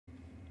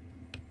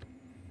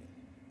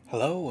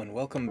Hello and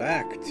welcome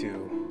back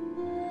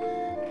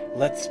to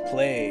Let's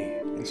Play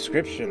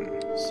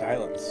Inscryption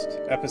Silenced,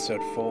 Episode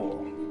 4.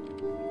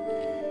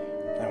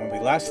 Now when we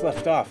last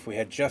left off, we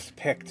had just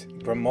picked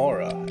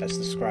Grimora as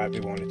the scribe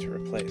we wanted to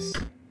replace.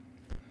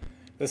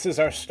 This is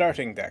our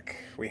starting deck.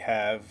 We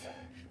have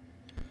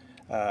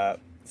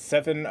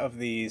 7 of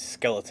these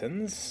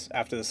skeletons.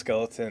 After the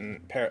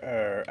skeleton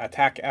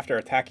after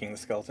attacking the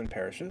skeleton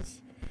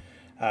perishes.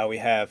 We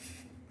have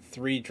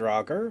 3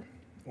 Draugr.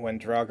 When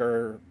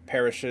Draugr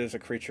perishes, the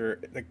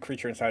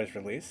creature inside is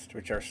released,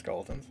 which are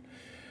skeletons.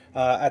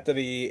 At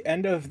the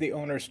end of the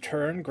owner's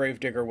turn,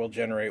 Gravedigger will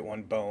generate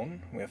 1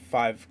 bone. We have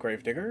 5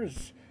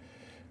 Gravediggers.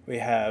 We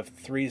have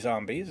 3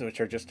 zombies, which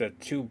are just a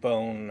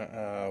 2-bone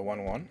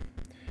 1/1.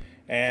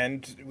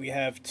 And we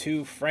have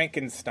 2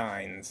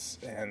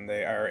 Frankensteins, and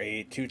they are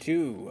a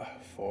 2/2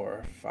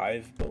 for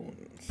 5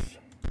 bones.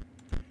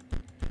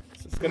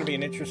 So it's going to be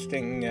an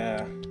interesting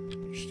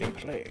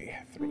play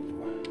through.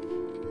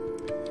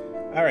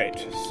 Alright,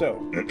 so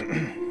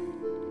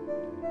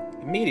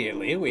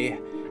immediately we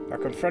are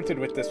confronted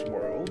with this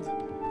world,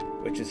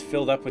 which is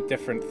filled up with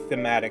different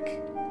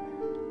thematic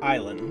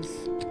islands.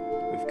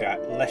 We've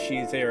got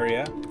Leshy's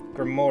area,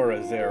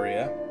 Grimora's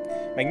area,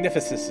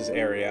 Magnificus's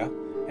area,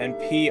 and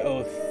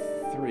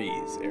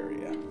PO3's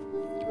area.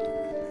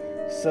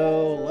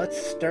 So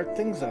let's start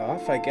things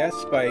off, I guess,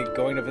 by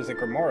going to visit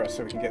Grimora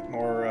so we can get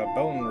more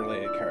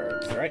bone-related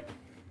cards, right?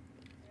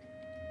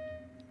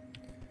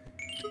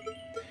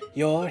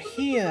 You're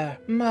here!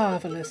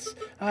 Marvelous!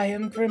 I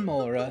am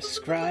Grimora,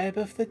 scribe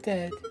of the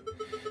dead.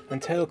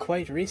 Until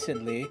quite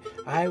recently,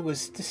 I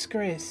was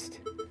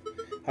disgraced.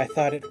 I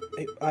thought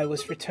I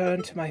was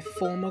returned to my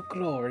former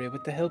glory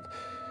with the help...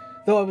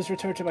 Though I was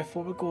returned to my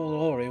former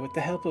glory with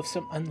the help of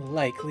some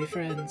unlikely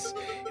friends.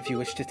 If you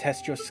wish to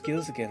test your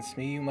skills against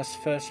me, you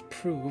must first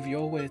prove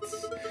your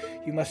wits.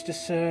 You must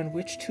discern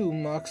which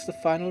tomb marks the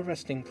final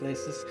resting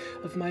places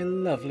of my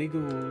lovely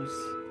ghouls.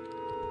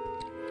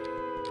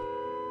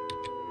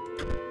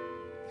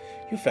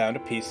 You found a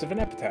piece of an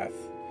epitaph.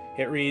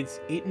 It reads,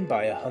 "Eaten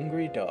by a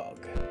hungry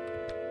dog."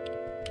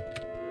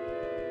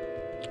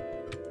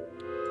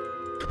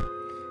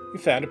 You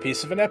found a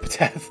piece of an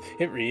epitaph.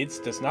 It reads,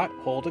 "Does not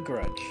hold a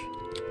grudge."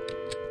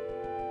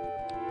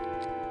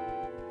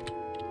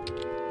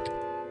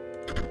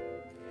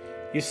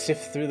 You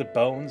sift through the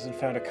bones and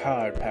found a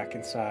card pack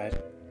inside.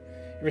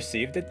 You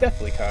received a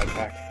Deathly card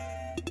pack.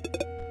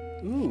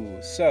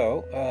 Ooh,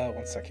 so,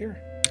 one sec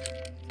here.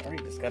 Sorry,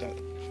 just gotta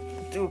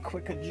do a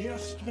quick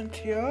adjustment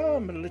here.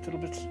 I'm a little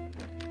bit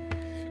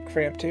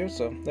cramped here,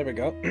 so there we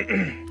go.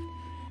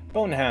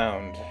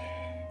 Bonehound.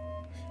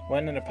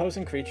 When an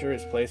opposing creature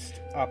is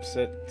placed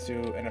opposite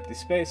to an empty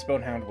space,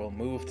 Bonehound will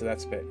move to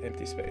that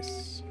empty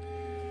space.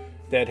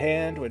 Dead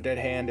Hand. When Dead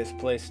Hand is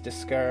placed,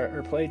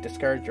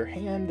 discard your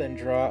hand, then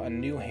draw a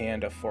new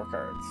hand of 4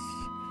 cards.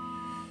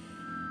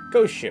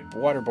 Ghost Ship.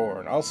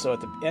 Waterborne. Also,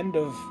 at the end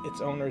of its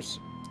owner's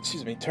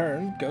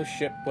turn, Ghost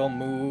Ship will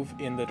move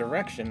in the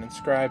direction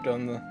inscribed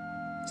on the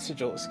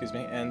sigil,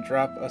 and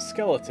drop a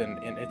skeleton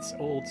in its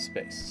old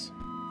space.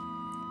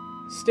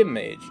 Stim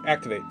Mage.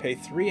 Activate. Pay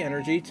 3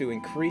 energy to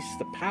increase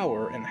the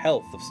power and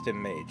health of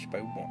Stim Mage by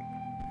 1.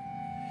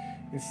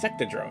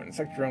 Insectadrone.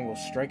 Insectadrone will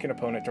strike an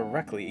opponent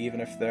directly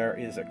even if there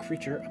is a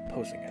creature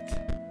opposing it.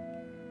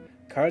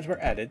 Cards were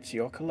added to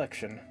your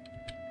collection.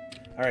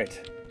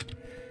 Alright.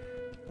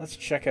 Let's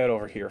check out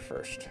over here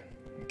first.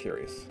 I'm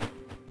curious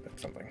about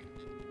something.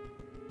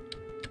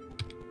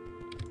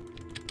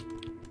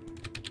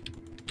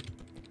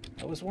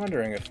 I was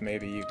wondering if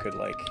maybe you could,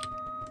 like,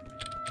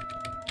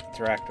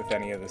 interact with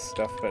any of this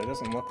stuff, but it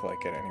doesn't look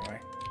like it anyway.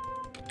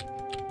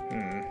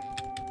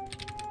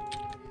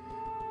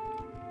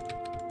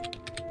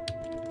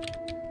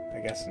 I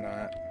guess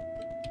not.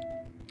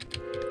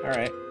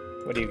 Alright,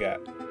 what do you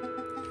got?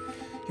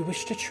 You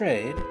wish to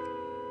trade?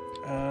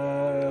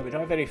 We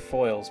don't have any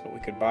foils, but we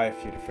could buy a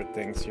few different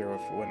things here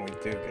when we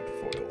do get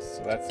foils,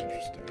 so that's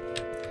interesting.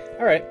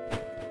 Alright.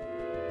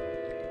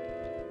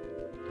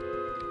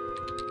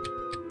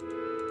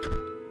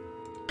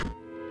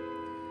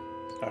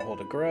 I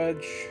hold a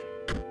grudge.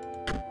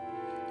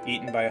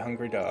 Eaten by a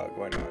hungry dog,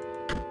 why not?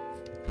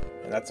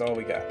 And that's all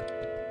we got.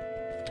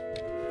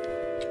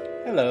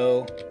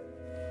 Hello.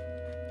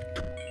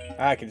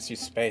 I can just use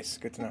space,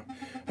 good to know.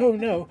 Oh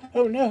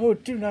no,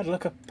 do not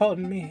look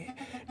upon me.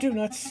 Do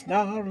not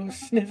snarl or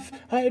sniff,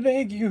 I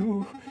beg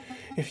you.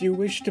 If you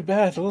wish to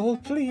battle,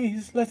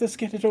 please let us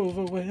get it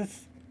over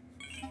with.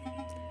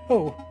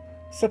 Oh,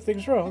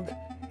 something's wrong.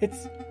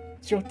 It's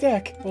your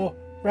deck, or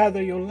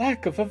rather your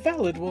lack of a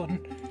valid one.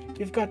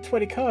 You've got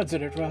 20 cards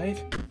in it,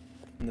 right?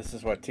 And this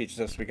is what teaches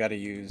us we gotta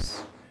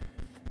use...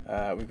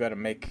 we've gotta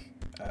make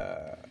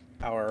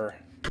our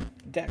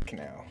deck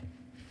now.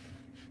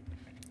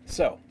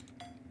 So,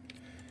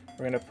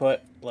 we're gonna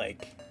put,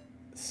 like,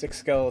 6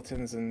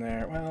 skeletons in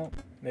there. Well,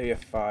 maybe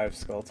 5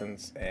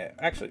 skeletons.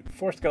 Actually,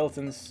 4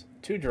 skeletons,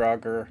 2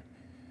 Draugr,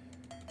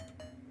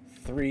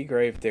 3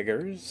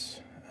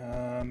 Gravediggers,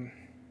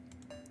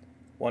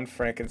 1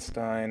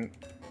 Frankenstein.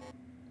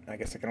 I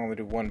guess I can only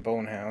do 1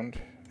 Bonehound.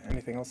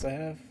 anything else I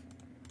have?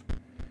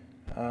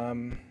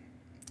 And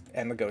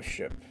the ghost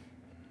ship.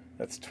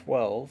 That's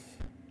 12.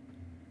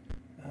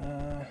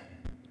 I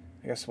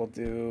guess we'll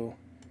do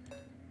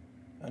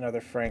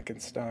another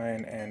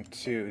Frankenstein and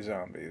 2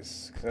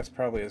 zombies, because that's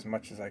probably as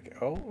much as I can.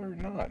 Oh, or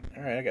not.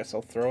 Alright, I guess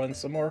I'll throw in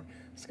some more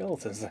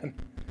skeletons then.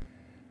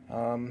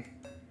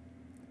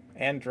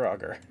 And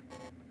Draugr.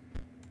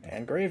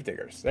 And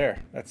Gravediggers.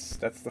 There. That's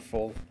the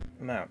full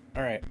amount.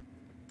 Alright.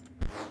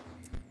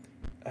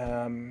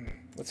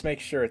 Let's make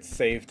sure it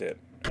saved it.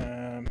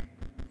 Yeah,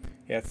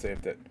 it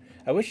saved it.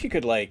 I wish you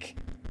could, like,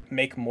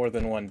 make more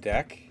than one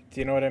deck. Do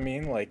you know what I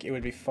mean? Like, it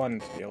would be fun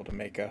to be able to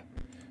make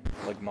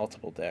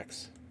multiple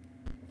decks.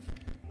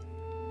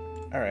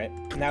 Alright,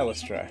 now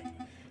let's try.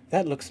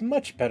 That looks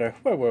much better.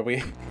 Where were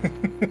we?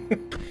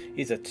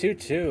 He's a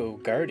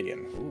 2/2 Guardian.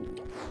 Ooh,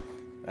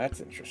 that's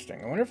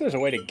interesting. I wonder if there's a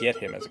way to get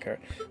him as a card.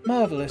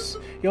 Marvelous.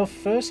 Your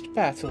first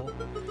battle.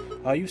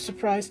 Are you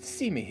surprised to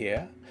see me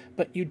here?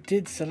 But you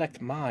did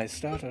select my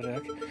starter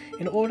deck.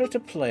 In order to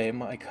play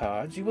my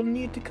cards, you will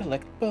need to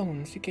collect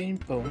bones. You gain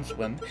bones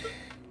when...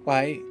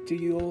 Why do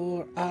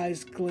your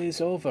eyes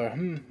glaze over?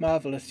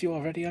 Marvelous, you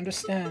already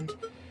understand.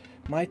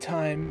 My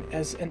time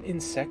as an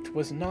insect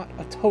was not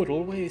a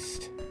total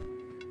waste.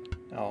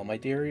 Oh, my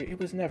dear, it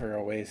was never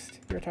a waste.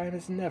 Your time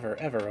is never,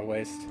 ever a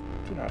waste.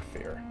 Do not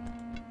fear.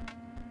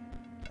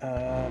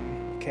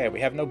 Okay, we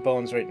have no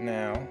bones right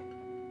now.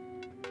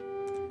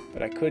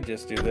 But I could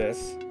just do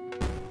this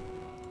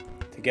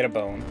to get a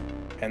bone,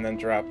 and then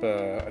drop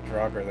a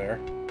Draugr there.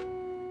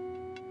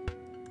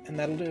 And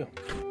that'll do.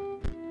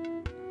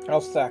 I'll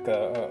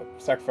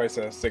sacrifice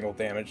a single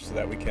damage so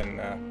that we can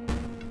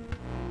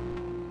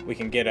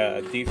get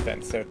a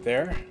defense out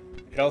there.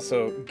 It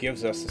also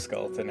gives us a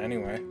skeleton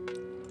anyway,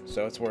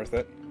 so it's worth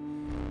it.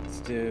 Let's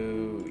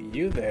do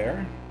you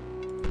there.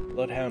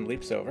 Bloodhound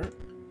leaps over,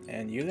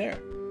 and you there.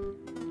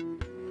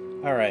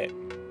 Alright,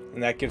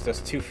 and that gives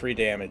us 2 free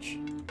damage.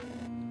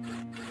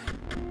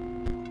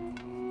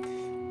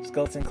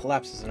 Skeleton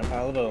collapses in a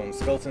pile of bones.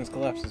 Skeletons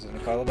collapses in a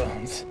pile of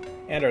bones.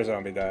 And our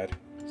zombie died.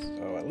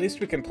 So at least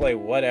we can play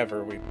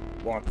whatever we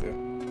want to.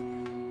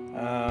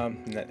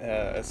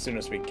 As soon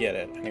as we get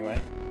it, anyway.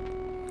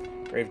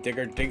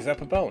 Gravedigger digs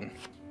up a bone.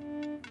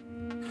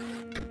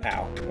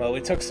 Ow. Well,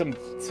 we took some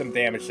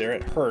damage there.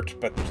 It hurt,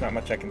 but there's not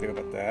much I can do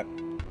about that.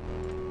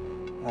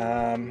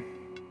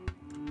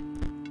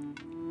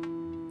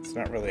 It's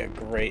not really a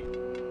great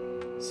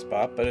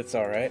spot, but it's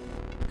alright.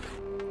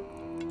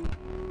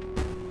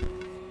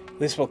 At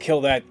least we'll kill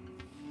that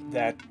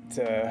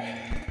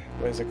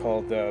what is it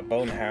called?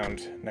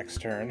 Bonehound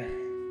next turn.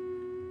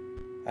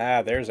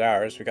 Ah, there's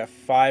ours. We got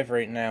 5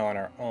 right now on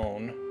our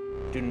own.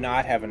 Do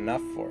not have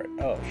enough for it.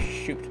 Oh,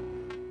 shoot.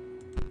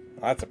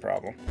 Well, that's a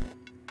problem.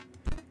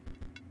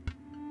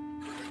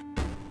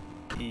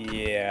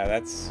 Yeah,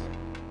 that's...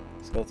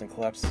 Skeleton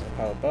collapses in a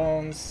pile of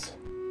bones.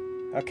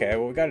 Okay,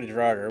 well, we got a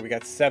Draugr. We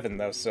got 7,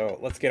 though, so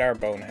let's get our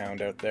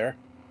Bonehound out there.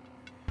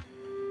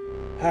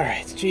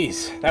 Alright,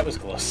 jeez. That was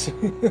close.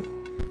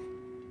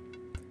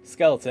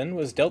 Skeleton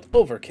was dealt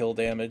overkill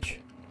damage.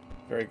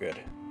 Very good.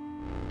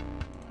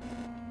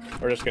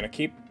 We're just going to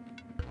keep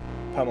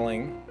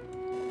pummeling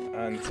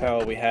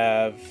until we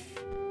have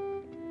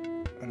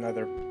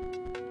another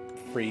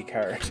free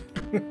card.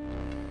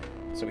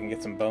 So we can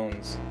get some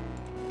bones.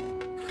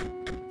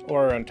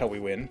 Or until we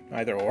win.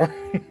 Either or.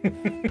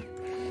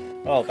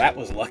 Well, that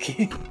was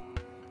lucky.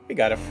 We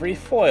got a free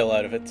foil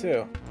out of it,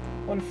 too.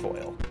 1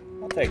 foil.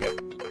 I'll take it.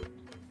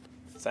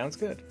 Sounds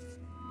good.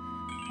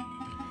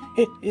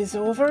 It is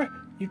over.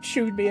 You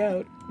chewed me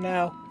out.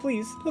 Now,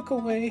 please, look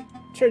away.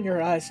 Turn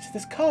your eyes to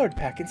this card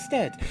pack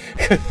instead.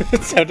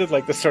 It sounded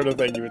like the sort of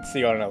thing you would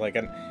see on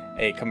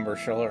a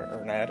commercial or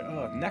an ad.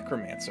 Oh,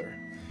 Necromancer.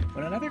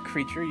 When another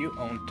creature you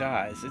own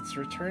dies, it's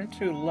returned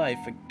to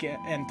life again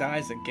and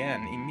dies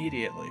again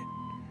immediately.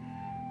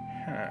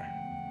 Huh.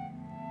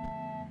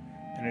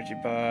 Energy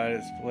bot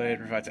is displayed,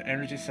 provides an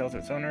energy cell to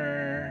its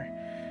owner.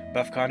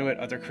 Buff conduit,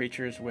 other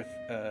creatures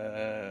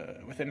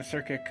within a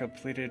circuit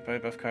completed by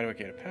buff conduit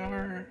gain a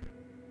power.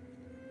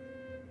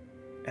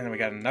 And then we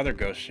got another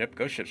ghost ship.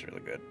 Ghost ship's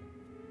really good.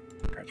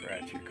 Cards are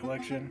added to your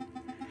collection.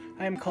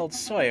 I am called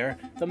Sawyer.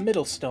 The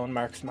middle stone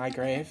marks my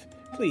grave.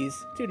 Please,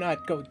 do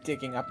not go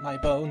digging up my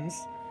bones.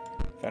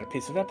 Found a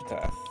piece of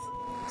epitaph.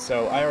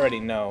 So I already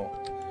know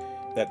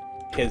that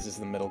his is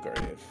the middle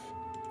grave.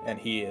 And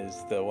he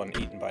is the one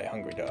eaten by a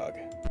hungry dog.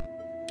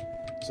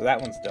 So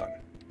that one's done.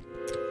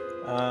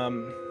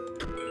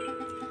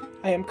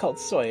 I am called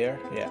Sawyer.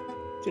 Yeah.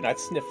 Do not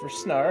sniff or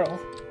snarl.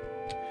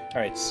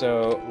 Alright,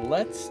 so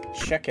let's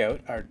check out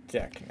our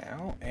deck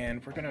now,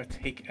 and we're going to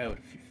take out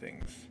a few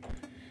things.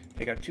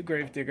 Take out 2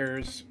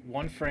 Gravediggers,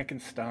 1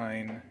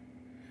 Frankenstein.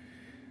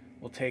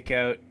 We'll take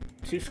out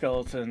 2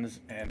 Skeletons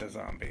and a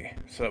Zombie,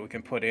 so that we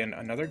can put in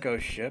another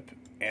Ghost Ship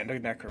and a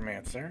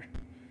Necromancer.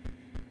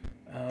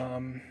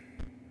 Oh,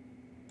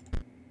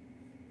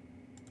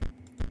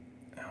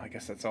 I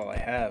guess that's all I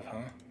have,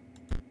 huh?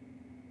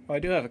 Well, I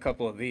do have a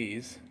couple of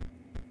these.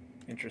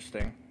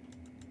 Interesting.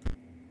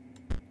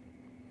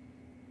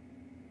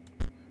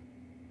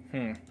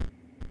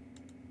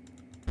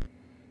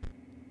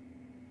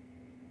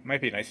 Might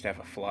be nice to have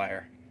a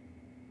flyer.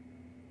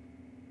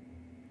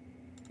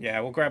 Yeah,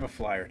 we'll grab a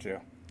flyer too.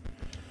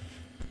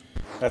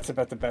 That's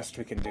about the best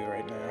we can do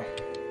right now.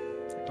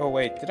 Oh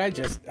wait, did I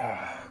just...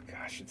 Oh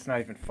gosh, it's not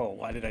even full.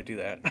 Why did I do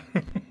that?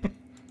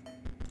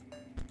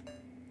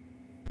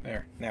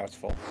 There, now it's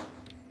full.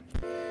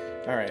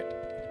 Alright.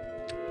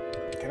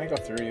 Can I go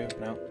through you?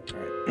 No?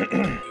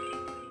 Alright.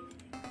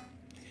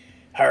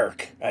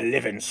 Hark, a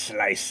living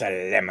slice of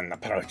lemon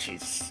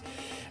approaches.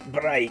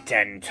 Bright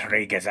and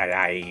trig as a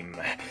lime.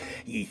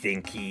 Ye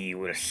think ye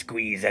will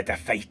squeeze a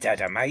fight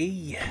out of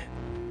me?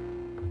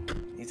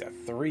 He's a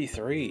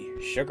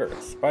 3-3. Sugar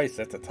and spice,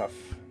 that's a tough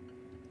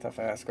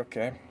ask.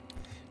 Okay.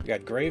 We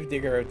got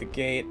Gravedigger at the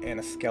gate and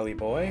a Skelly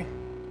Boy.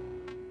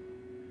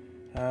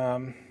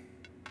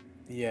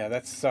 Yeah,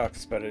 that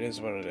sucks, but it is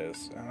what it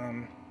is.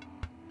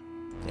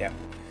 Yeah.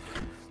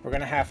 We're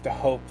gonna have to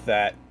hope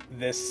that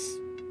this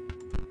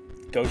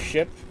ghost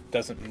ship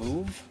doesn't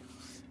move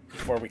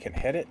before we can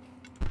hit it,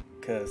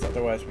 because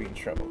otherwise we're in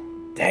trouble.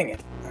 Dang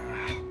it!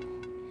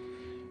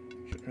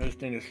 Moves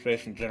into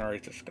space and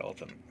generates a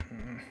skeleton.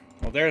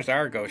 Well, there's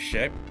our ghost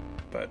ship,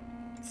 but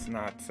it's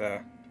not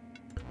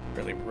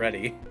really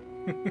ready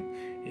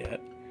yet.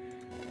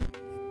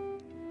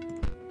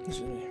 At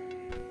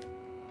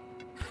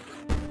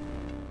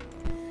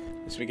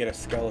least we get a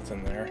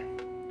skeleton there.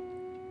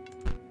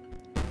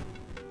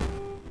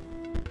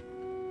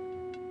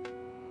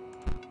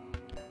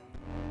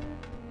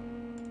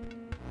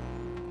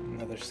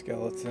 Another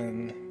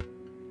skeleton.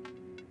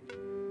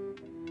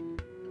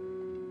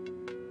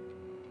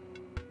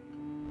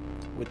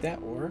 Would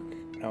that work?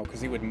 No,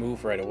 because he would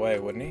move right away,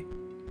 wouldn't he?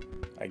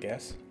 I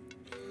guess.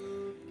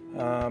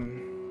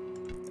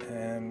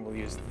 And we'll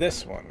use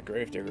this one.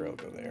 Gravedigger will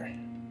go there.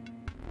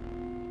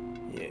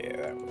 Yeah,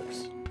 that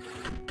works.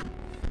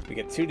 We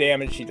get 2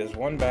 damage, he does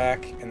 1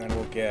 back, and then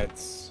we'll get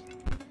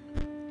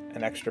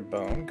an extra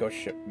bone. Ghost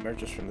ship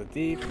emerges from the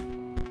deep.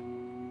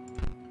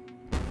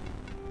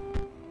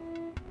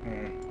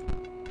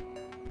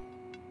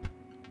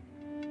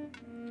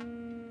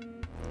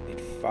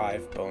 Need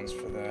 5 bones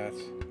for that.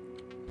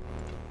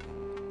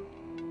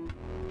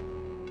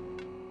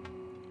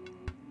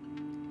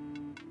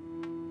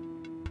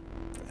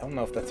 I don't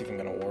know if that's even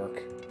gonna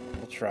work.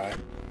 We'll try.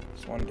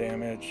 Just 1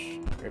 damage.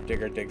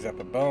 Gravedigger digs up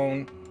a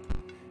bone.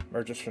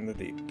 Emerges from the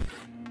deep.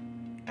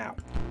 Ow.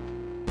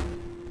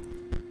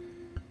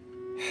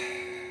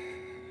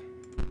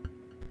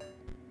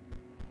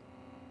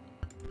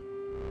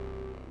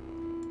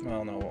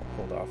 Well, no, we'll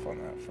hold off on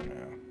that for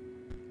now.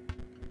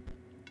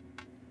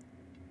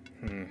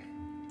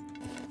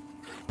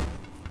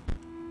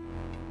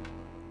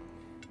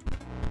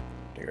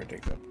 Digger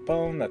digs up a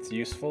bone. That's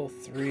useful.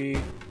 3,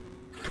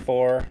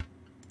 4.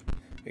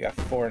 We got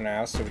 4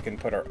 now, so we can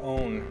put our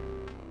own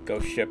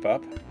ghost ship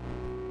up,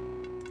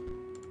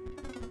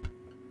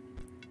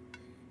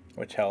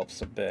 which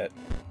helps a bit.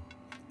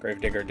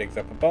 Gravedigger digs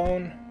up a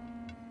bone,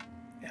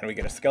 and we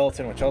get a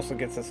skeleton, which also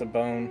gets us a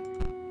bone.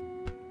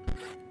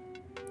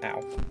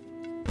 Ow.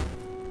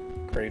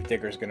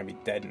 Gravedigger's gonna be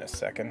dead in a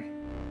second.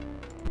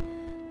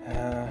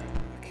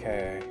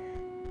 Okay.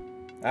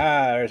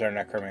 Ah, there's our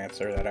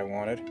necromancer that I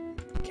wanted.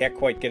 Can't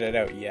quite get it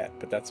out yet,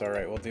 but that's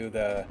alright. We'll do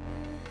the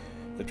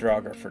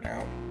Draugr for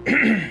now.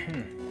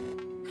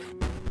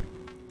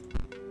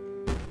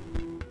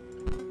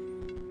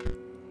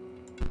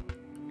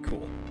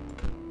 Cool.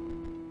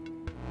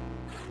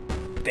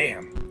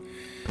 Damn.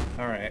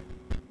 Alright.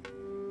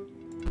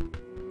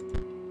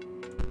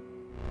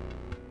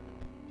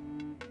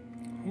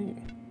 Ooh.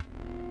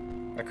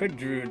 I could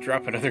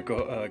drop another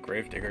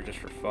Gravedigger just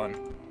for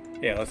fun.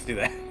 Yeah, let's do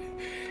that.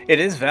 It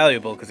is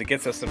valuable because it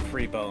gets us some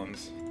free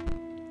bones.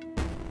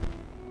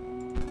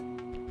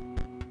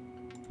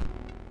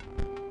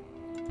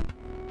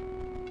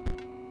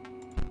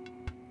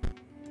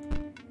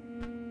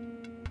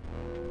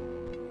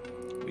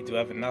 We do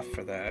have enough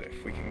for that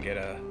if we can get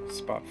a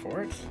spot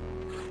for it.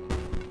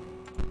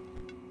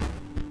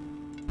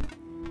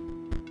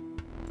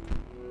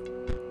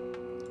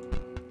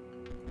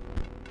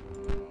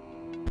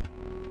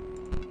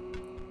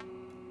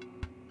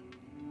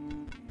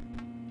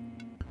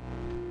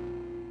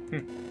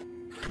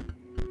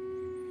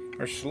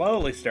 We're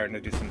slowly starting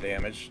to do some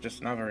damage,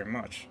 just not very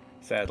much,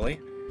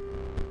 sadly.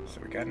 So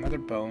we got another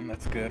bone,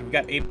 that's good. We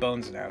got 8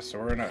 bones now, so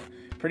we're in a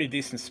pretty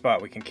decent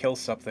spot. We can kill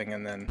something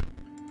and then,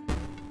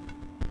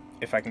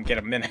 if I can get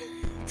a minute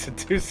to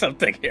do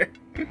something here.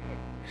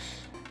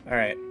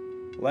 Alright,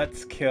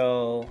 let's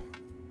kill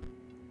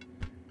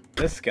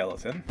this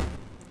skeleton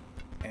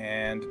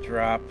and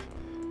drop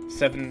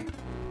 7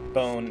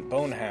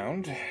 bone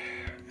hound,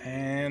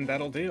 and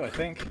that'll do, I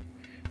think.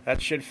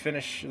 That should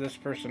finish this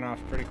person off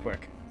pretty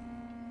quick.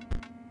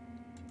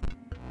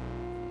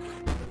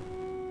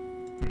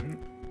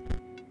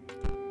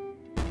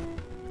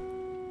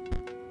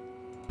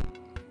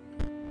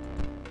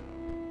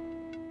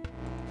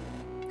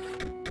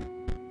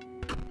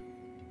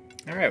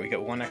 Alright, we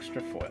get 1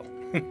 extra foil.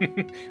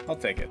 I'll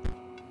take it.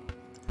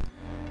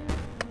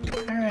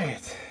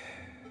 Alright.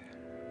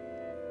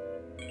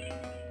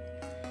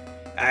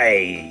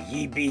 Aye,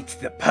 ye beat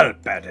the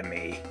pulp out of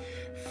me.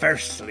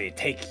 Firstly,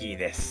 take ye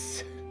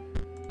this.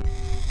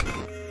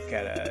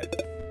 Got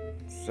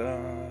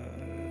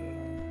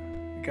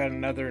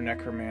another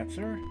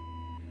necromancer,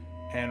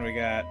 and we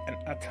got an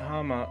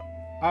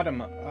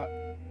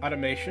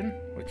automation,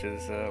 which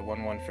is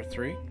 1/1 for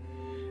 3,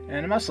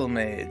 and a muscle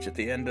mage. At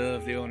the end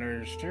of the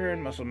owner's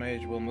turn, muscle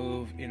mage will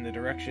move in the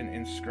direction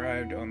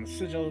inscribed on the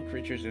sigil.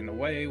 Creatures in the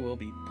way will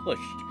be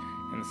pushed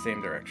in the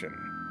same direction.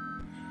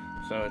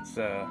 So it's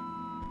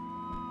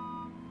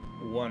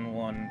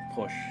 1/1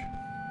 push.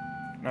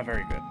 Not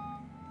very good.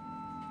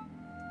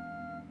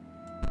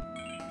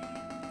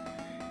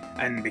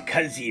 And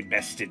because ye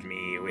bested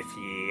me with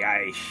ye,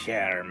 I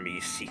share me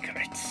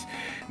secrets.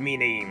 Me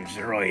name's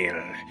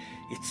Royal.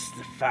 It's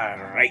the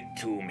far right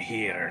tomb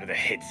here that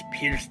hits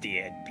pierce the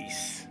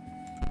headpiece.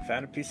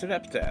 Found a piece of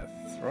epitaph.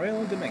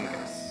 Royal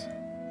Dominguez.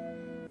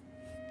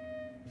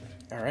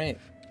 Alright.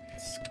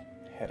 Let's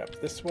head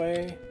up this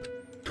way.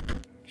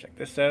 Check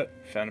this out.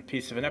 Found a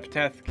piece of an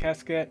epitaph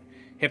casket.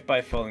 Hit by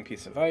a falling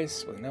piece of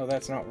ice. Well, no,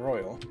 that's not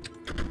royal.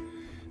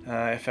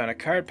 I found a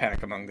card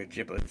pack among the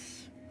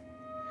giblets.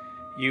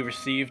 You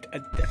received a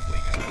deathly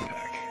card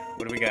pack.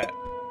 What do we got?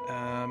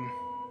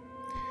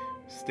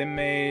 Stim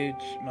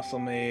Mage, Muscle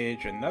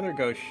Mage, another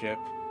Ghost Ship,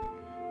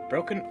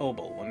 Broken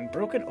Obol. When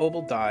Broken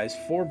Obol dies,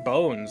 4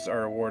 bones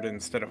are awarded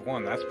instead of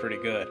 1. That's pretty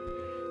good.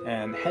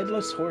 And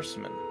Headless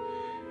Horseman.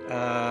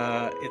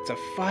 It's a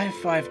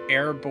 5/5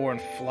 airborne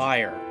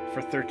flyer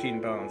for 13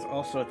 bones.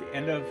 Also, at the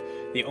end of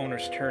the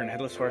owner's turn,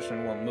 Headless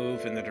Horseman will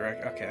move in the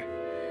direct... Okay.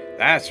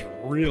 That's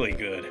really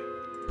good.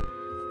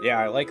 Yeah,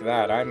 I like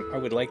that. I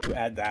would like to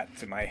add that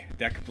to my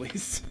deck,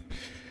 please.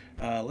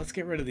 Let's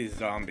get rid of these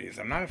zombies.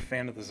 I'm not a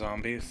fan of the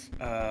zombies.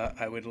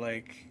 I would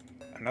like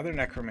another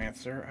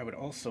Necromancer. I would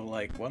also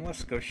like 1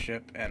 less Ghost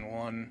Ship and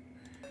 1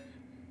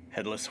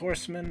 Headless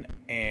Horseman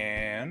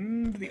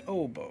and the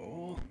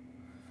Oboe.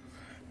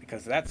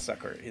 Because that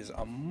sucker is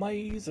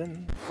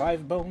amazing.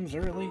 5 bones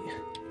early.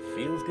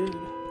 Feels good.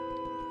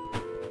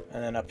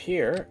 And then up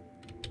here,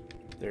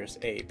 there's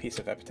a piece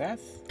of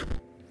epitaph.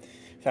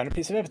 Found a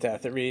piece of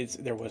epitaph that reads,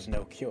 "There was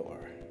no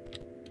cure."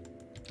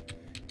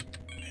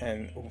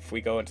 And if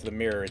we go into the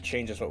mirror, it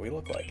changes what we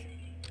look like.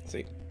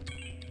 See?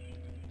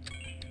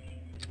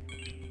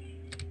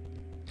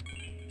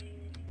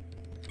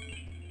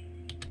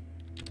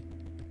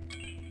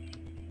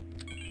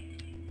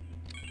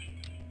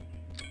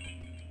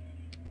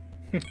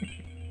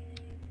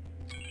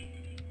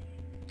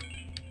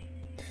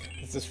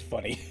 This is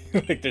funny.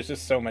 Like, there's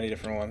just so many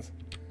different ones.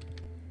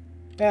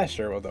 Yeah,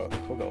 sure, we'll go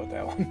with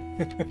that one.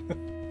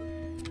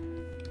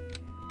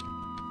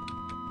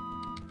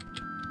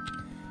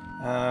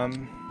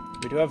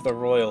 We do have the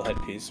royal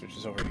headpiece, which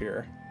is over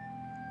here.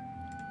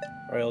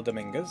 Royal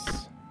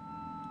Dominguez.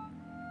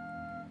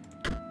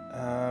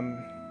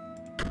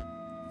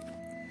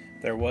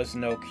 There was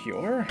no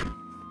cure,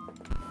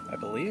 I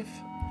believe.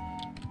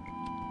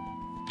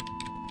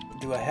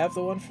 Do I have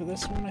the one for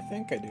this one? I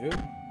think I do.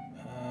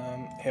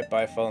 Hit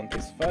by a fallen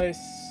piece of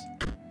ice.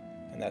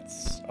 And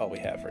that's all we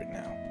have right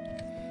now.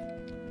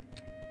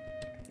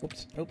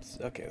 Oops.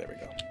 Okay, there we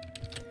go.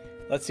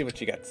 Let's see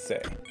what you got to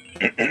say.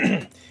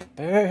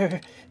 Brr,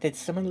 did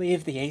someone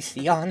leave the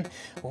AC on?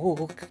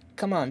 Oh,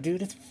 come on,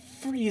 dude, it's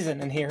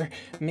freezing in here.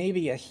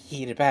 Maybe a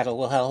heated battle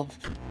will help.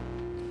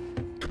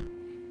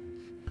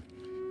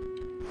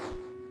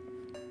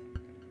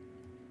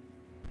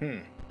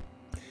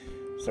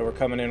 So we're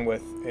coming in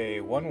with a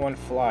 1/1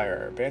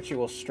 flyer. Banshee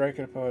will strike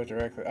an opponent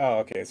directly. Oh,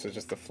 okay, so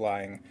just the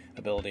flying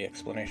ability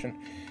explanation.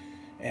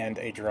 And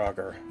a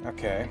Draugr.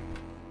 Okay.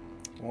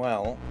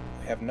 Well,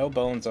 I have no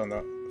bones on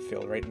the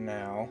field right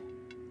now.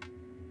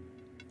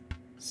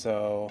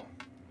 So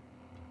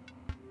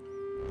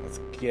let's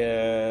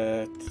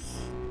get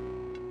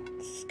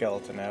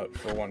Skeleton out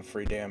for 1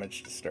 free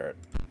damage to start.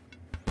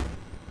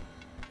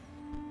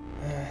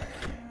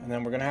 And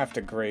then we're gonna have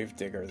to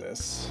Gravedigger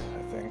this,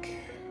 I think.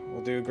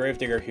 We'll do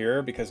Gravedigger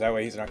here, because that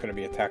way he's not going to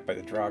be attacked by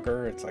the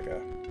Draugr. It's like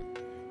a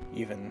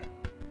even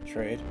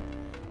trade.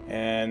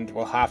 And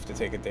we'll have to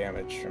take a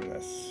damage from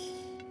this.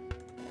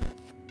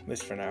 At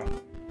least for now.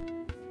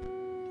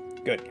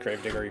 Good.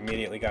 Gravedigger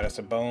immediately got us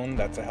a bone.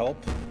 That's a help.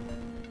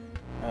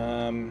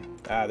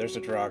 There's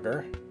a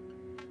Draugr.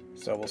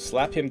 So we'll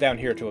slap him down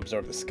here to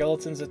absorb the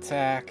skeleton's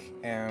attack,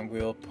 and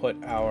we'll put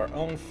our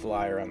own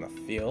flyer on the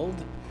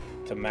field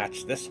to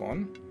match this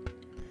one.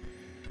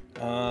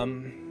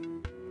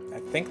 I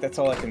think that's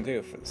all I can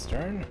do for this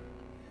turn.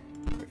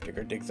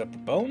 Gravedigger digs up a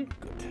bone.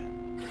 Good.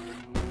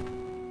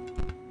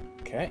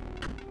 Okay.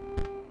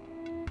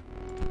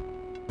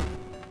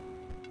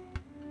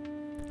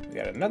 We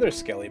got another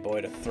Skelly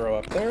Boy to throw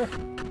up there,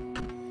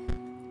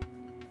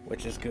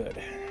 which is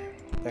good.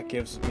 That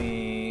gives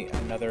me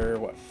another,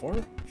 what,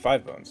 4?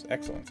 5 bones.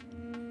 Excellent.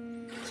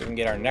 So we can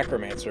get our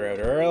Necromancer out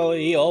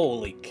early.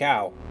 Holy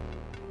cow.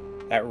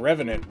 That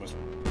Revenant was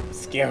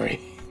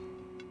scary.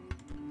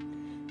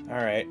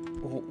 Alright,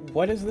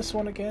 what is this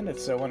one again?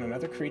 It's when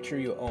another creature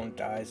you own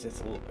dies,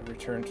 it's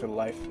returned to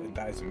life and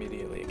dies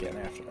immediately again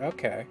after.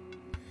 Okay.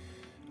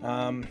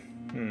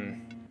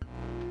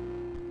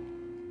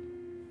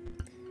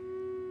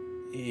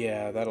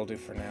 Yeah, that'll do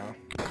for now.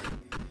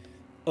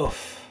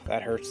 Oof,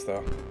 that hurts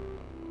though.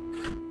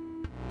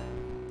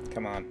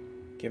 Come on,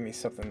 give me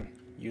something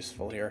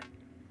useful here.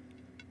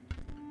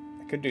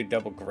 I could do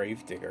double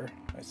grave digger,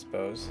 I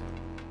suppose.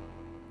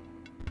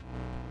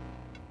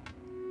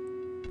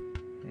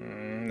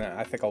 No,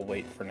 I think I'll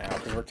wait for now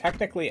because we're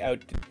technically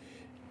out.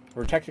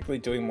 We're technically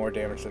doing more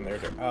damage than they're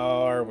doing.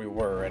 Oh, or we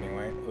were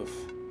anyway. Oof.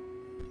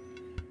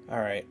 All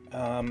right.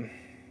 Damn.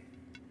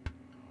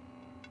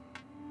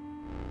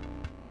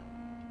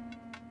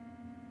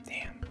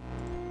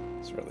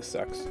 This really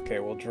sucks. Okay,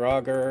 we'll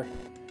Draugr.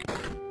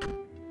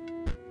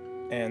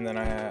 And then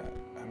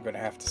I'm gonna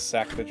have to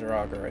sack the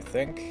Draugr, I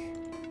think.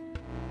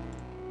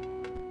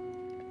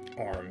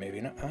 Or maybe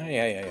not. Oh,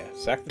 yeah.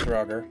 Sack the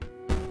Draugr.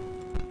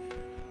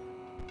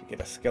 Get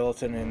a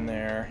skeleton in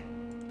there.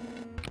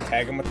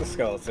 Tag him with the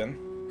skeleton.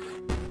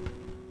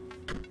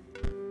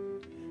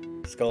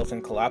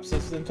 Skeleton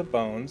collapses into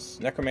bones.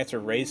 Necromancer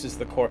raises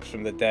the corpse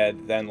from the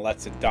dead, then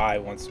lets it die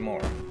once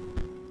more.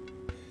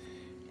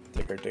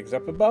 Digger digs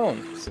up a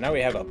bone. So now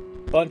we have a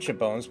bunch of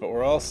bones, but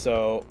we're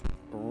also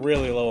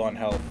really low on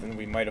health, and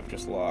we might have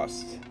just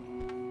lost.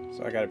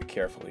 So I gotta be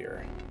careful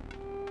here.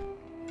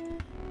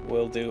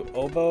 We'll do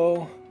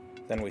oboe,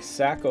 then we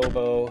sack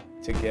oboe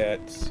to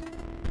get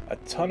a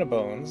ton of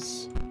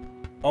bones.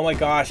 Oh my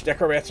gosh,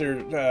 Necromancer,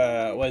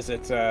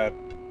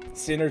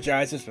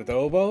 synergizes with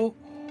oboe? Oh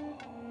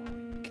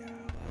god,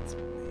 that's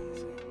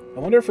amazing. I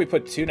wonder if we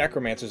put 2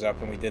 Necromancers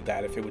up and we did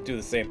that, if it would do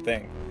the same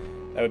thing.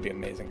 That would be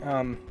amazing.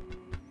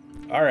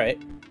 Alright.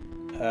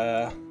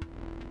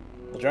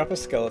 We'll drop a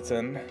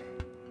skeleton.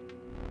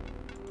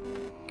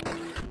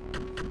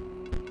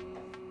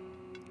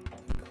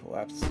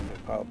 Collapse into a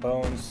pile of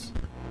bones.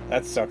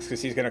 That sucks,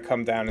 because he's going to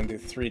come down and do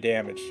 3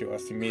 damage to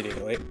us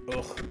immediately.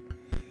 Ugh.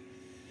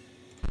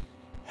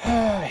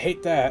 I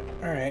hate that.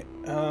 Alright,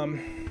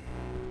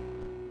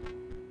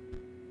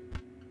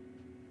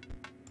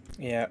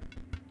 yeah,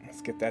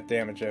 let's get that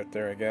damage out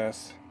there, I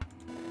guess.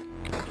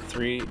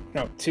 3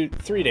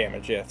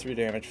 damage, yeah, 3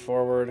 damage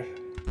forward.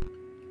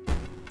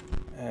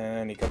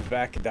 And he comes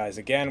back and dies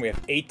again. We have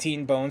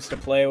 18 bones to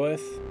play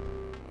with.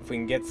 If we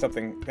can get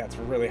something that's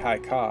really high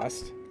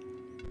cost.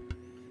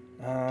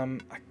 I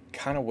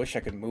kind of wish I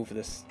could move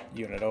this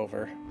unit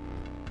over.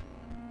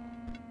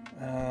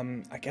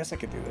 I guess I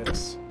could do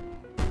this.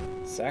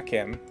 Sack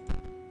him.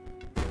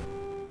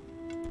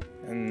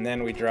 And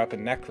then we drop a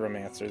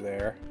Necromancer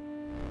there.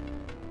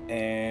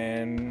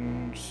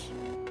 And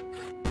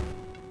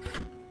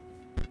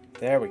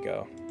there we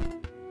go.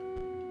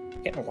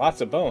 Getting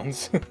lots of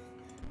bones.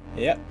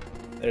 Yep.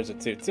 There's a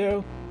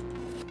 2-2.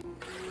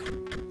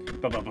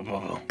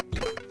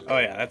 Oh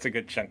yeah, that's a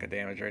good chunk of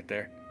damage right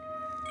there.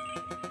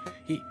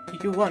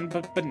 You won,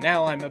 but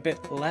now I'm a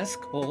bit less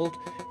cold.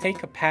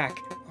 Take a pack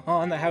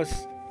on the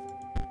house.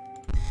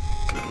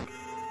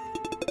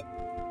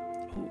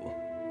 Ooh,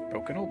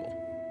 broken oboe.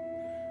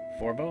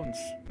 4 bones.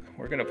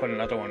 We're gonna put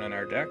another one in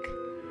our deck.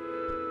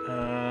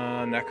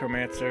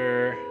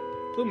 Necromancer,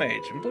 Blue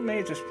Mage. When Blue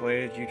Mage is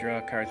played, you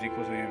draw cards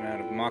equal to the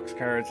amount of Mox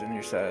cards in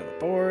your side of the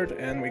board,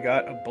 and we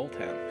got a Bolt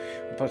Hound.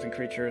 When opposing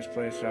creature is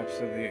placed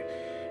opposite the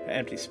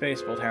empty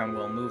space, Bolt Hound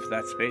will move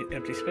that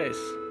empty space.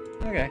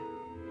 Okay.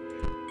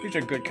 These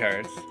are good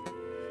cards.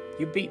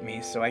 You beat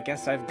me, so I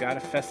guess I've got to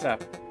fess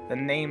up. The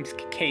name's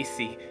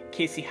Casey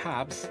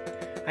Hobbs.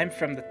 I'm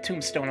from the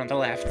tombstone on the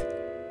left.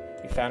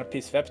 You found a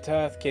piece of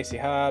epitaph, Casey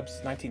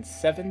Hobbs,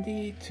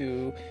 1970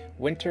 to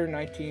winter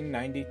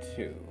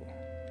 1992.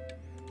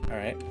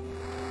 Alright.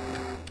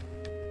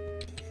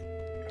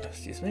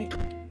 Excuse me.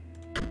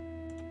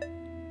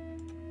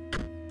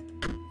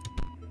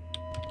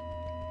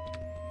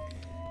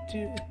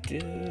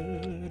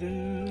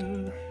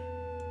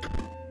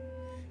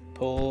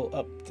 Pull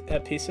up a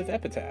piece of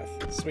epitaph.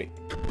 Sweet.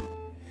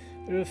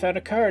 We found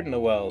a card in the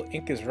well.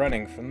 Ink is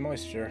running from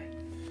moisture.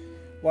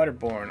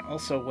 Waterborne.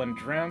 Also, when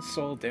drowned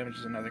soul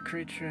damages another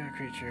creature,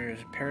 creature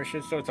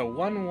perishes. So it's a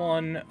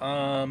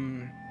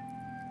 1/1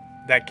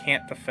 that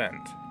can't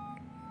defend.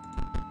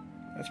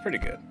 That's pretty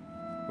good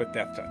with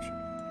Death Touch.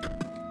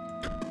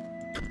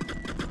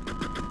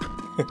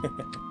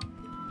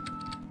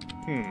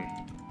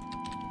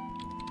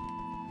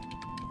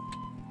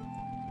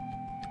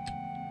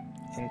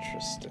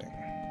 Interesting.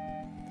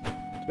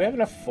 Do we have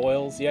enough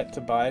foils yet to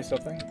buy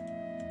something?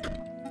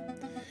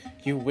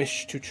 You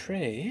wish to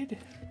trade?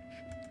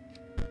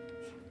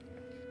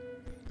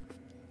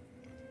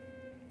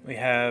 We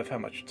have, how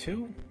much,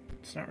 2?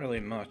 It's not really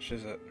much,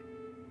 is it?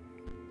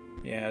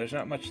 Yeah, there's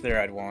not much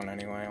there I'd want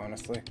anyway,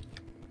 honestly.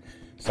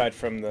 Aside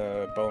from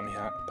the bone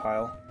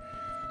pile.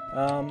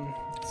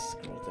 Let's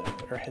scroll down,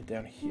 or head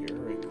down here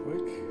right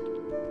quick.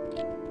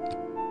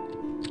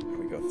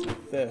 We go through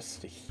this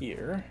to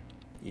here.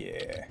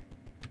 Yeah.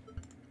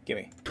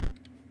 Gimme.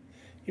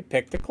 You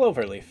picked a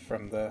clover leaf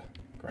from the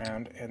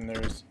ground, and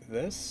there's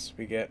this.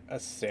 We get a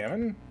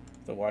salmon,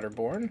 the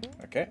waterborne.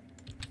 Okay.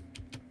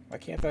 Why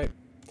can't I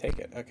take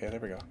it? Okay, there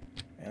we go.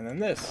 And then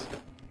this.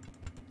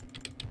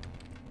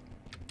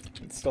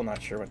 still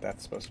not sure what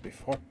that's supposed to be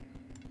for.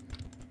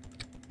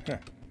 Huh.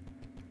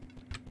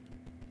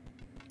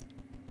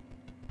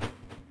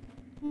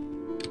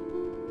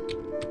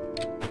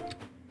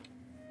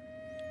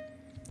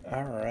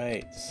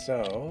 Alright,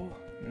 so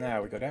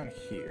now we go down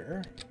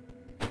here.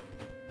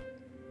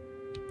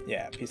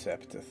 Yeah, piece of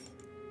epitaph.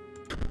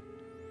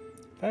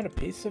 Found a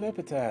piece of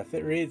epitaph.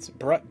 It reads,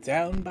 brought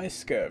down by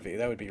scurvy.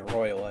 That would be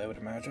royal, I would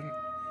imagine.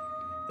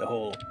 The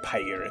whole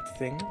pirate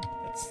thing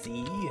at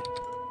sea.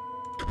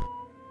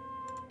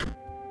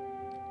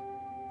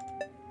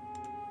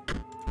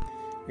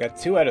 We got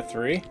 2 out of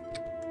 3. I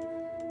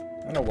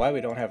don't know why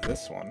we don't have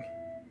this one.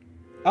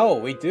 Oh,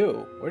 we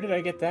do. Where did I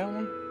get that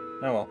one?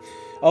 Oh, well.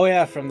 Oh,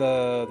 yeah, from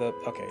the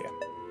okay, yeah.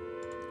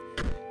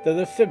 The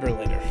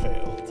defibrillator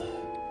failed.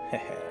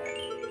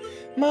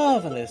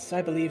 Marvelous.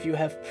 I believe you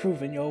have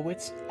proven your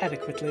wits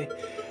adequately.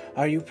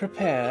 Are you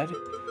prepared?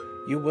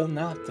 You will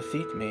not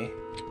defeat me.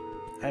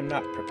 I'm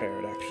not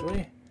prepared,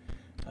 actually.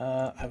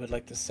 I would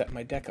like to set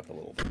my deck up a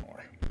little bit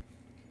more.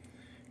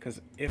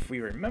 Because if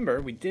we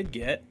remember, we did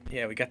get...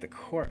 Yeah, we got the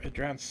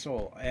Drowned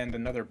Soul and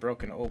another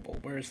Broken Opal.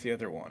 Where's the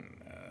other one?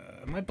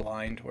 Am I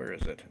blind? Where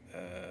is it?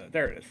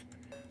 There it is.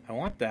 I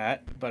want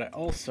that, but I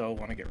also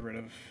want to get rid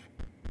of...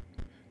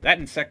 That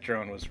Insect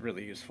Drone was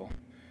really useful.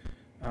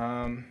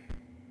 I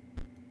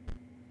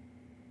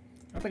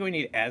don't think we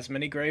need as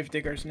many Grave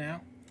Diggers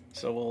now.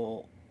 So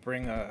we'll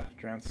bring a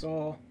Drowned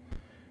Soul.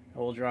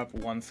 And we'll drop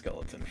 1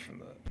 skeleton from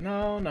the...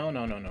 No.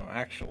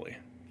 Actually,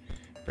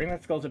 bring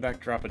that skeleton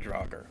back, drop a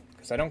Draugr.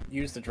 Because I don't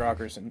use the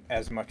Draugrs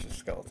as much as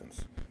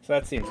skeletons. So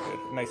that seems good.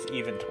 Nice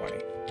even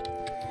 20.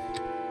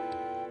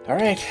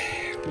 Alright.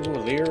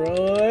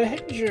 Leroy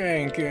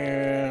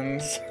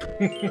Jenkins.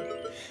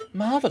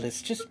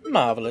 Marvelous, just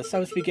marvelous. I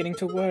was beginning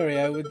to worry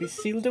I would be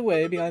sealed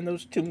away behind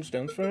those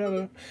tombstones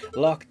forever,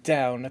 locked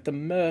down at the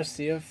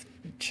mercy of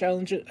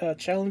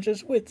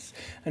challenger's wits,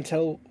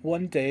 until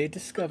one day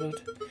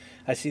discovered.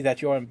 I see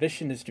that your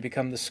ambition is to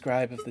become the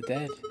scribe of the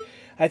dead.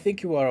 I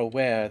think you are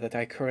aware that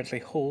I currently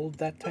hold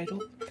that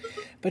title.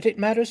 But it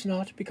matters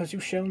not, because you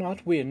shall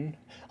not win.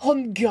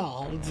 On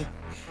guard!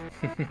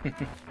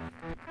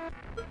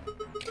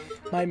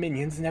 My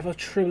minions never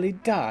truly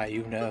die,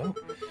 you know.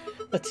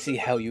 Let's see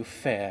how you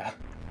fare.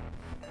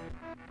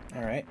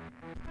 Alright.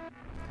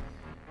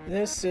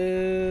 This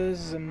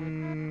is...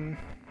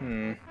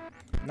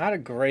 not a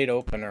great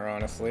opener,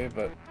 honestly,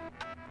 but...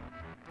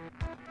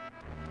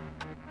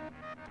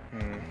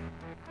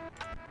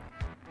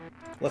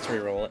 Let's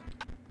re-roll it.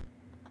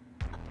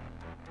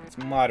 It's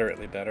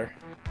moderately better.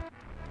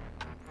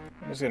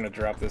 I'm just going to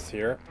drop this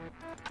here,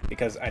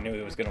 because I knew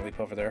he was going to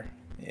leap over there.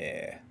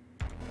 Yeah.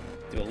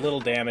 Do a little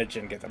damage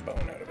and get the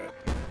bone out of it.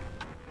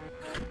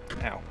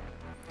 Ow.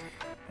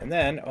 And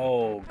then,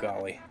 oh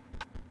golly.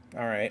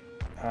 Alright.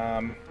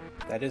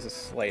 That is a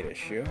slight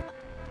issue.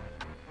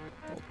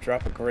 We'll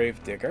drop a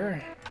Grave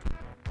Digger.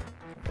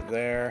 Over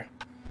there.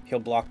 He'll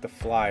block the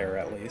flyer,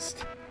 at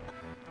least.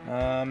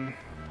 From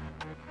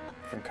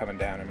coming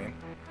down, I mean.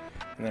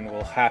 And then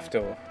we'll have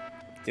to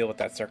deal with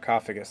that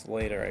sarcophagus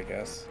later, I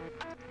guess.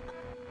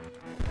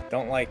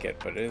 Don't like it,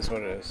 but it is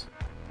what it is.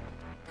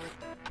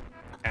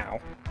 Ow.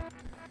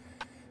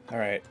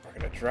 Alright, we're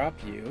gonna drop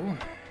you.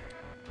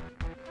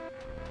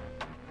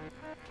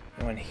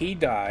 And when he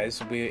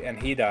dies,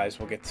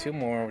 we'll get 2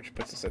 more, which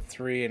puts us at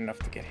 3, enough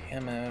to get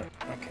him out.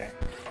 Okay.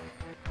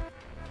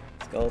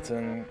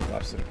 Skeleton,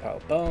 lobster pile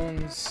of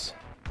bones.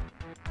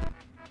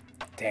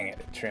 Dang it,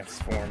 it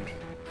transformed.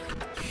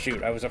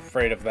 Shoot, I was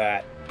afraid of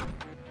that.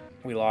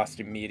 We lost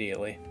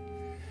immediately.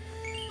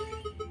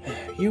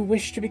 You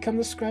wish to become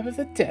the scribe of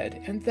the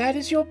dead, and that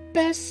is your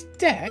best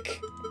deck?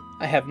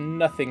 I have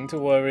nothing to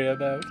worry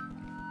about.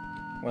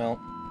 Well,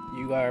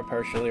 you are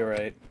partially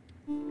right.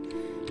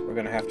 We're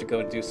gonna have to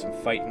go do some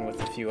fighting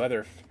with a few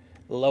other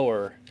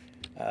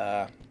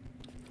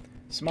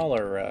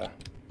smaller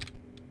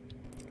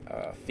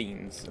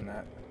fiends and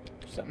that.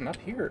 Something up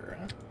here,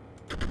 huh?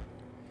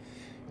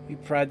 You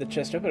pried the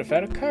chest open and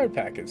found a card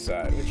pack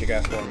inside. What you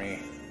got for me?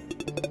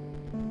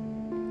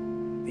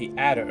 The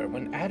Adder.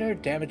 When Adder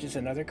damages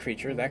another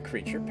creature, that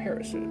creature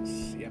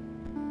perishes. Yep.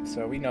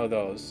 So we know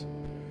those.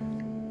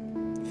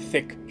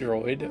 Thick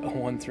Droid, a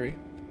 1/3.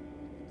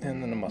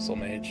 And then a Muscle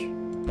Mage.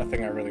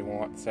 Nothing I really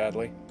want,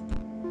 sadly.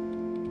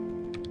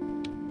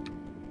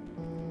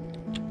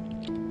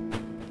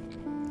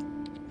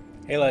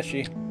 Hey,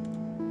 Leshy.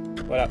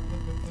 What up?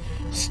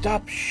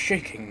 Stop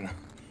shaking.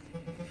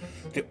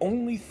 The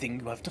only thing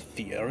you have to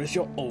fear is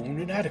your own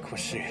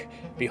inadequacy.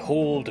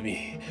 Behold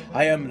me.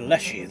 I am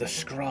Leshy, the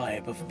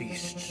scribe of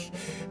beasts.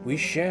 We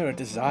share a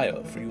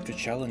desire for you to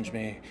challenge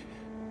me.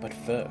 But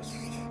first...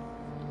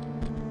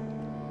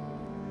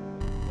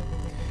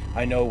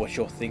 I know what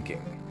you're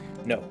thinking.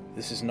 No,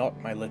 this is not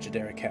my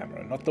legendary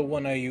camera, not the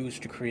one I use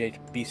to create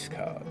beast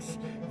cards.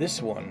 This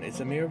one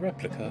is a mere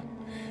replica.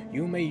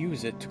 You may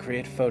use it to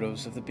create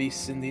photos of the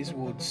beasts in these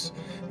woods.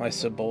 My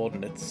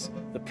subordinates,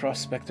 the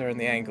prospector and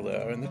the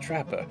angler and the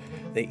trapper,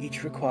 they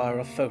each require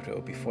a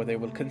photo before they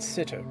will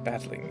consider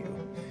battling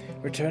you.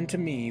 Return to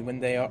me when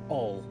they are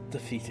all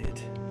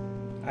defeated.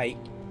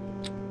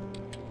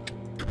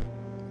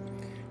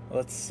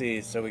 Let's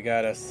see. So we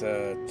got us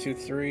a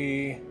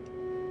 2/3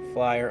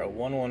 flyer, a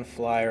 1/1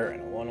 flyer,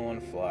 and a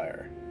 1/1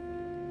 flyer.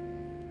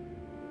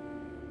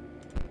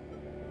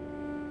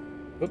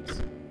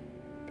 Oops.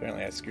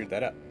 Apparently I screwed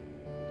that up.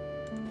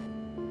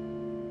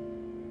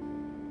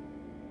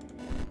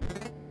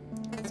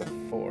 It's a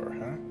 4,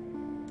 huh?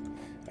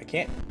 I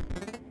can't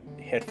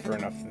hit for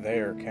enough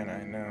there, can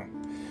I? No.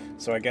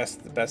 So I guess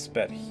the best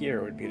bet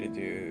here would be to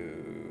do...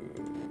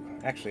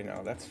 Actually,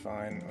 no, that's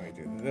fine. Let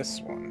me do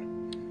this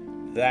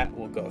one. That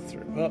will go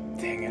through. Oh,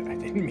 dang it. I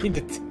didn't mean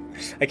to...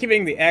 I keep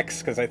hitting the X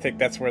because I think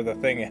that's where the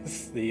thing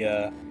is.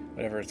 The,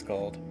 whatever it's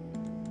called.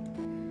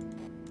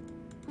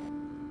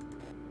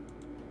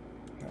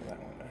 Not that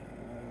one.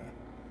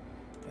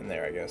 In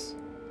there, I guess.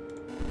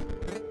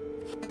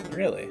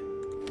 Really?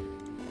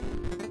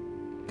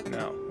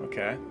 No.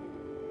 Okay.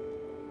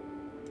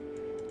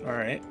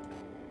 Alright.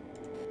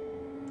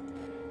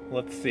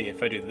 Let's see,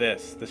 if I do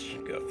this, this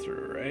should go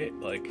through, right?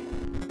 Like,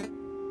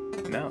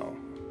 no.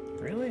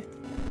 Really?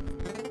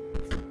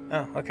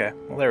 Oh, okay.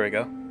 Well, there we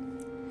go.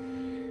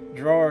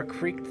 Drawer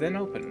creaked, then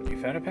opened. You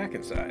found a pack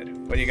inside.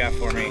 What do you got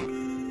for me?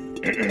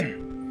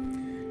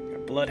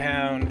 Got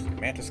Bloodhound,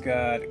 Mantis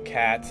God,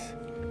 Cat,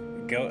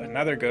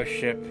 another ghost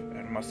ship,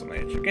 and Muscle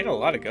Mage. You're getting a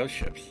lot of ghost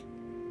ships.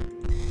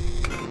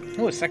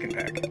 Oh, a second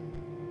pack.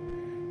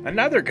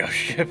 Another ghost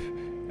ship.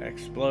 An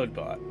Explode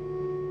Bot.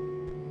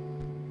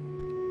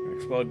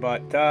 Explode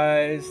Bot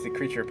dies. The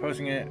creature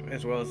opposing it,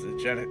 as well as the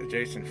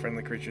adjacent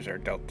friendly creatures, are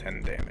dealt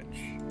 10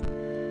 damage.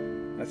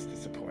 That's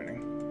disappointing.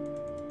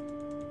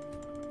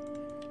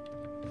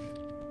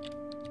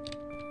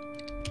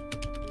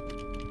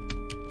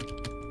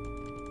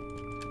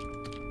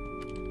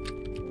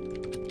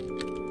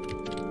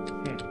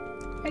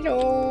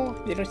 Hello,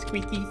 little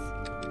squeakies.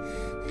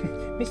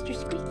 Mr.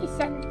 Squeaky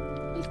son.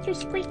 Mr.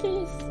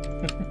 Squeakies.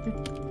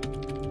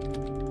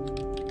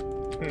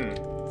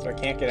 So I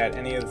can't get at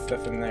any of the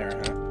stuff in there,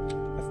 huh?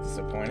 That's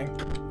disappointing.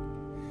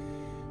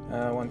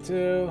 1,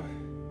 2,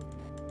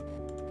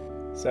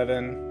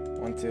 7,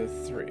 1, 2,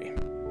 3.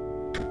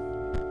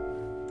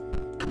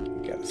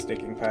 We got a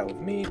staking pile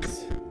of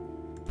meat.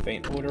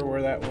 Faint odor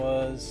where that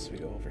was. We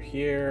go over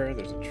here.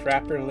 There's a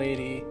trapper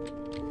lady.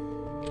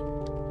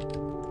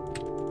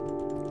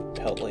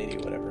 Pelt lady,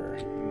 whatever.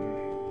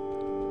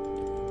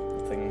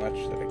 Nothing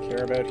much that I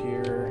care about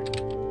here.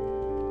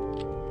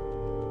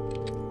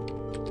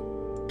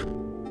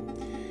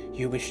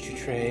 You wish to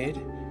trade?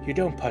 You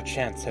don't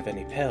perchance have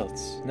any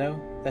pelts.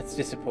 No? That's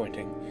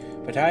disappointing.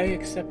 But I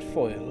accept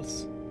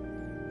foils.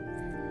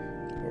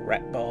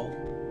 Rat ball.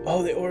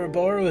 Oh, the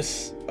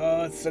Ouroboros!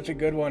 Oh, it's such a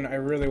good one. I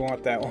really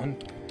want that one.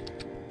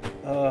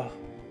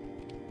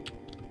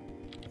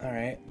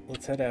 Alright,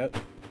 let's head out.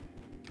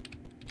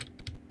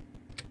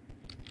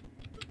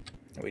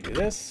 We do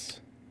this.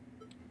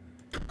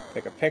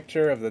 Take a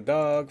picture of the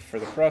dog for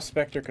the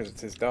prospector because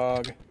it's his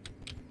dog.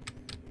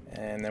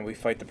 And then we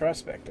fight the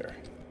prospector.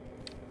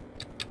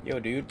 Yo,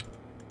 dude.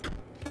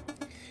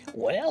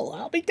 Well,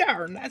 I'll be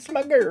darned. That's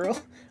my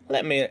girl.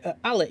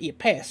 I'll let you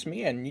pass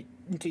me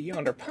into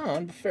yonder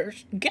pond, but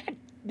first, God,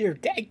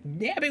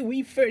 dabbit,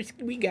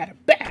 we got a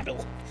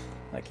battle.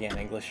 I can't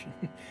English.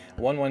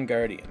 1/1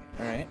 Guardian.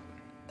 All right.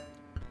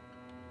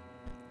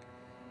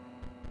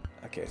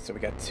 Okay, so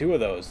we got 2 of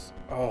those.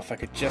 Oh, if I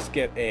could just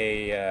get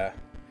a,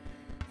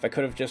 if I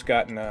could have just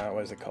gotten,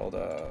 what is it called?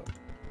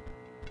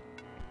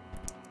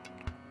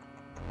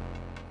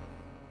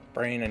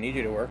 Brain, I need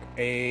you to work.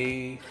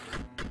 A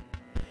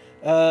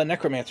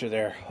Necromancer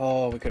there.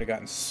 Oh, we could have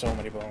gotten so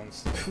many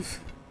bones.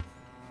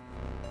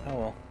 Oh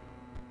well.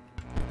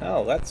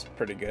 Oh, that's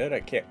pretty good. I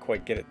can't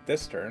quite get it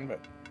this turn, but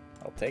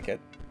I'll take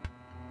it.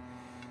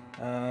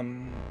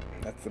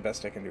 That's the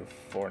best I can do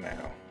for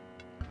now.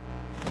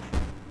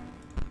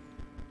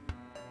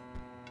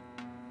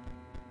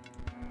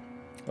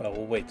 Well,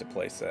 we'll wait to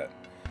place that.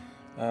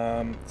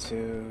 Yeah,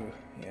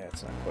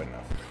 it's not quite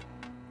enough.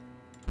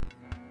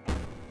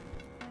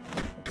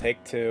 We'll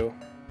take 2.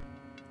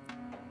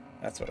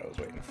 That's what I was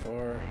waiting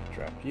for.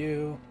 Drop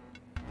you.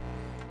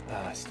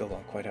 I still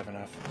don't quite have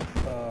enough.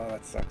 Oh,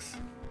 that sucks.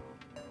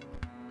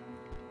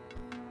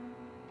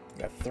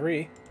 Got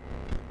 3.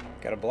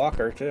 Got a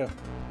blocker, too.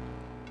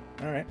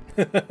 Alright.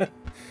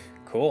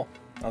 Cool.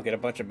 I'll get a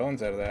bunch of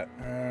bones out of that.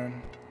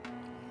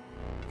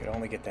 Could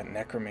only get that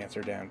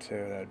Necromancer down,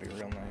 too. That would be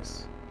real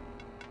nice.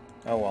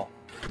 Oh, well.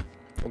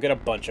 We'll get a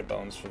bunch of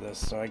bones for this,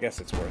 so I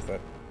guess it's worth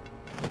it.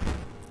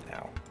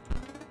 Ow.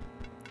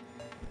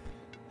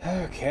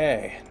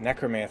 Okay.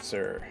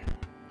 Necromancer.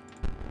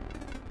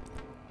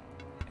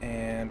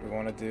 And we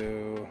want to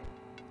do...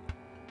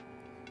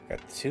 Got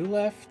 2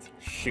 left?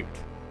 Shoot.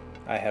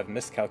 I have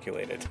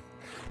miscalculated.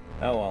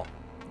 Oh, well.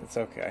 It's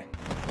okay.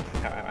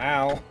 Ow, ow,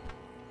 ow.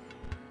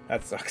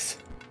 That sucks.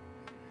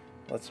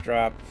 Let's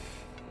drop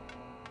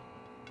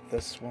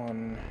this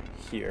one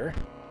here.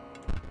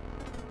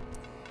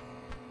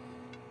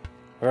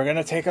 We're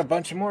gonna take a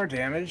bunch more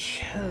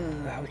damage,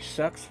 which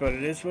sucks, but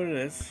it is what it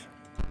is.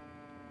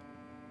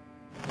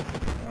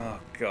 Oh,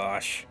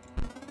 gosh.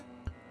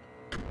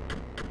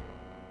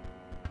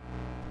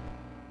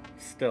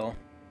 Still.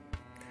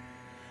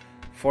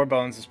 4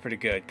 bones is pretty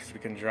good, because we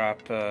can drop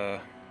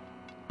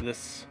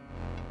this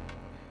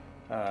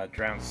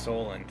drowned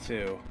soul in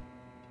too.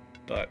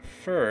 But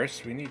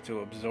first, we need to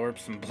absorb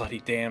some bloody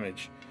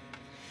damage.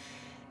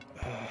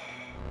 Oh,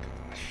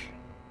 gosh.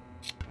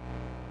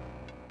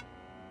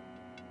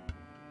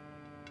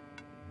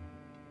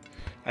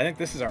 I think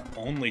this is our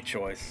only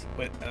choice,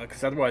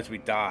 because otherwise we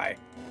die.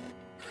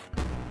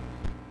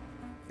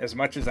 As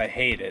much as I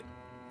hate it,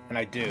 and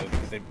I do,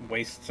 because it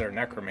wastes our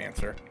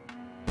necromancer.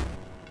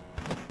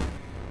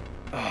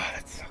 Oh,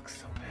 that sucks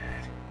so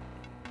bad.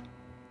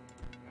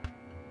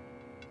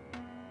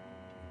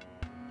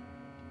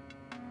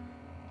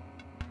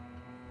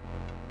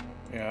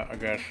 Yeah, I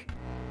guess.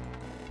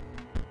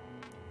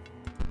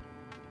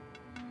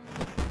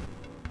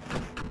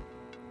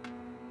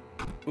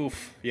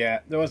 Oof. Yeah,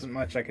 there wasn't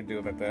much I could do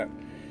about that.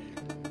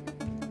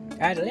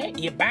 I'd let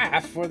you by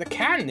for the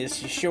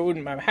kindness you showed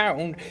my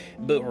hound,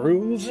 but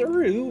rules are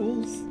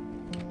rules.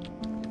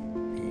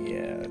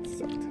 Yeah, that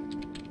sucked.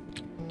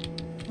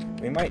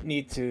 We might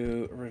need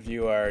to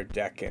review our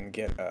deck and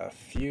get a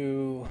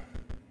few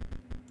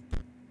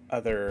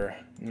other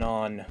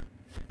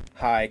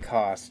non-high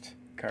cost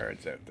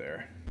cards out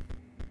there.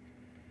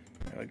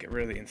 I'll get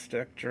rid of the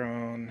insect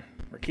drone.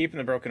 We're keeping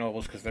the broken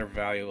ovals because they're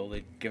valuable.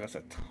 They give us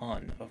a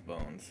ton of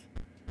bones.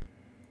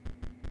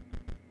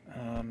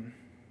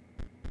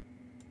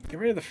 Get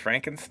rid of the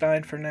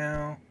Frankenstein for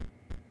now.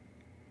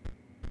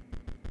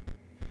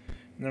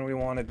 And then we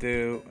want to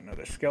do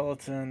another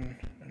skeleton.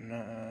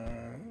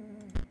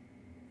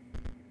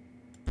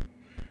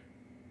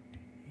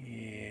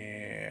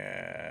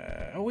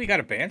 Yeah. Oh, we got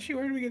a Banshee?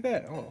 Where did we get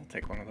that? Oh, I'll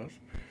take one of those.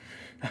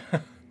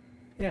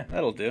 Yeah,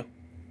 that'll do.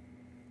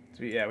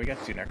 So yeah, we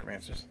got 2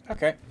 necromancers.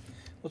 Okay,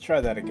 we'll try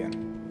that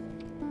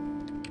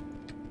again.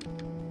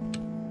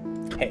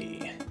 Hey.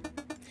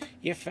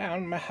 You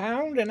found my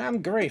hound, and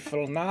I'm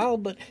grateful and all,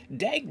 but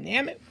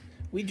dagnammit,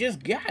 we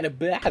just got a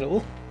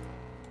battle.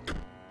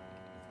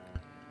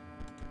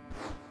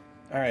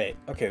 Alright,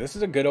 okay, this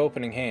is a good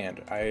opening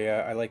hand.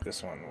 I like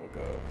this one. We'll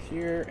go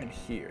here and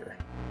here.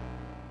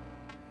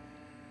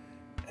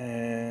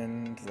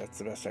 And that's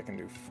the best I can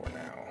do for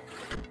now.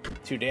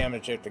 2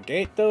 damage at the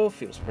gate, though,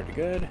 feels pretty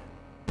good.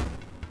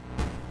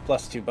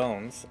 Plus 2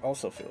 bones,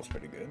 also feels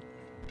pretty good.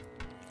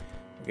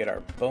 We get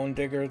our bone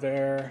digger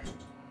there.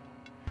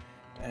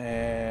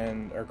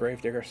 And our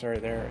grave digger, sorry,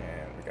 there.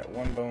 And we got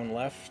 1 bone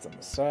left on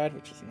the side,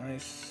 which is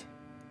nice.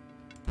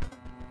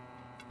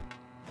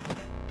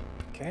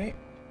 Okay.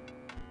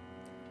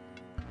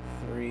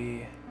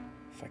 3.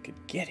 If I could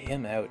get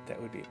him out,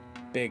 that would be a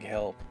big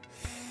help.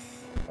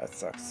 That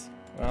sucks.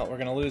 Well, we're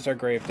going to lose our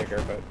grave digger,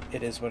 but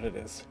it is what it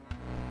is.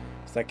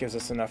 So that gives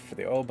us enough for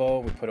the oboe.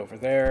 We put over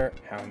there.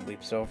 Hound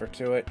leaps over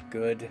to it.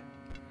 Good.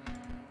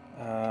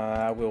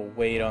 We'll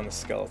wait on the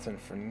skeleton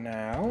for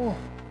now.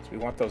 So we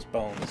want those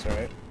bones,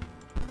 right?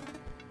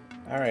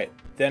 Alright,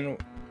 then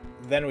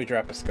we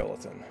drop a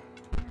skeleton.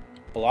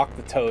 Block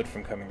the toad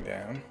from coming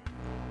down.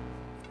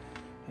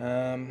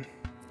 And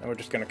we're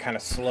just going to kind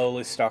of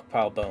slowly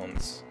stockpile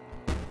bones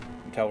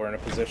until we're in a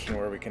position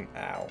where we can,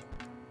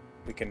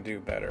 we can do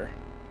better.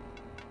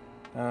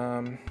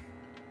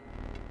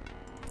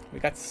 We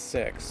got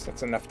 6.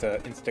 That's enough to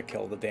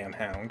insta-kill the damn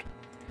hound.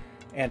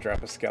 And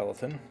drop a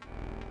skeleton.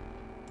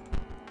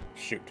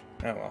 Shoot.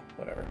 Oh well,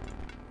 whatever.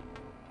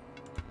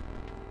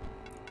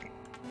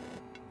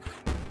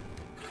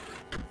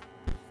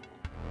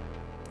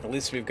 At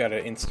least we've got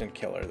an instant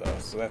killer though,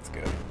 so that's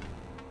good.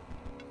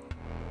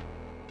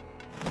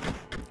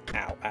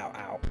 Ow, ow,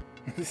 ow.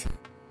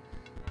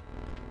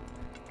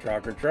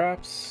 Draugr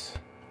drops.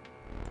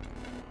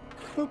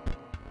 Boop.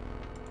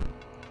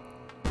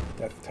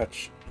 Death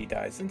touch, he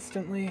dies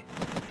instantly.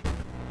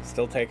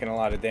 Still taking a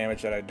lot of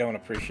damage that I don't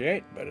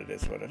appreciate, but it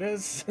is what it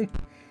is.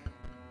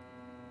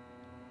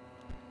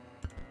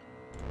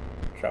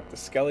 Drop the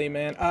Skelly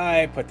Man.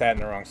 I put that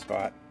in the wrong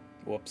spot.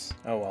 Whoops.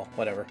 Oh well,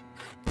 whatever.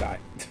 Die.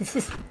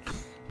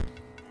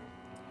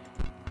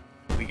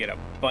 We get a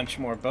bunch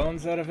more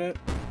bones out of it.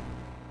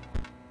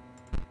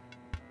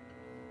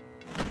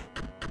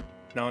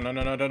 No, no,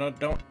 no, no, no, no,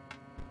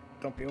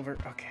 don't be over.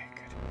 Okay,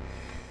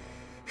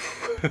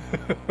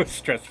 good.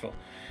 Stressful.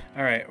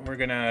 Alright, we're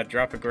gonna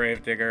drop a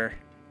grave digger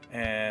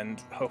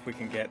and hope we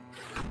can get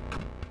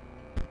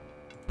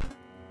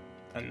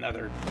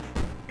another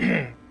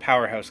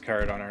powerhouse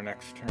card on our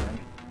next turn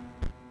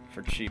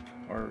for cheap,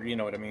 or you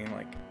know what I mean,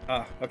 like,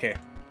 okay,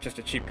 just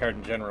a cheap card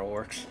in general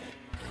works.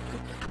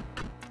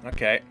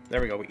 Okay, there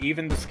we go, we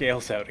evened the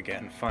scales out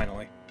again,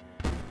 finally.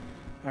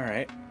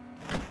 Alright.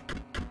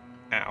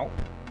 Ow,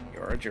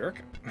 you're a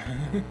jerk.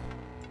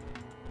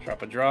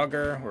 Drop a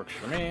Draugr, works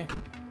for me.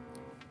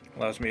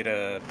 Allows me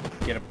to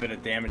get a bit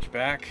of damage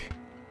back.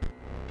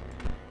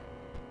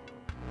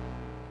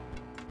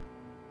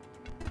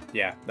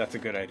 Yeah, that's a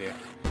good idea.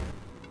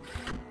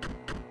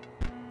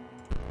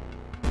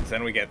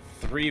 Then we get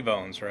 3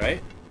 bones,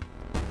 right?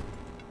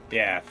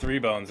 Yeah, 3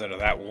 bones out of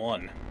that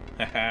 1.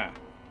 Haha.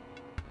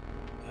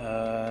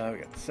 We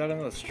got 7.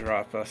 Let's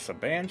drop us a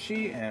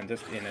Banshee and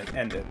just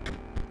end it.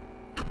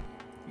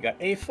 We got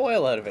a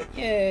foil out of it.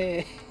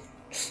 Yay!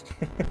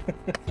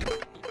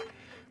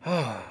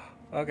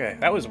 Okay,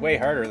 that was way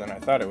harder than I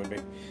thought it would be.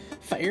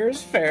 Fair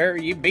is fair,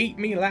 you beat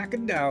me like a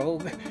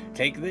dog.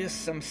 Take this,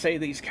 some say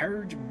these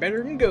cards are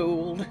better than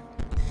gold.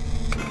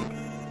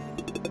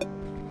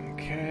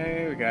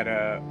 Okay, we got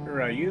a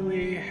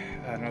Ryuli,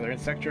 another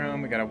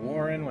Inscryption. We got a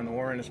Warren. When the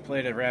Warren is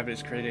played, a rabbit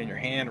is created in your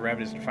hand. A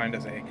rabbit is defined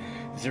as a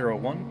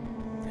 0/1.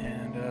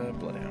 And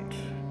Bloodhound.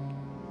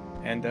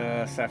 And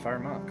Sapphire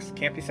Mox.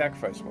 Can't be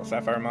sacrificed. While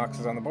Sapphire Mox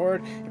is on the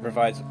board, it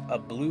provides a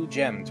blue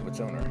gem to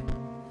its owner.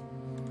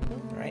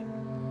 Alright,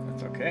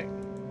 that's okay.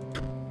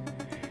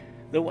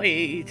 The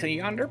way to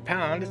yonder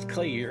pond is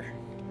clear.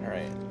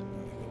 Alright,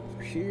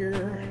 over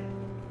here.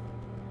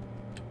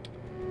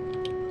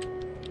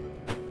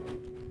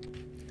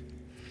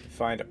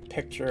 Find a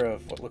picture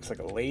of what looks like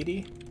a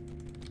lady.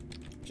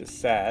 Which is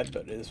sad,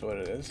 but it is what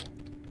it is.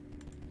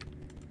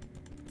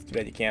 It's too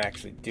bad you can't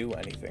actually do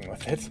anything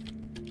with it.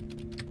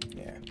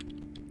 Yeah.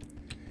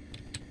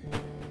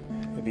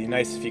 It'd be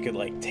nice if you could,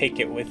 like, take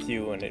it with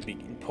you and it'd be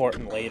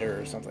important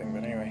later or something.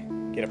 But anyway,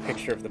 get a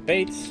picture of the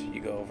baits. You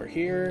go over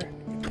here,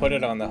 you put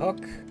it on the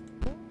hook.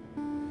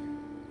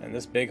 And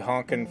this big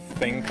honking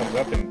thing comes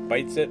up and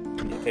bites it.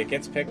 And you take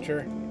its picture.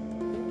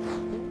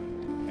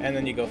 And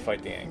then you go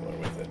fight the angler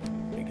with it.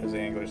 Because the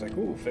angler's like,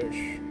 ooh, fish.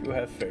 You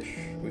have fish.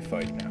 We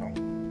fight now.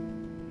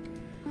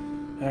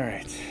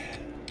 Alright.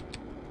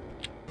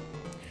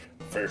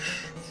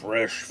 Fish,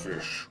 fresh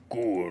fish,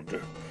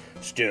 good.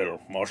 Still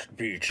must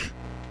beach.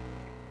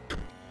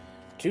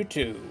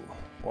 2/2.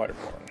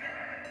 Waterborne.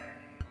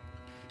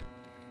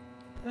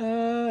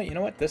 You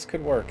know what? This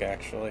could work,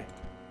 actually.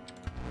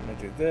 I'm gonna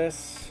do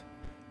this.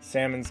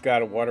 Salmon's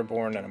got a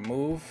waterborne and a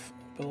move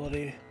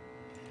ability.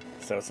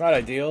 So it's not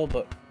ideal,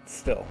 but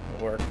still,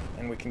 it'll work.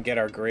 And we can get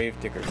our grave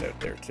diggers out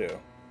there, too.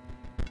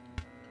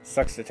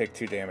 Sucks to take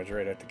 2 damage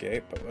right at the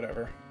gate, but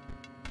whatever.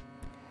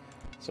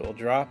 So we'll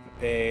drop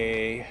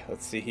a...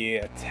 Let's see, he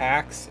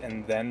attacks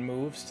and then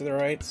moves to the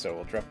right, so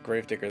we'll drop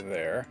Gravedigger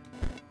there.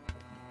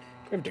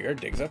 Gravedigger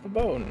digs up a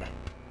bone.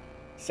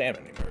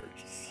 Salmon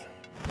emerges.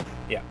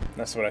 Yeah,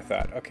 that's what I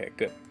thought. Okay,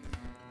 good.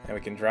 And we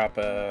can drop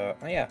a...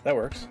 Oh yeah, that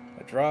works.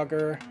 A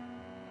Draugr.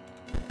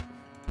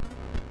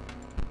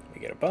 We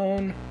get a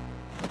bone.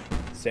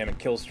 Salmon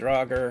kills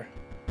Draugr.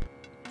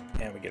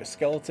 And we get a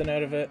skeleton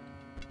out of it.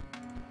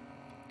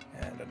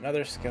 And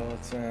another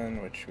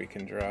skeleton, which we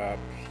can drop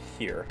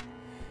here.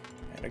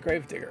 And a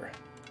Gravedigger.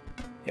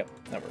 Yep,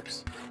 that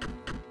works.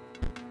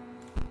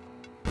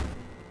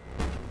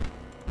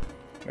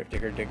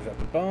 Gravedigger digs up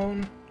a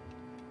bone.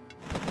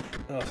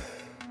 Ugh.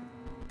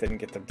 Didn't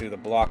get to do the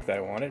block that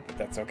I wanted, but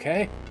that's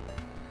okay.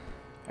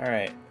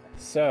 Alright,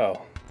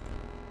 so...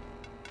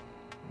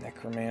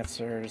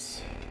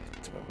 Necromancers.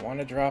 Do I want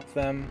to drop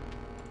them?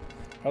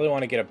 Probably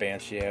want to get a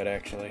Banshee out,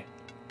 actually.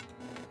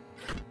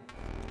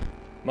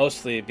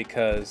 Mostly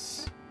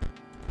because...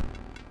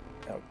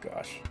 Oh,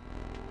 gosh.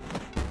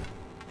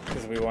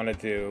 Because we want to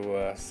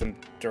do some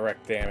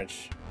direct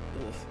damage,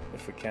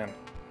 if we can.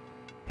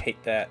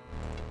 Hate that.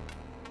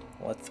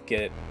 Let's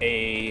get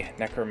a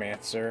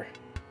Necromancer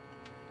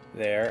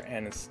there,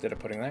 and instead of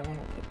putting that one,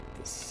 we'll put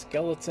the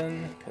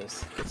Skeleton,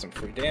 because get some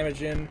free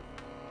damage in,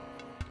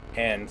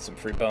 and some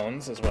free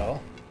bones as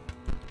well.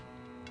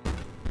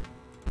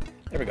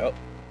 There we go.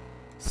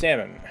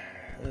 Salmon.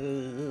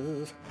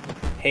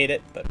 Hate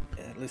it, but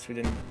at least we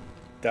didn't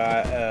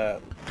die.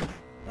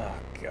 Oh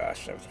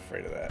gosh, I was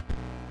afraid of that.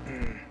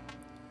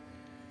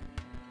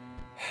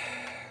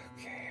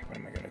 Okay, what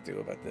am I gonna do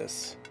about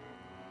this?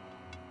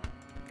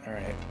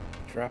 Alright,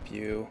 drop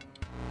you.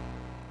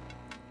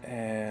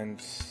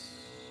 And...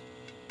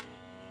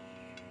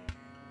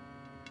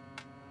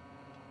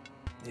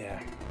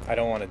 yeah, I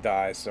don't want to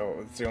die, so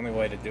it's the only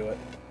way to do it,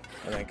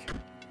 I think.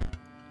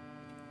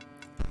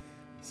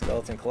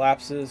 Skeleton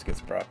collapses, gets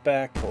brought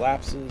back,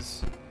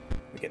 collapses.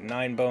 We get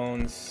 9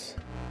 bones.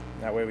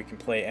 That way we can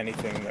play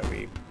anything that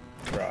we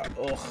drop.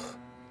 Ugh.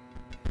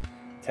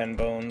 10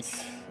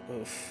 bones.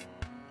 Oof.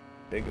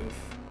 Big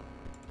oof.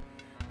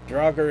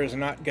 Draugr is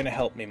not going to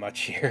help me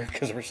much here,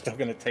 because we're still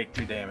going to take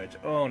 2 damage.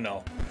 Oh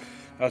no.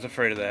 I was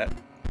afraid of that.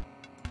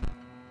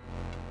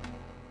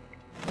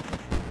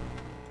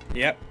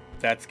 Yep,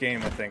 that's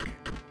game, I think.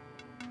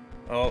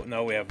 Oh,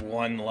 no, we have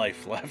 1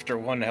 life left, or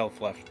 1 health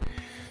left.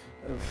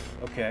 Oof,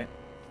 okay.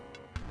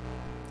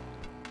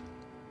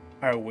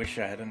 I wish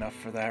I had enough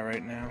for that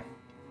right now.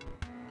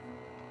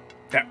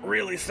 That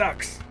really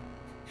sucks!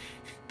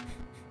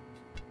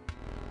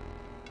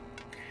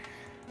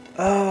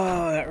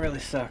 Oh, that really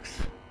sucks.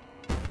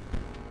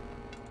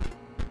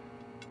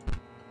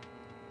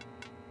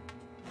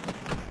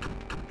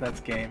 That's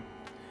game.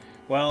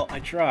 Well, I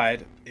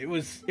tried. It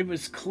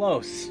was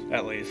close,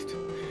 at least.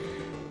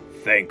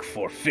 Thank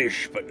for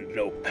fish, but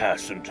no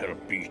passing to the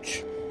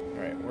beach.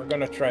 Alright, we're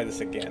gonna try this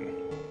again.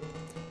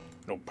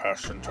 No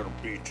passing to the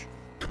beach.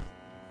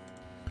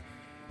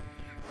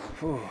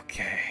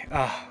 Okay.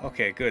 Ah,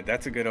 okay, good.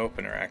 That's a good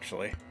opener,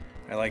 actually.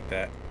 I like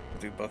that.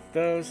 We'll do both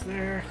those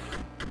there.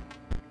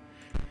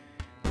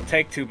 We'll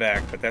take 2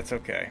 back, but that's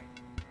okay.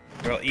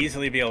 We'll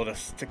easily be able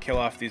to kill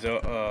off these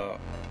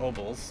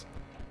obols.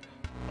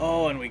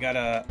 Oh, and we got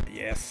a...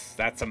 Yes,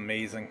 that's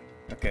amazing.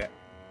 Okay.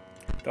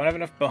 Don't have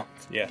enough bones.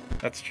 Yeah,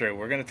 that's true.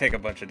 We're going to take a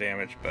bunch of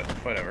damage, but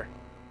whatever.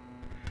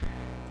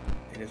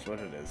 It is what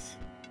it is.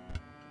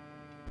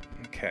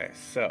 Okay,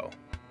 so...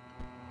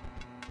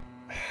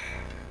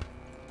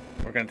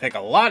 We're going to take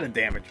a lot of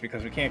damage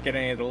because we can't get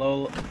any of the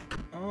low...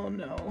 Oh,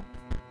 no.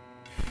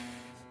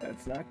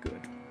 That's not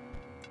good.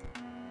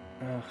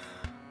 Ugh.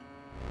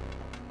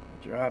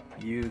 Drop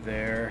you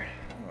there.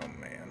 Oh,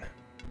 man.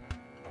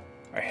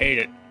 I hate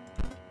it.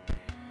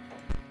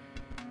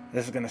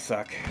 This is going to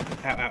suck.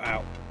 Ow, ow,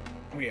 ow.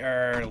 We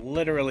are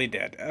literally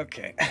dead.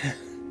 Okay.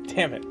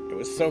 Damn it. It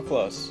was so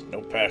close. No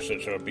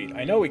passage or beat.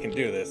 I know we can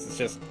do this. It's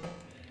just...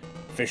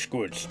 Fish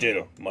good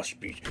still must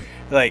beat.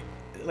 Like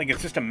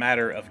it's just a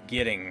matter of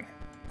getting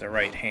the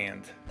right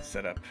hand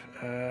set up.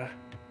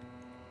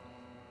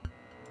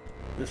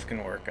 This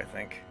can work, I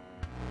think.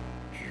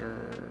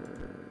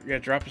 Yeah,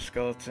 drop a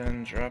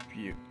skeleton, drop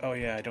you. Oh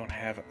yeah, I don't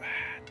have...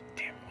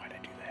 damn, why'd I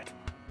do that?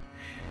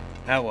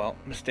 Ah well,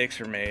 mistakes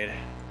were made.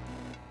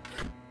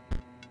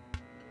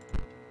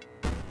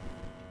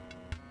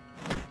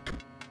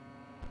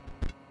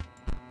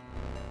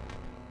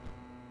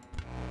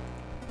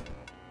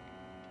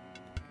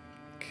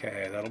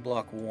 Okay, that'll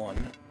block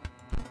one.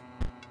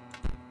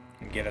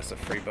 And get us a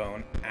free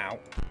bone. Ow.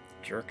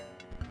 Jerk.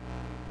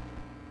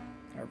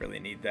 I really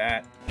need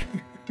that.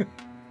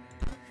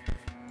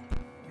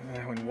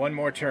 In one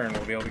more turn,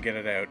 we'll be able to get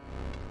it out.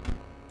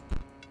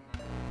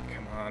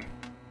 Come on.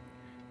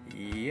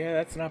 Yeah,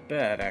 that's not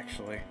bad,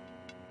 actually.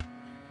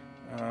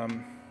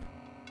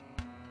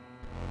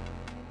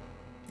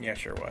 Yeah,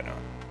 sure, why not?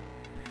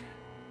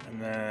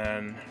 And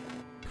then...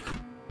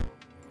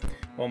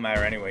 Won't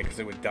matter anyway, because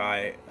it would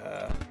die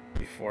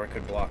before it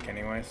could block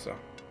anyway, so...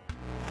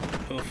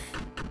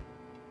 Oof.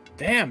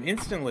 Damn,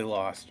 instantly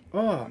lost.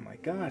 Oh my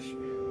gosh.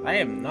 I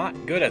am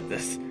not good at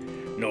this.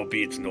 No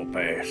beats, no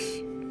pass.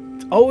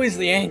 It's always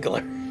the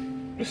angler.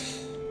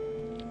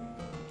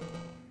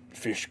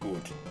 Fish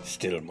good,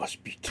 still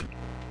must beat.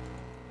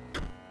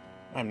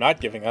 I'm not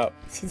giving up.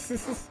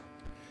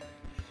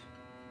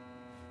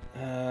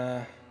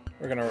 We're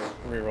gonna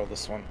reroll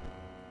this one.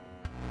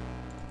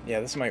 Yeah,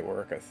 this might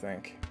work, I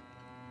think.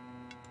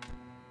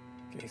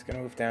 Okay, he's gonna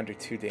move down to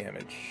 2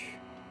 damage.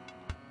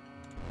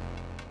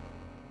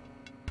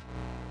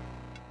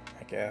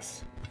 I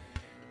guess.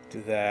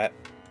 Do that.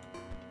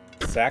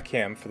 Sack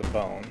him for the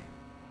bone.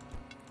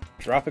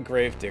 Drop a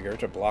Gravedigger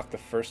to block the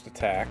first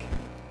attack.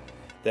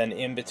 Then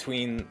in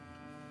between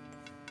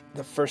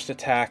the first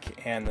attack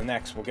and the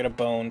next, we'll get a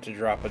bone to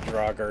drop a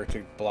Draugr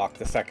to block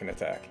the second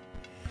attack.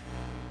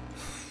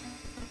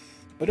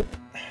 But I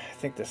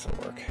think this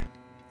will work.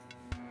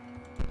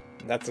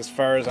 That's as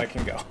far as I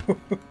can go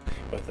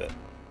with it.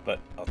 But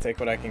I'll take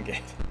what I can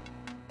get.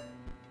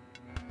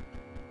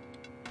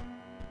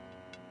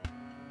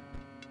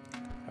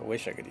 I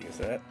wish I could use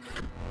that.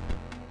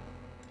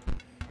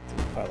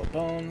 Pile of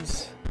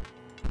bones.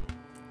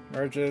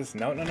 Merges.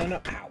 No, no, no,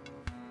 no. Ow.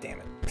 Damn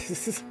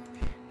it.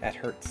 That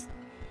hurts.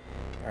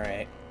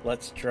 Alright.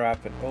 Let's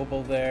drop an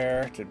obol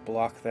there to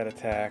block that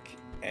attack.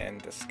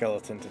 And a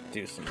skeleton to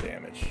do some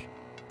damage.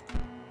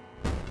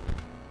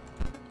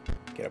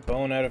 Get a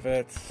bone out of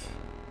it.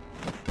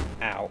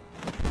 Ow.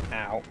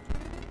 Ow.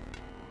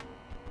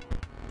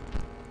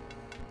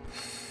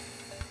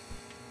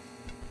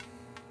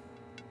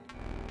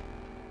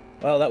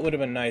 Well, that would have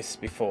been nice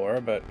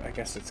before, but I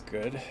guess it's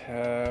good.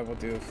 We'll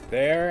do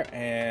there,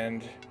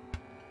 and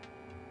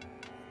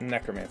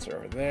Necromancer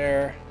over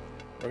there.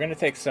 We're going to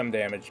take some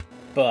damage,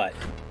 but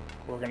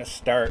we're going to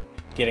start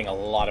getting a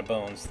lot of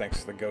bones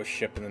thanks to the ghost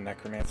ship and the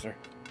Necromancer.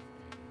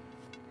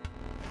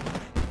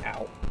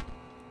 Ow.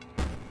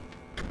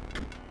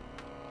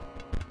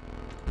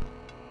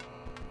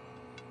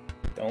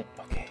 Don't.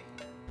 Okay.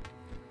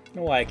 I don't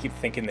know why I keep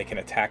thinking they can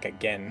attack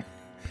again.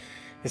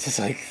 It's just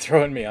like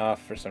throwing me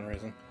off for some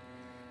reason.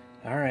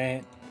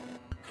 Alright.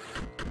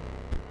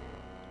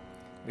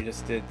 We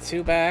just did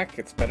 2 back.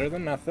 It's better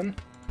than nothing.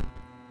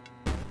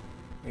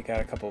 We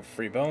got a couple of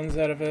free bones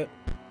out of it.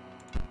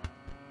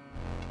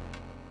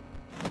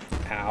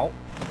 Ow.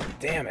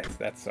 Damn it.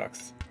 That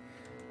sucks.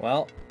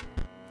 Well,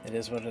 it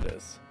is what it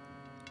is.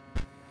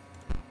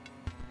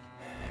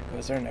 There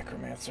goes our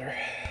Necromancer.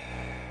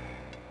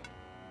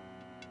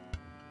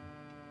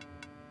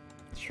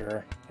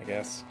 Sure, I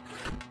guess.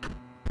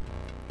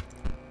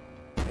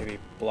 Maybe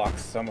block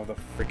some of the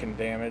freaking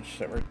damage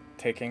that we're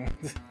taking.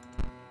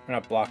 Or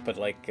not block, but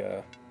like,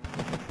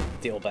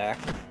 deal back.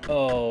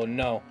 Oh,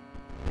 no.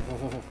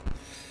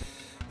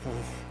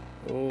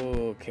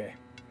 Okay.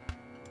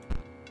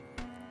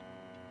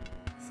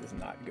 This is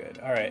not good.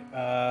 Alright,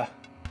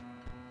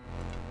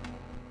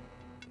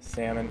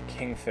 Salmon,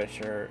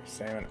 Kingfisher,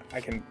 Salmon.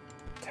 I can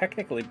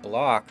technically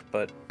block,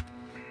 but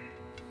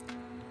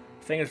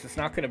the thing is, it's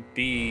not going to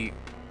be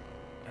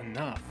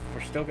enough.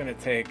 We're still going to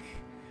take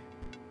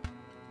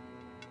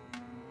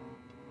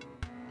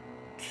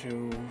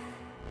 2,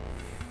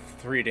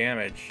 3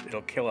 damage.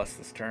 It'll kill us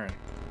this turn.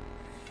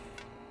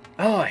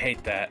 Oh, I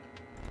hate that.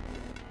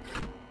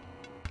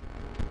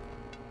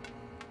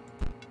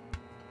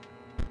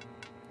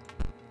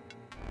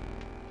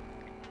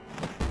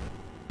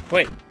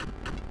 Wait,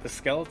 the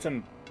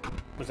skeleton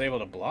was able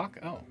to block?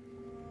 Oh,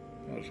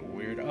 that was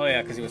weird. Oh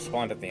yeah, because he was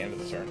spawned at the end of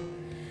the turn.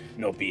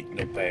 No beat,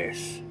 no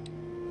pace.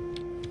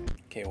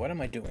 Okay, what am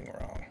I doing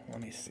wrong?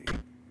 Let me see.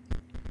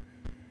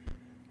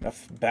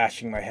 Enough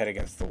bashing my head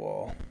against the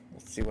wall.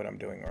 Let's see what I'm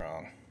doing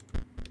wrong.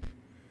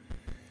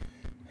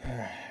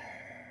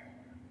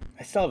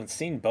 I still haven't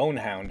seen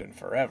Bonehound in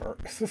forever.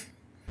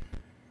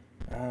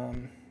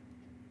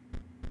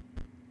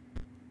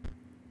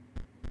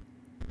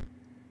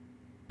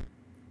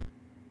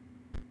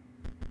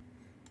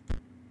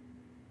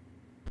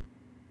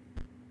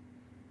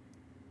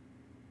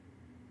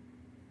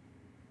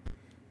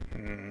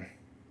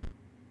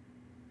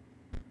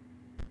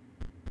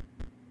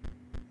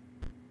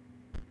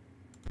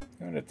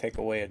 I'm going to take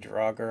away a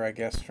Draugr, I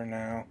guess, for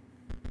now.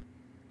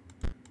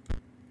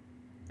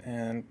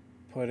 And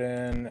put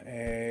in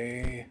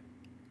a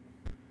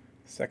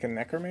second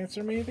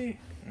Necromancer, maybe?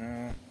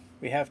 No,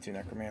 we have 2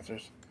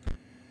 Necromancers.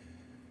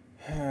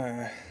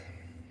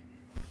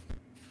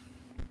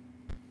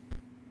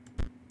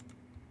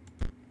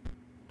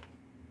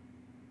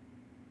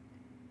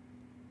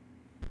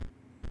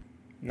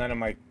 None of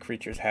my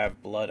creatures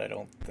have blood, I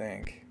don't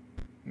think.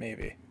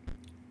 Maybe.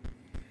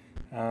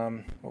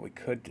 What we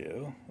could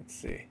do, let's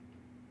see.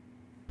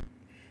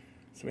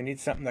 So we need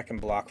something that can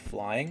block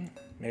flying.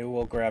 Maybe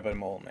we'll grab a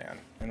Mole Man,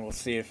 and we'll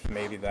see if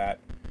maybe that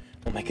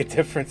will make a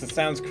difference. It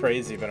sounds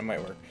crazy, but it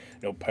might work.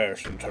 No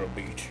person to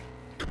beat.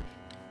 I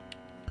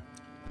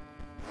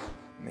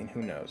mean,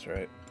 who knows,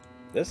 right?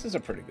 This is a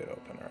pretty good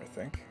opener, I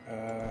think.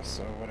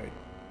 So what I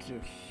do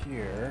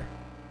here,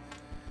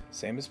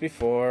 same as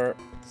before,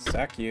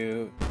 sack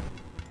you,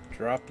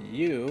 drop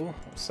you,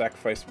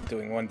 sacrifice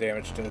doing 1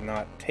 damage to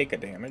not take a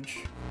damage.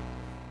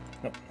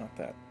 Nope, not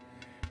that.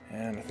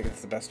 And I think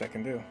that's the best I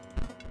can do.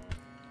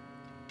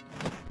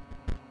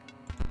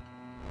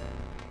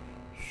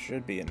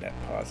 Should be a net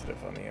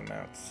positive on the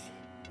amounts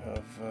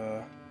of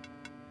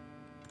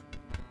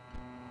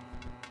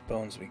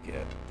bones we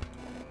get.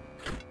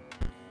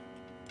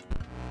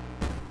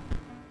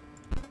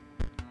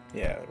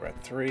 Yeah, we're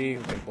at 3.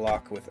 We can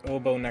block with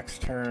Oboe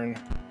next turn,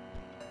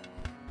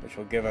 which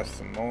will give us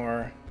some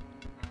more.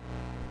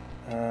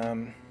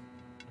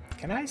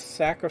 Can I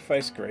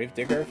sacrifice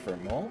Gravedigger for a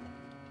Mole?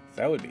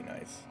 That would be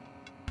nice.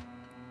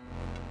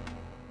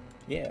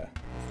 Yeah,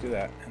 let's do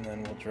that. And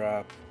then we'll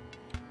drop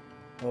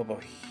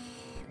Oboe.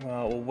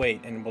 Well, we'll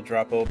wait, and we'll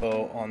drop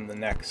Oboe on the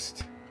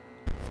next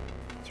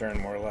turn,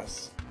 more or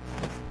less.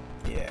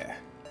 Yeah.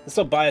 This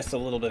will buy us a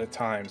little bit of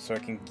time, so I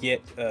can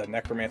get a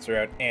Necromancer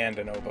out and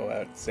an Oboe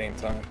out at the same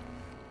time.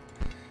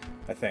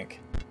 I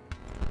think.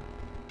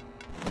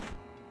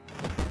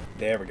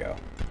 There we go.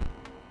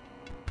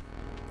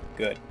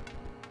 Good.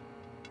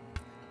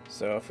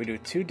 So if we do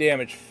 2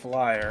 damage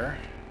flyer,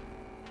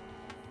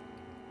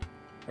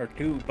 or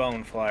 2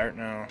 bone flyer,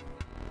 no,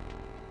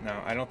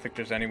 I don't think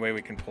there's any way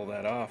we can pull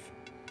that off.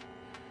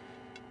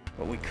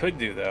 What we could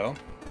do, though,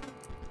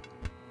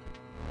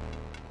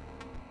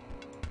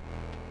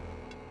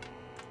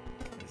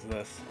 is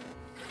this.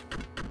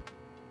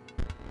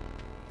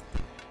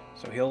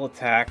 So he'll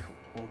attack,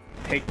 we'll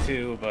take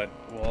 2, but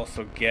we'll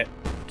also get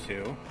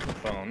 2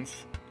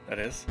 bones, that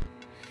is.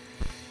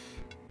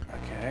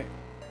 Okay.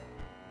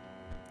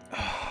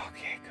 Oh,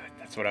 okay, good.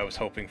 That's what I was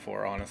hoping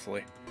for,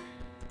 honestly.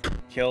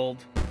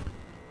 Killed.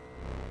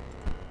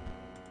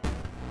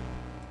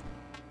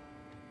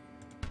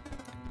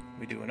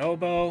 We do an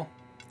Oboe.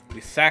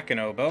 We sack an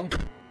Oboe.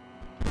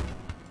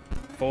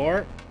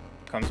 4.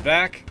 Comes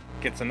back.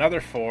 Gets another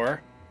 4.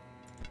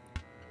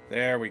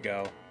 There we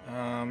go.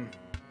 Yeah,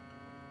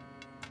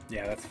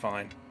 that's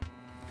fine.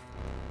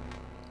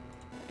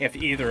 If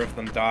either of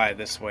them die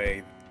this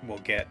way, we'll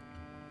get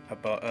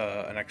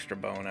an extra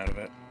bone out of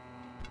it.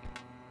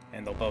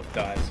 And they'll both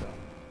die, so.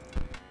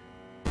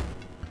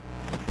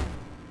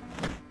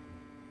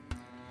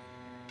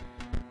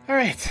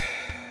 Alright.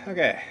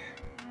 Okay.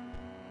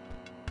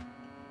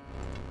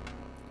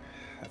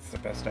 That's the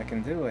best I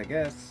can do, I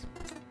guess.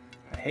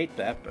 I hate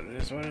that, but it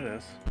is what it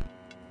is.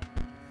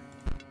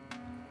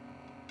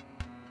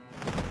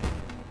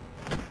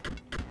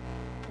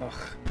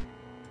 Ugh.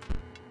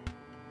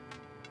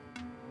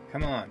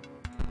 Come on.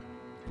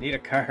 I need a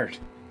card.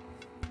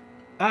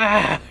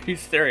 Ah! He's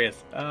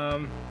serious.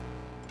 I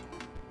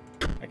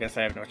guess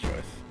I have no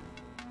choice.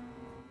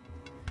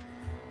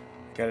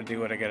 I gotta do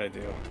what I gotta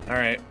do.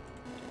 Alright.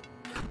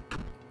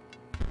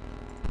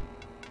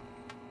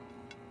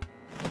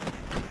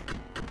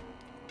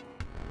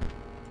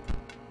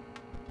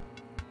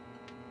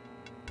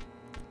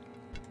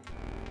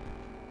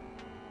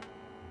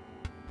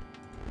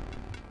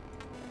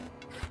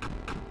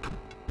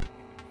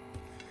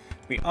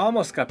 We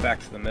almost got back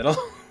to the middle.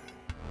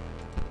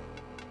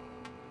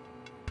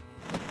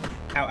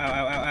 Ow, ow,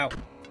 ow, ow, ow.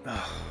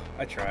 Oh,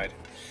 I tried.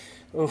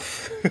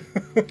 Oof.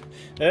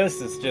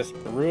 This is just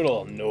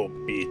brutal. No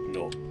beat,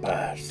 no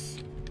pass.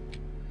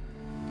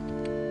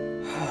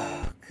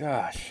 Oh,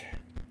 gosh.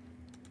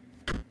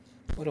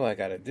 What do I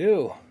gotta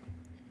do?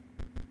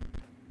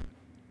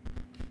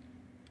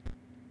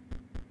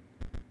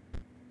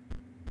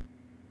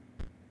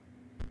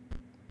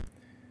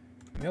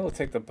 Maybe we'll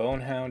take the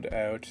bone hound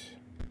out.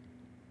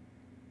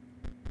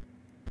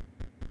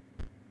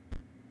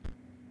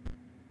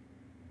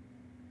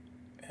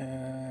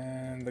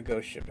 And the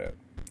ghost ship out.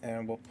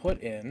 And we'll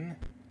put in...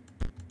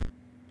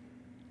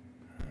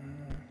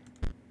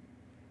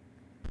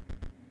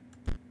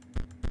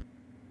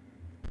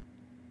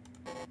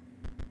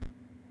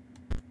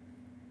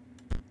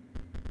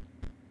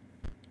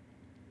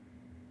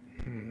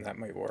 that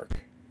might work.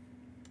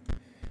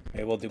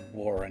 Maybe we'll do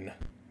Warren.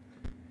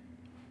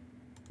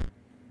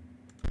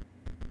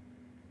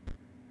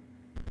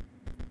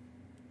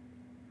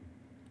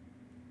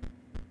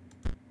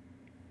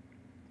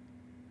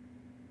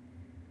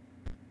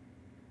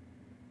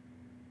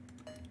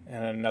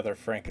 And another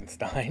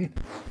Frankenstein.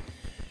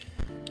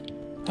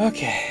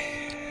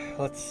 Okay,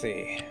 let's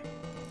see.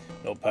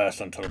 No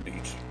pass until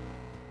beat.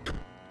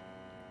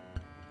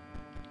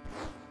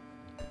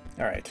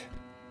 Alright.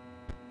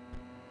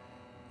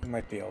 We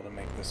might be able to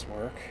make this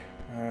work.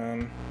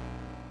 I'm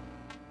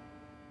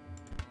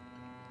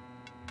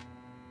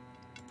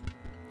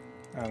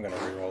gonna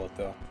reroll it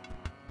though.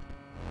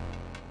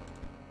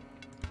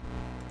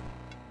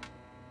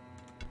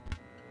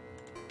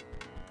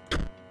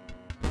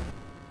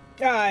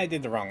 Ah, I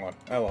did the wrong one.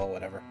 Oh well,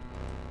 whatever.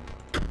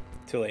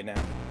 Too late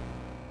now.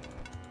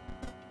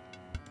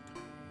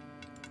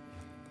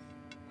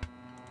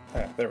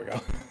 Ah, there we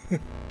go. So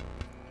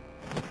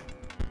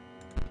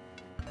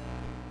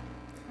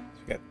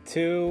we got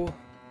 2.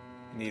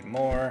 Need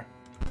more.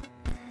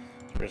 So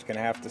we're just gonna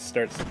have to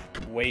start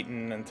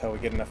waiting until we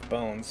get enough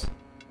bones.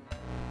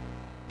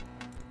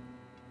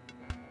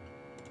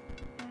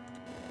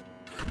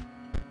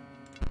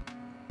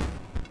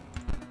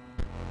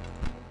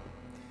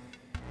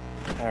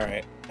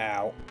 Alright,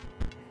 ow.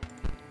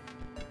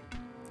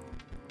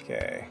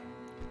 Okay.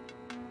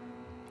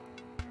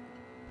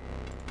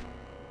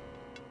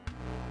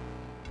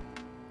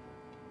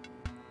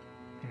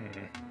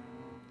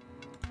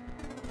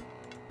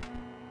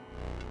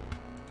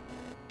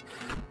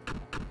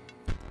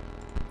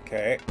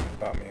 Okay,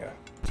 bought me a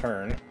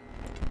turn.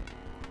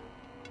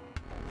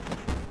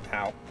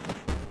 Ow.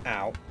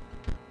 Ow.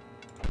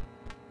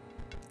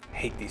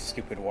 Hate these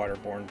stupid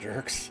waterborne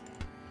jerks.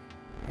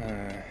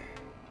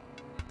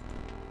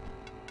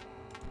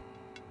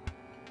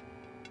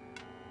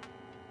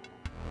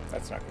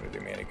 That's not going to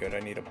do me any good. I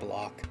need a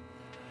block.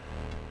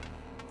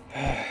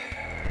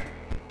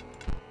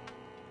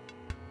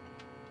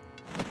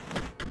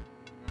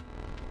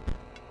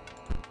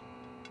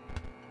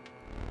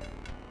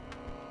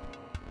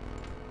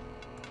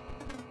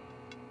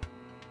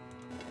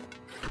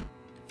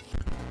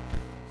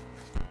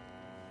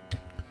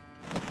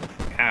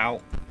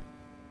 Ow.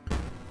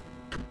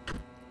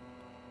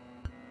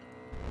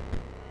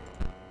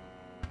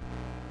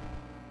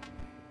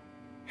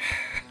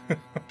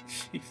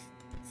 Jeez.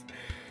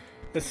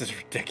 This is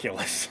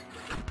ridiculous.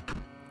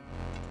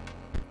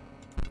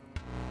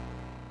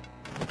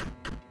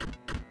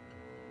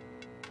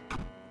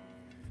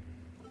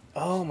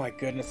 Oh my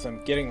goodness,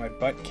 I'm getting my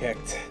butt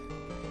kicked.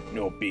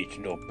 No beat,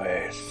 no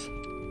pass.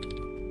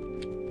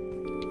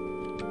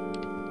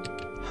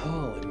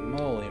 Holy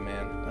moly,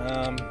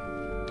 man.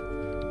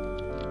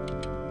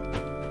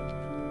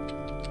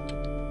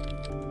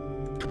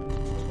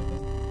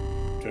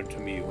 Turn to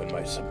me when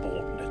my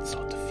subordinates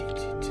are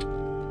defeated.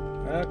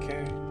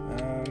 Okay.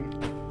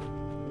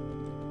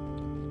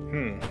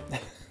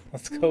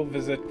 Let's go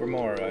visit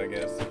Remora, I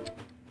guess.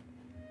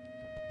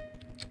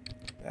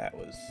 That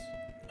was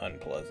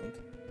unpleasant.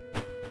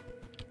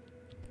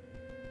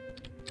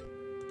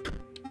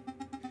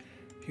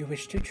 If you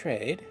wish to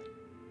trade,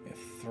 we have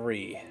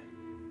 3.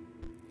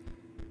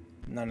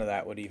 None of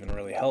that would even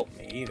really help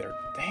me either.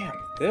 Damn,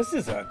 this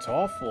is a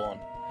tough one.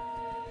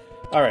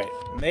 Alright,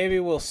 maybe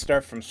we'll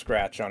start from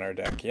scratch on our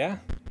deck, yeah?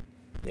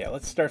 Yeah,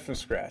 let's start from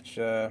scratch.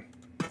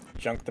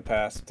 Junk the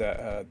past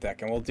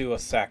deck, and we'll do a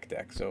sack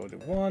deck. So we'll do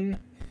 1,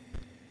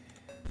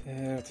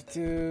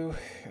 2,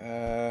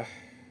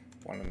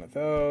 1 of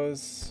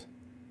those,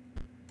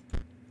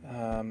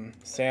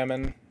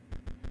 salmon,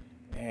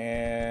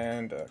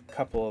 and a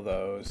couple of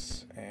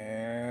those,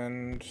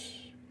 and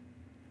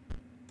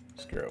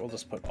screw it, we'll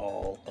just put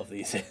all of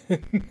these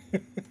in.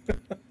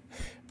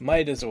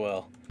 Might as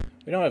well.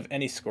 We don't have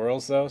any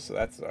squirrels though, so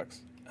that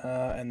sucks.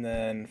 And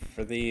then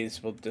for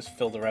these, we'll just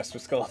fill the rest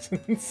with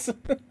skeletons.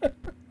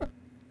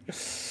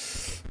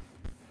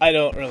 I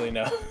don't really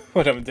know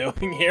what I'm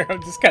doing here.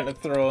 I'm just kind of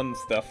throwing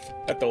stuff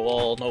at the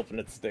wall and hoping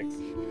it sticks.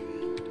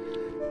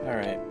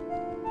 Alright.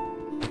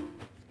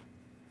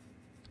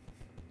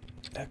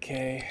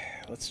 Okay,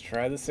 let's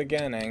try this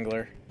again,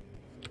 angler.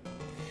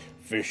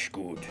 Fish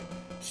good.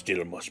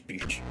 Still must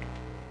beat.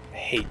 I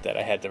hate that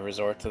I had to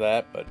resort to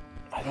that, but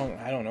I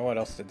don't know what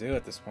else to do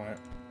at this point.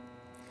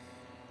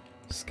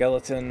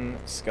 Skeleton.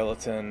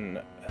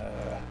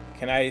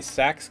 Can I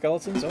sack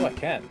skeletons? Oh, I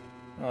can.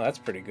 Oh, that's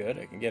pretty good.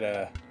 I can get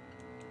a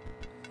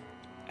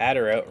Add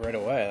her out right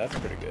away. That's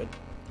pretty good.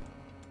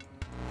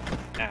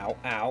 Ow,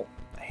 ow.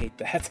 I hate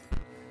that.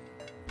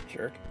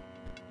 Jerk.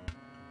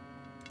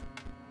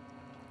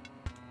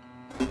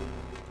 Do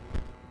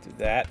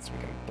that so we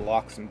can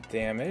block some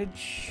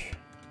damage.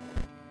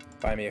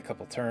 Buy me a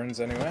couple turns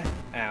anyway.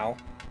 Ow.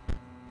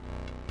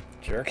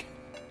 Jerk.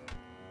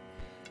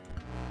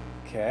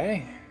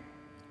 Okay.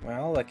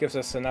 Well, that gives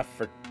us enough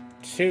for a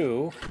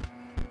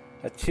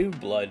 2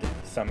 blood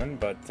summon,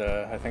 but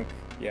I think,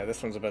 yeah,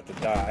 this one's about to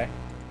die.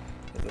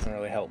 It doesn't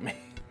really help me.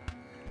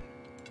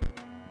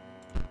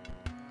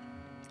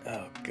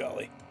 Oh,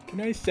 golly. Can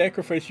I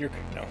sacrifice your...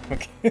 No,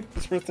 okay.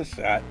 It's worth a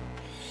shot.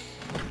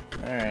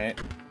 Alright.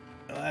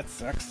 Well, that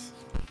sucks.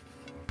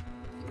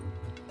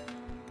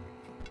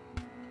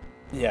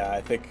 Yeah,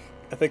 I think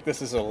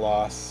this is a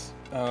loss.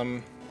 I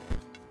think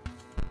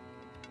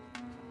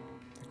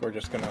we're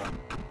just gonna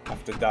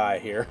have to die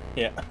here.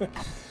 Yeah.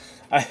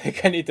 I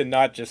think I need to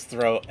not just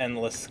throw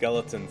endless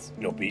skeletons.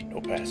 No beat, no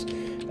pass.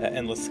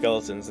 Endless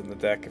skeletons in the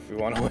deck if we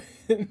want to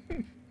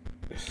win.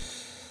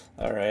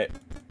 Alright.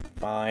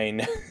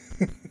 Fine.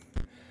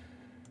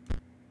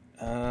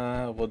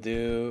 We'll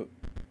do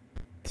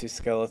 2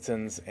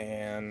 skeletons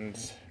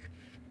and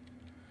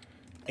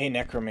a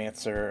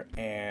necromancer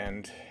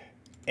and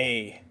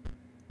a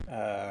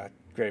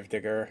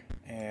gravedigger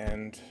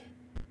and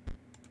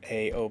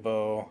a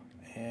oboe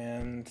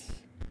and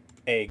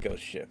a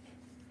ghost ship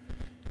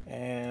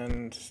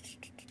and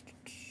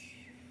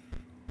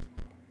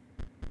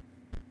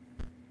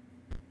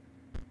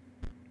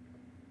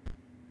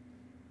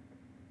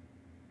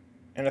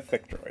a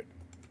thick droid.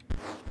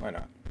 Why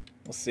not?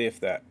 We'll see if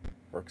that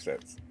works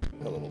out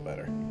a little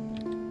better.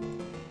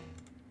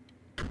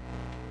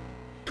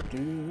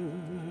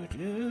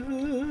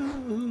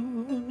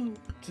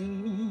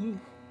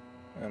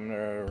 I'm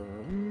gonna do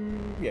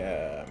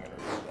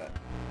that.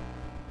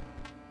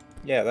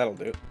 Yeah, that'll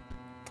do.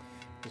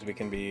 Because we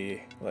can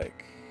be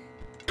like,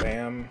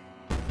 bam.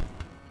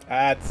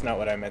 That's not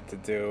what I meant to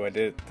do. I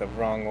did it the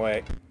wrong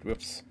way.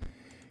 Whoops.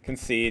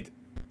 Concede.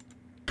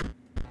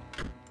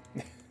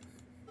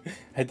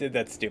 I did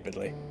that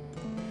stupidly.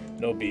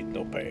 No beat,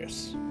 no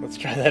pass. Let's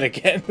try that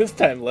again. This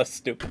time less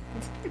stupid.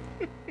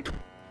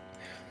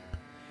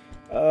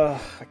 I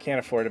can't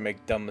afford to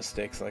make dumb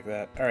mistakes like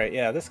that. Alright,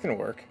 yeah, this can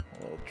work.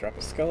 We'll drop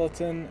a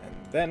skeleton, and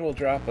then we'll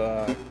drop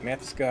a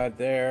Mantis God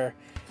there.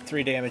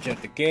 3 damage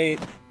at the gate.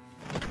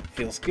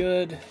 Feels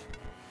good.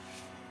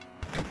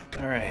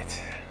 Alright.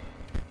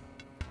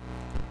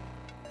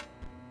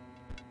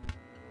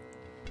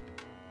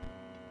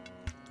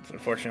 It's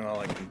unfortunately all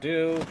I can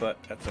do, but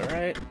that's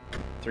alright.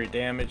 3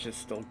 damage is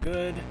still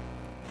good.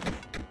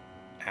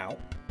 Ow.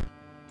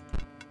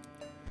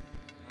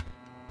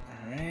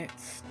 Alright,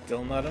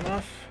 still not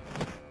enough.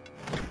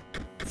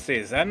 Let's see,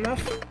 is that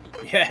enough?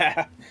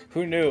 Yeah!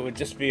 Who knew it would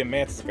just be a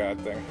Mantis God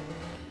thing?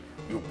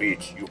 You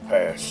beat, you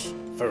pass.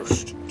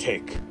 First,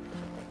 take.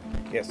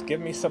 Yes,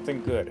 give me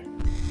something good.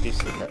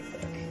 Decent card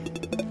back.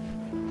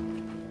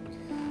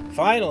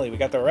 Finally, we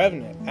got the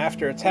Revenant.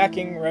 After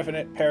attacking,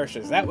 Revenant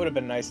perishes. That would have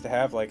been nice to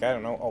have, like, I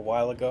don't know, a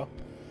while ago.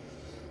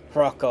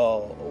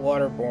 Hrockall,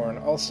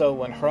 Waterborne. Also,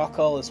 when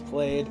Hrockall is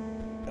played,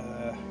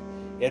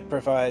 it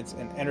provides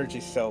an energy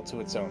cell to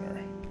its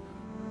owner.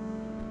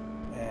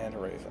 And a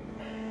Raven.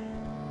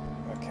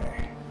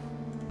 Okay.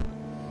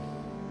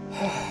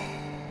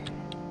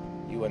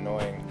 You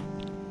annoying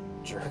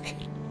jerk.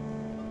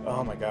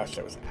 Oh my gosh,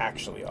 that was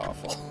actually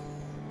awful.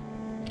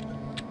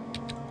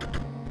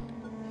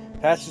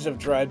 Patches of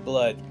dried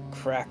blood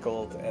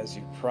crackled as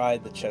you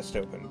pried the chest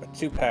open, but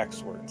 2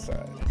 packs were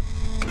inside.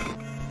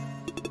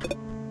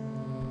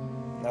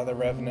 Another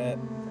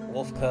Revenant,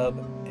 Wolf Cub,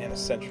 and a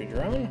Sentry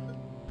Drone.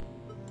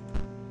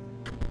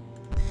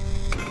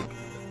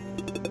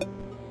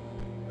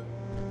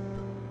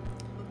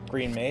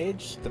 Green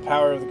Mage. The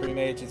power of the Green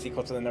Mage is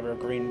equal to the number of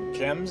green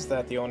gems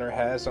that the owner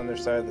has on their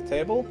side of the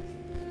table.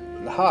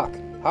 And the Hawk.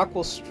 Hawk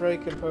will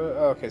strike and put...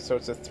 Oh, okay, so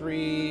it's a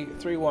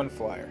 3/1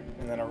 flyer.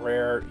 And then a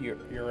rare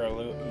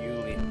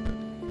Urayuli.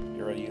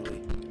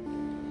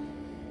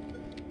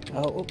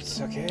 Oh,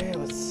 oops, okay,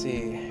 let's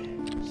see.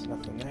 There's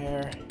nothing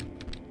there.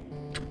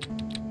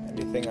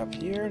 Anything up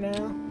here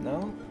now?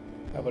 No?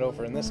 How about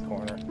over in this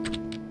corner?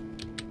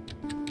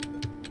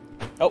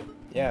 Oh,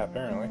 yeah,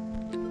 apparently.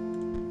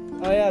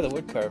 Oh yeah, the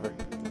woodcarver.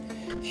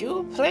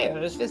 Few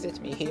players visit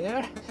me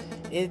here,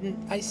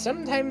 and I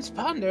sometimes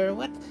ponder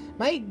what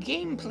my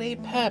gameplay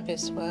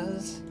purpose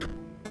was.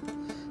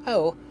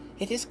 Oh,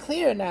 it is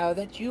clear now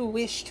that you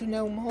wish to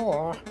know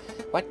more.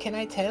 What can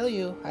I tell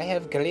you? I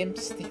have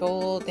glimpsed the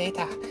old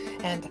data,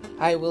 and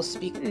I will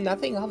speak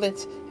nothing of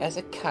it as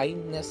a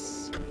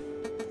kindness.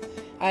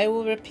 I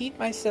will repeat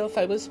myself,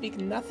 I will speak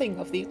nothing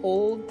of the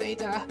old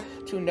data.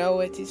 To know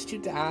it is to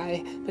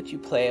die, but you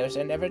players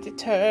are never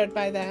deterred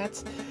by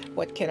that.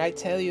 What can I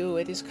tell you?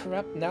 It is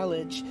corrupt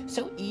knowledge,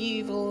 so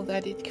evil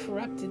that it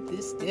corrupted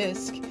this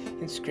disc.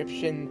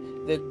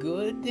 Inscryption, the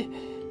good?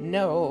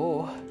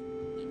 No.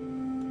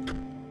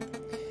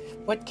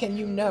 What can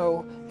you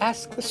know?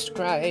 Ask the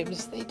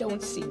scribes, they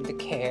don't seem to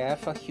care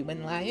for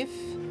human life.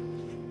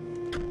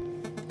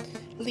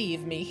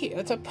 Leave me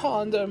here to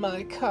ponder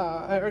my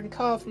car and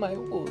carve my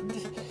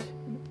wood.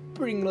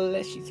 Being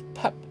Leshy's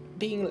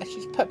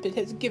puppet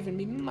has given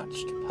me much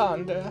to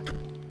ponder.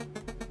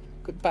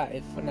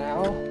 Goodbye for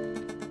now.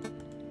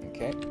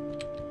 Okay.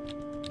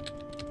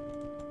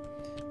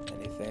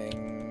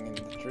 Anything in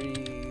the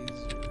trees?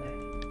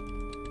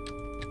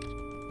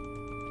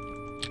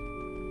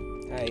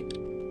 Hi.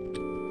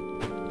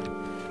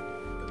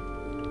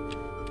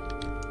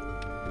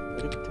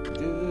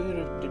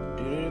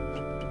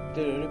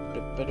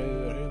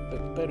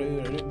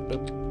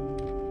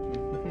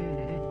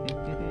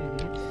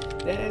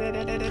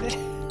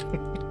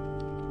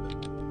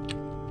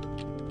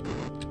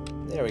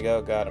 There we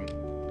go, got him.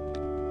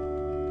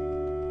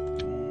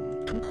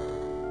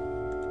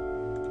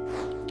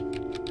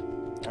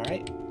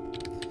 Alright.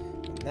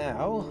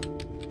 Now,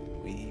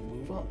 we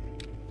move on.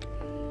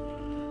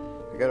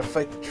 We gotta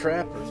fight the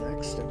trapper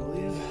next, I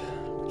believe.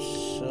 Which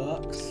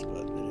sucks,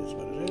 but it is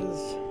what it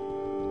is.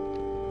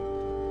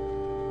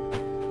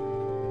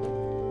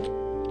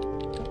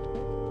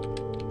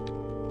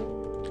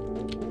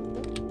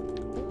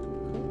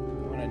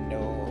 I wanna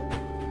know,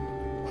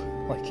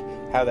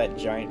 like, how that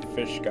giant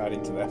fish got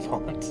into that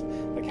pond.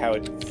 Like, how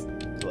it's,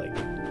 like,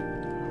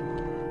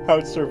 how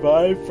it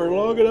survived for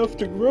long enough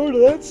to grow to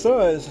that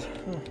size.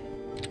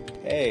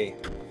 Hey.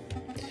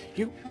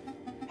 You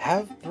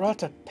have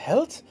brought a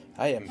pelt?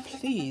 I am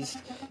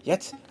pleased.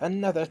 Yet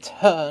another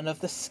turn of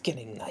the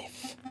skinning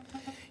knife.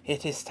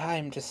 It is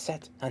time to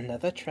set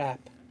another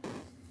trap.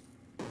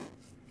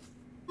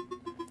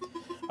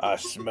 I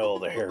smell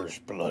the hare's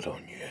blood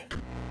on you.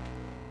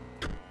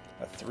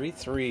 A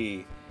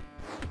 3/3.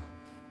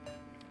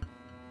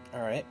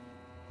 Alright.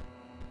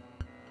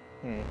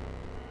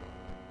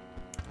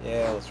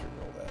 Yeah, let's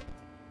reroll that.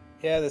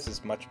 Yeah, this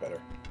is much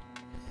better.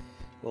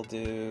 We'll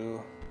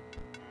do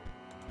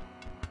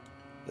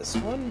this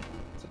one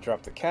to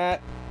drop the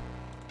cat,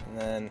 and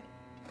then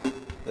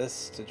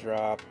this to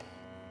drop.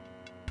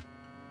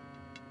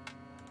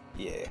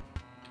 Yeah,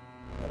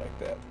 I like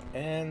that.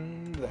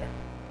 And there.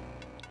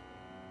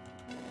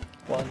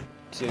 1,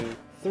 2,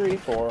 3,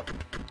 4.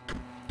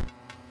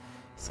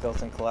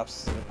 Skeleton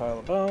collapses in a pile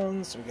of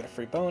bones, so we get a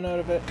free bone out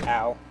of it.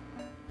 Ow.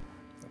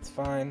 That's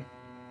fine.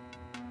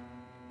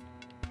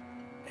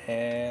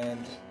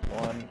 And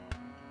 1.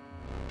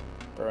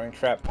 Burrowing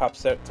trap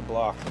pops out to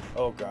block.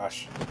 Oh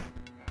gosh.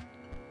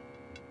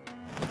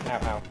 Ow,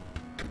 ow.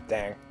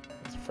 Dang.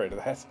 I was afraid of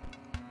that.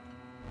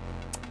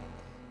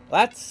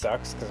 Well, that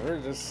sucks, because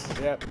we're just...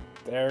 Yep,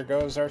 there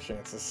goes our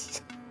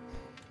chances.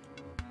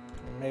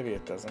 Maybe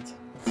it doesn't.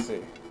 Let's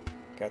see.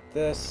 Got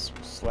this.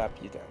 We'll slap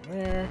you down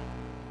there.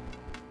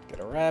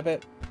 Get a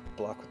rabbit.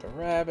 Block with a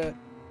rabbit.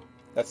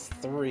 That's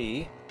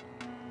 3.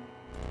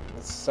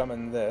 Let's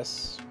summon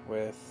this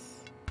with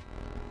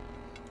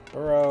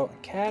burrow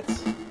and cat.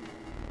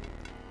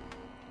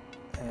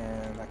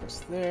 And that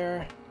goes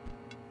there.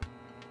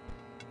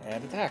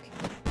 And attack.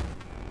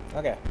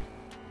 Okay.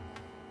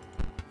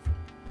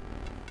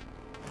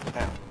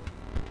 Ow.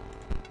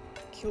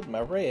 Killed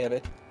my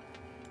rabbit.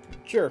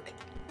 Jerk.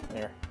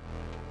 There.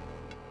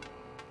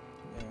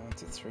 Yeah, 1,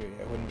 2, 3.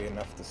 It wouldn't be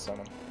enough to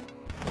summon.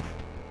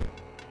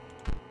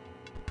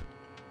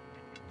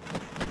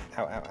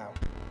 Ow, ow, ow.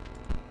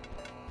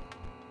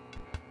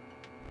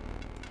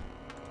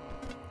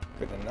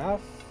 Good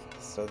enough.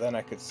 So then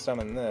I could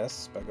summon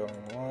this by going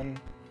 1,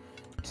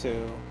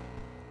 2,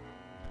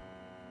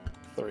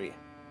 3.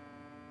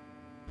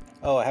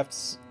 Oh, I have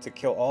to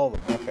kill all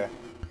of them. Okay.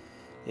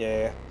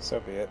 Yeah, so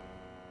be it.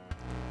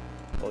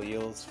 Full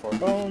yields 4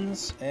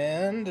 bones,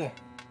 and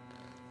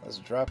let's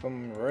drop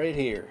them right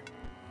here.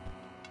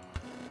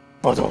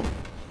 Bottom.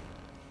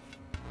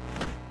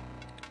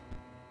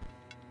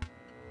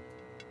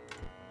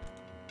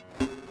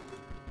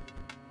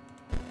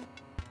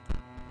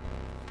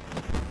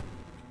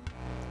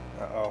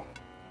 Uh-oh.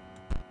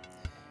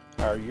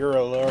 Our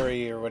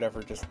Uralori or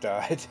whatever just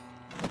died.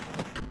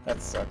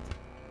 That sucked.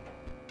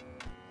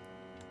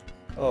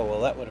 Oh,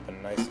 well, that would have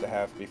been nice to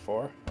have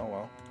before. Oh,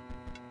 well.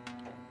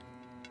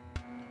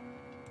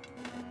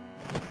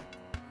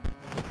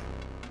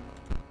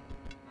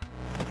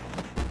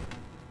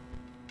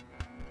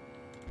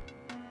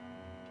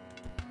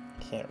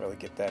 Can't really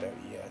get that out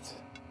yet.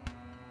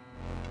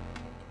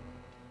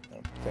 I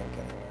don't think,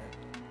 anyway.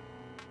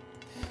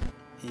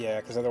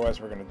 Yeah, because otherwise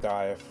we're going to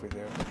die if we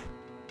do.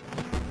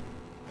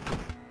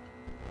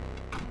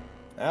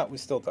 Ah, we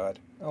still died.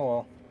 Oh,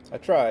 well. I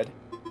tried.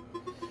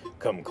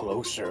 Come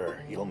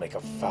closer, you'll make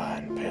a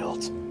fine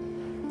pelt.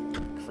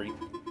 Creep.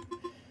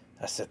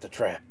 I set the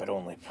trap, but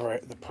only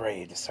the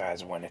prey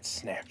decides when it's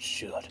snapped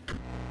shut.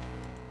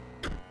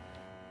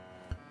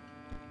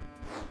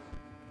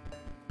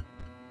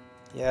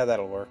 Yeah,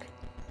 that'll work.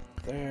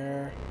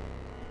 There.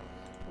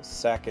 We'll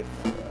sack it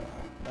for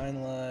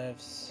 9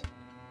 lives.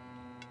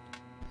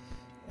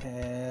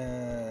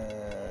 And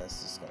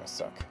this is gonna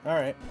suck.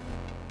 Alright.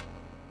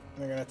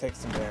 They're gonna take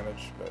some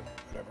damage, but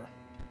whatever.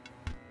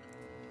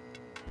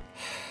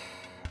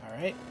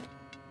 Alright.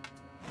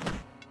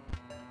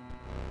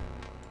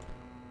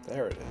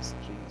 There it is.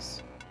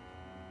 Jeez.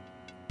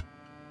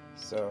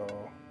 So,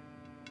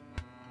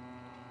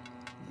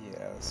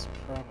 yeah, it's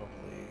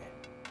probably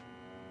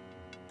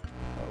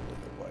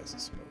the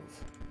wisest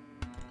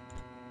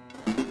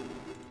move.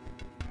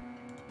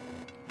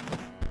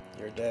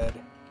 You're dead.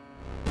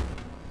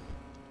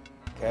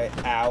 Okay,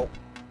 ow.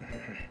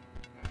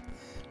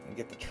 And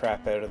get the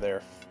trap out of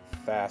there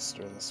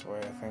faster this way,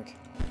 I think.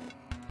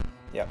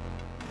 Yep.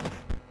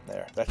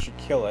 There. That should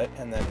kill it,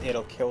 and then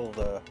it'll kill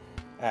the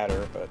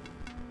adder, but...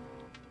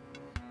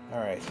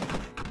 Alright.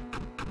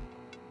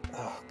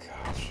 Oh,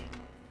 gosh.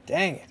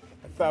 Dang it.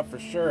 I thought for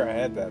sure I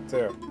had that,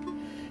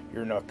 too.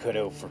 You're not cut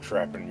out for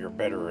trapping your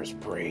better as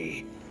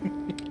prey.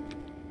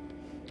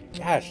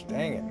 Gosh,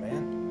 dang it,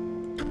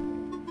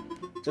 man.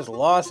 Just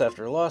loss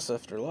after loss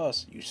after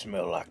loss. You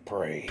smell like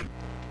prey.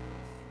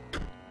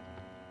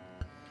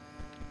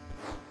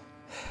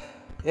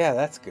 Yeah,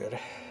 that's good.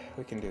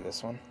 We can do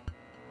this one.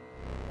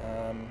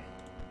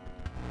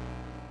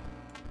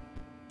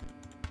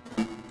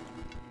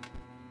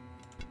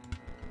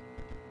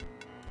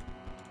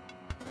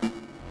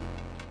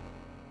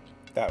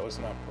 That was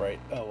not right.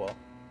 Oh, well.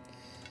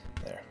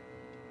 There.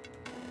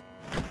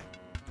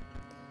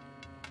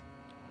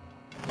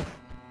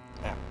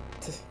 Ow.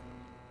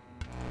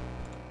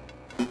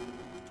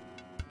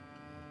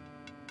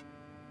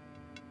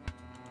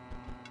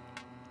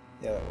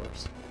 Yeah, that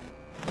works.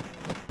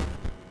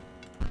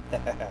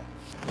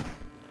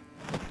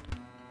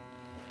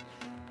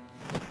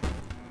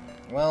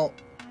 Well,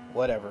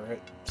 whatever.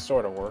 It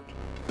sort of worked.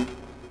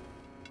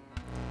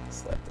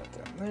 Slap that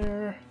down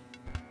there.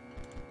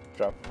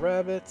 Drop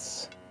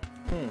rabbits.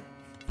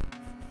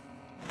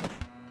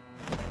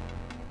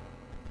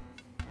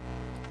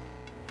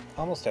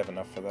 Almost have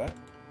enough for that.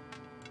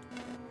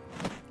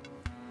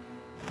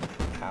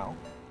 Ow.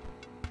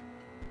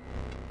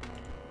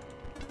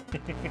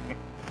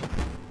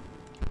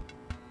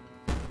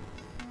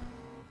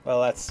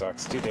 Well, that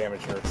sucks. 2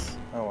 damage hurts.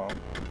 Oh well.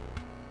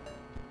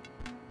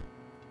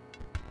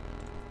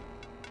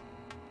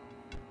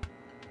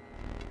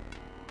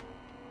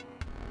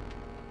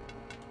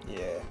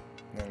 Yeah,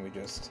 and then we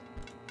just...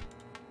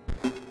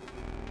 We'll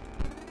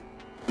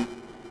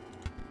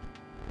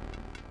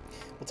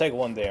take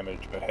 1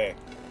 damage, but hey.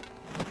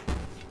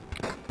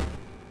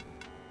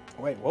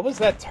 Wait, what was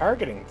that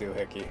targeting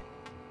doohickey?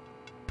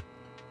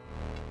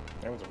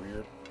 That was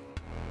weird.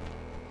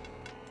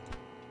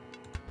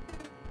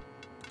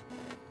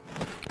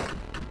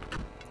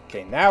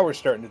 Okay, now we're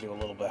starting to do a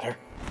little better.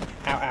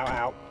 Ow, ow,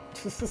 ow.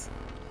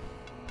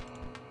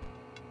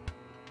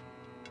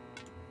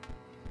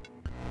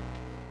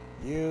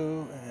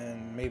 You,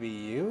 and maybe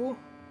you?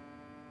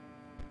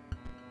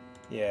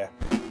 Yeah.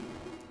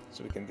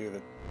 So we can do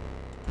the...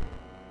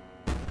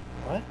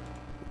 What?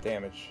 The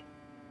damage.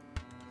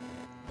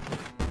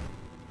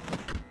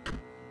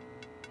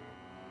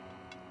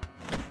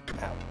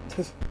 Ow.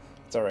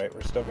 It's alright,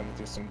 we're still gonna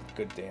do some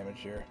good damage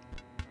here.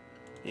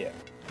 Yeah.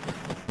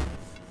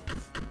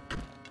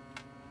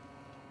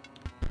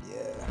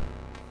 Yeah.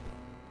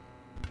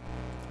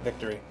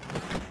 Victory.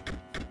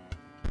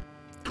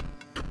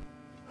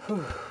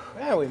 Whew.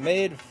 Yeah, we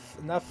made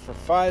enough for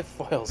 5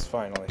 foils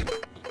finally.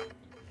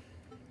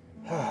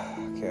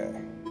 Okay.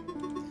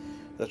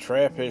 The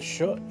trap is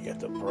shut, yet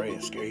the prey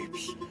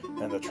escapes,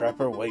 and the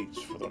trapper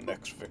waits for the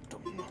next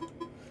victim.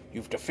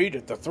 You've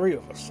defeated the 3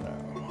 of us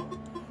now.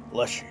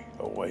 Leshy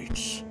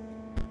awaits.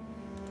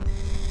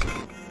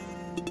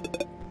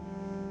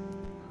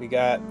 We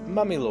got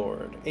Mummy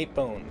Lord, 8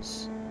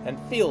 bones, and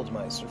Field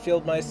Mice. When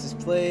Field Mice is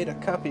played, a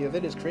copy of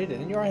it is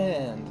created in your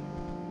hand.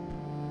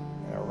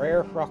 And a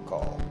rare rock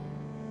call.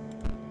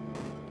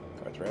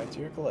 Cards right to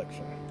your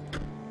collection.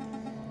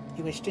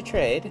 You wish to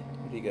trade?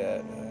 What do you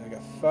got? I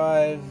got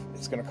 5.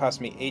 It's going to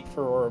cost me 8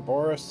 for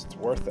Ouroboros. It's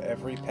worth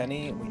every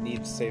penny. We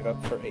need to save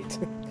up for 8.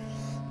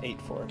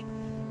 8 for it.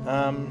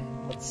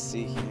 Let's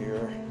see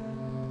here.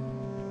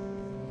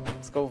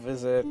 Let's go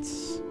visit...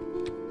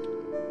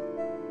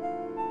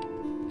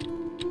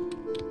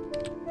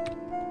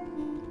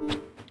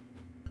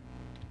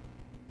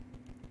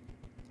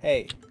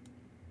 Hey.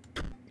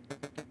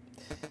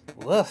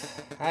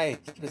 Woof. I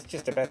was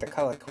just about to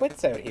call it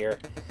quits out here.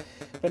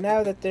 But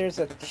now that there's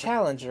a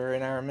challenger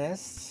in our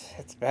midst,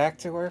 it's back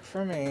to work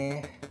for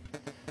me.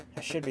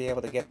 I should be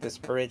able to get this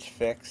bridge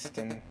fixed,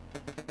 and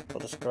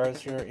we'll just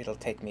browse through. It'll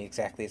take me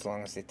exactly as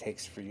long as it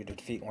takes for you to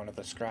defeat one of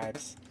the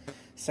scribes.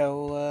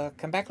 So,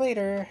 come back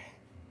later.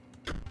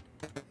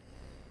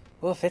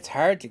 Woof, it's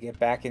hard to get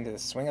back into the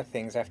swing of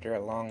things after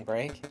a long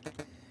break.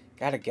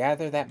 Gotta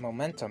gather that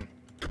momentum.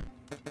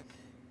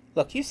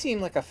 Look, you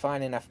seem like a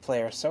fine enough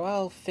player, so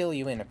I'll fill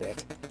you in a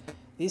bit.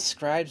 These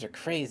scribes are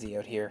crazy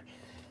out here.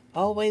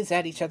 Always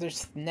at each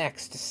other's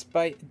necks,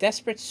 despite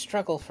desperate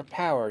struggle for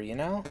power, you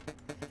know?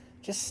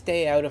 Just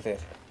stay out of it.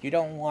 You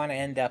don't want to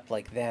end up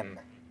like them.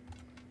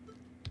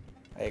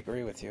 I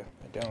agree with you.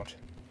 I don't.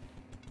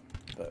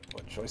 But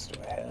what choice do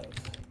I have?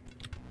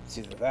 It's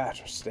either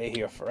that or stay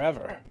here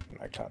forever, and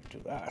I can't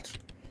do that.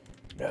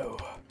 No.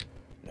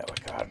 No, I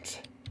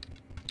can't.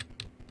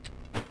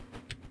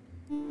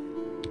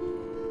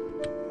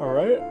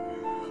 Alright.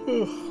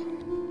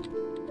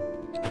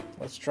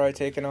 Let's try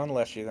taking on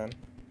Leshy then.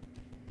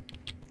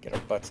 Get our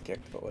butts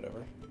kicked, but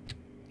whatever.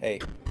 Hey.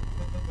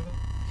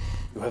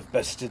 You have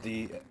bested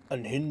the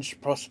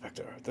unhinged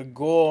prospector, the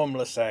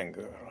gormless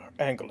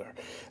angler,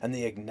 and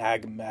the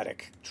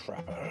enigmatic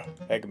trapper.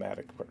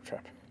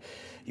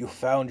 You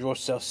found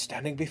yourself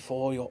standing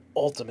before your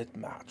ultimate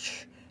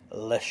match,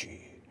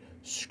 Leshy,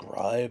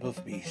 scribe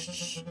of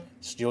beasts.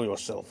 Steel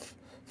yourself,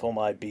 for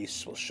my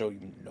beasts will show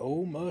you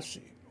no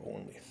mercy,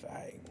 only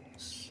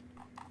fangs.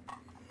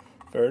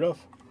 Fair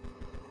enough.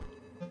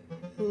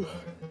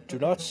 Do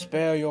not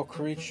spare your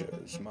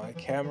creatures. My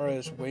camera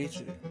is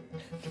waiting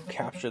to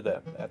capture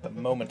them at the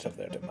moment of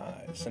their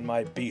demise, and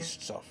my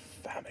beasts are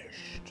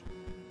famished.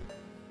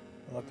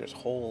 Look, there's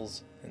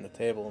holes in the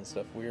table and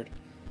stuff. Weird.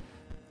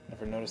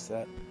 Never noticed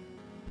that.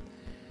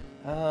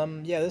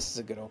 Yeah, this is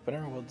a good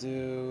opener. We'll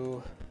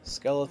do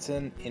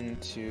skeleton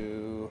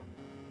into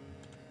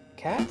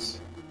cat,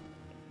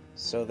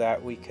 so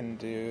that we can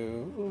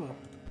do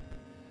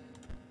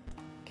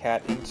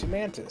cat into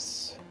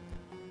mantis.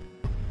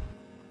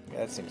 Yeah,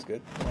 that seems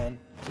good. 1,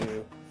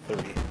 2,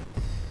 3.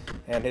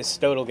 And his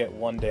stoat will get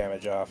 1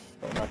 damage off,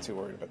 but I'm not too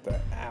worried about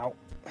that. Ow.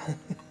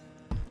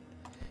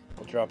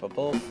 We'll drop a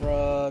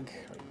bullfrog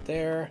right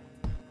there,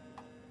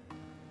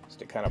 just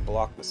to kind of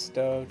block the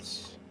stoat.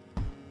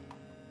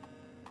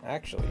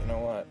 Actually, you know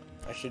what?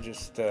 I should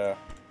just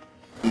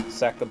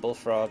sack the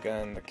bullfrog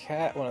and the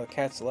cat, one of the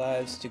cat's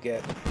lives, to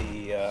get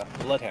the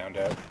bloodhound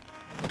out.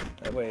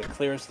 That way it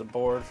clears the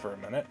board for a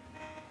minute.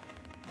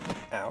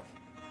 Ow.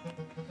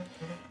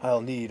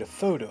 I'll need a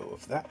photo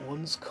of that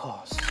one's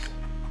cost.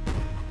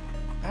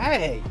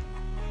 Hey!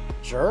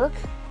 Jerk?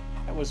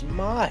 That was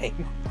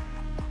mine!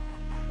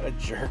 What a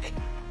jerk.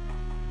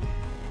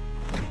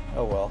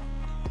 Oh well.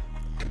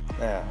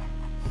 Now,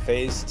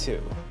 phase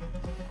 2.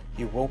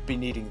 You won't be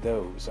needing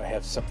those. I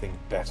have something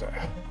better.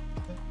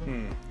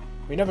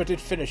 We never did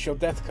finish your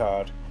death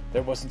card.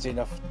 There wasn't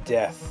enough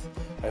death.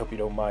 I hope you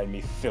don't mind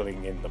me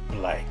filling in the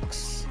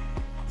blanks.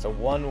 It's a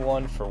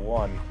 1-1 for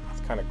 1.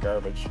 It's kind of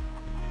garbage.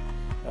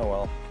 Oh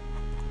well.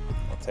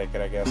 I'll take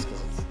it, I guess,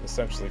 because it's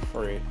essentially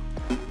free.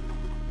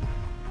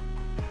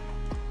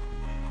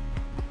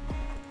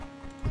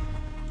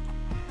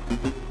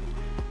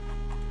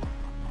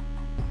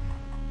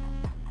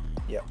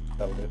 Yep,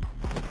 that'll do.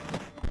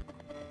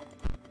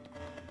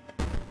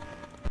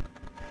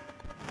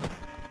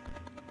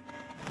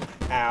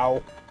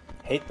 Ow.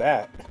 Hate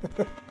that.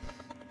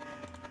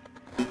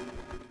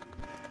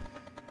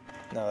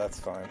 No, that's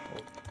fine.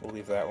 We'll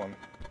leave that one.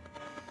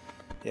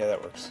 Yeah,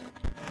 that works.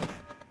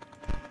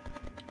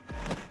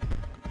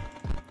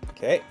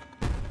 Okay.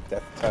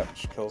 Death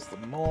touch kills the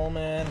mole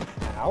man.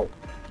 Ow.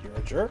 You're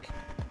a jerk.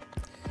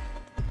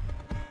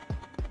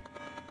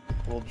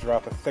 We'll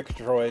drop a thick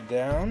droid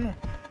down.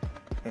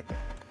 And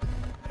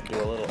do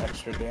a little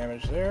extra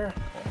damage there.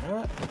 Why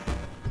not?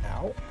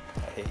 Ow. I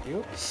hate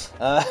you.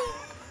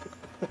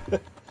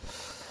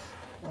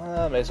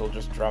 May as well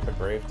just drop a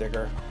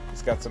gravedigger.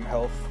 He's got some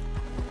health.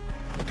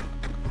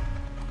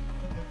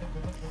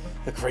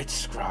 The great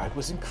scribe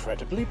was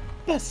incredibly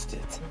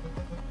bested.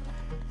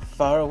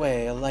 Far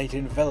away, a light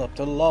enveloped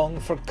a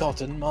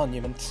long-forgotten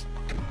monument.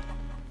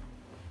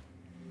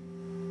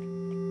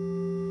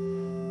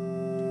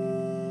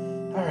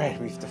 Alright,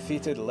 we've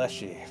defeated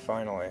Leshy,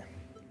 finally.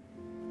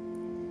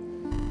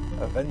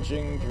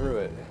 Avenging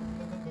Druid.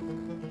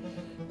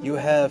 You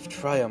have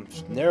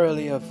triumphed,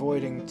 narrowly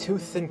avoiding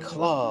Tooth and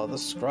Claw. The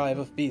scribe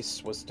of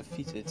beasts was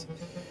defeated.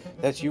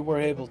 That you were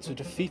able to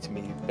defeat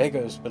me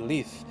beggars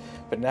belief,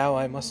 but now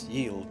I must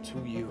yield to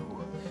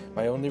you.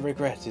 My only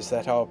regret is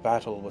that our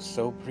battle was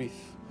so brief.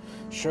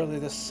 Surely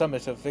the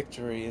summit of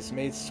victory is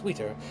made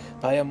sweeter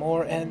by a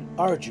more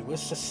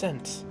arduous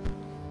ascent.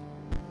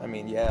 I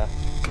mean, yeah,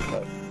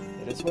 but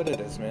it is what it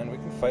is, man. We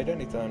can fight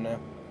anytime now.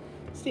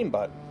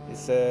 Steambot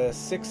is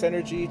 6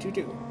 energy to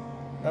do.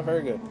 Not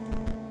very good.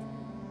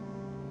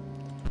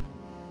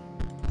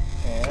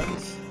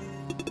 And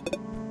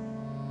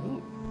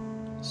ooh,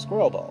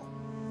 Squirrel Ball.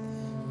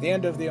 At the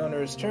end of the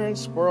owner's turn,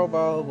 Squirrel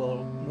Ball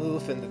will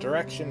move in the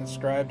direction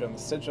inscribed on the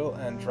sigil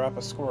and drop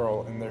a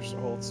squirrel in their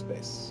hold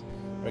space.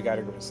 We got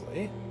a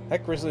grizzly.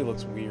 That grizzly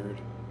looks weird.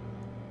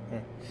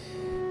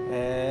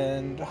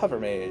 And a Hover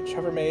Mage.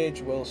 Hover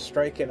Mage will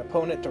strike an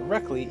opponent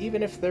directly,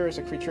 even if there is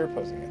a creature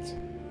opposing it.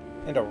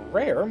 And a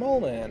rare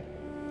Mole Man.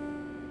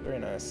 Very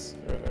nice.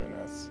 Very, very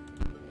nice.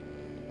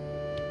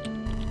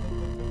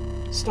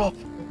 Stop!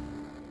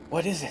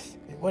 What is it?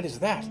 What is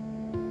that?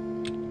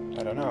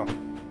 I don't know.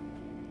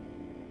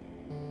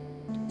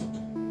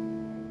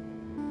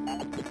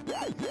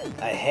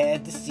 I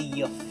had to see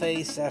your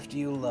face after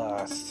you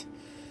lost.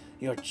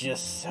 You're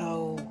just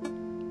so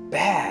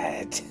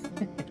bad.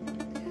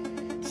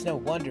 It's no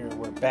wonder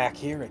we're back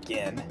here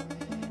again.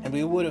 And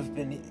we would have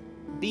been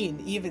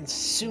even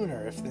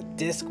sooner if the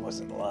disc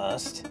wasn't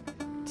lost.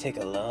 Take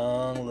a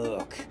long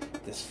look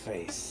at this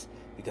face,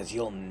 because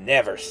you'll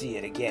never see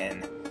it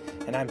again.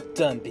 And I'm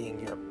done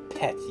being your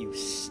pet, you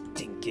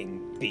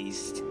stinking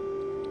beast.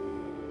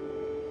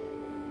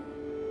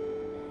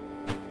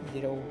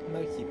 Little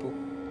mousey boo.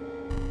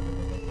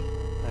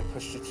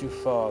 pushed it too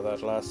far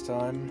that last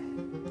time.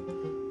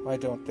 Why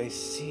don't they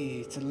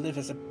see to live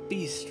as a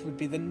beast would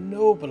be the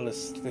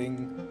noblest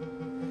thing?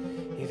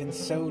 Even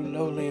so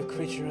lowly a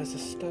creature as a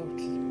stoat.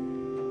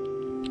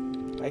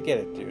 I get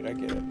it, dude, I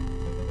get it.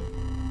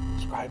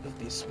 Scribe of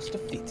Beasts was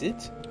defeated?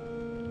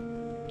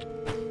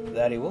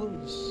 That he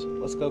was.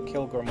 Let's go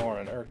kill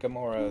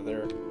Gamora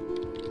there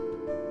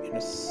in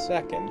a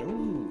second.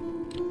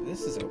 Ooh,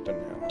 this is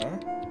open now, huh?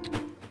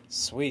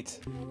 Sweet.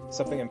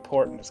 Something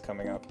important is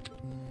coming up,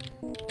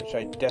 which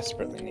I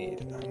desperately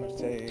need. I'm gonna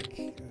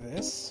take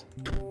this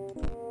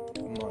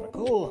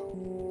monocle.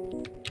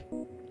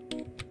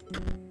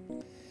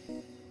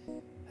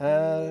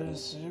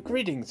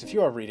 Greetings. If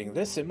you are reading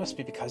this, it must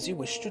be because you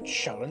wish to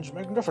challenge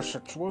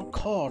Magnificent to a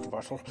card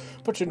battle.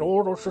 But in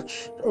order to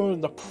earn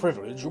the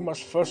privilege, you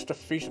must first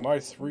defeat my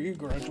 3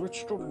 graduate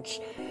students.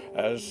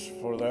 As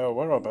for their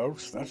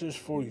whereabouts, that is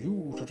for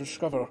you to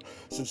discover.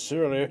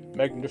 Sincerely,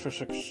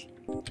 Magnificent.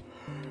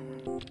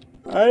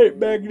 Alright,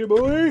 Magna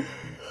boy.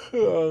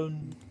 I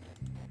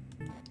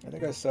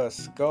think I saw a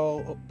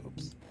skull. Oh,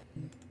 oops.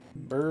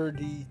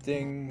 Birdie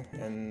thing,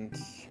 and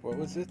what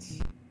was it?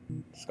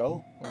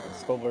 Skull?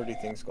 Skull, birdie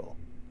thing, skull.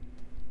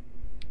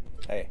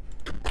 Hey.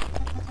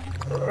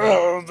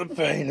 Oh, the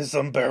pain is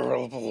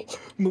unbearable.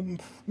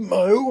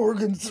 My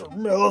organs are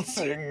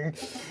melting.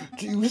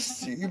 Do you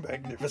see,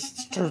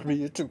 Magnificence turned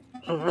me into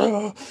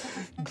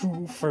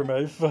glue for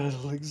my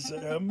final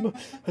exam?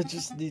 I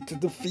just need to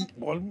defeat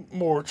one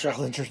more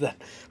challenger, then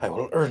I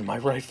will earn my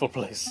rightful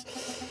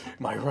place.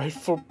 My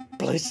rightful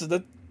place in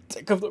the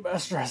deck of the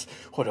master as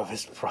one of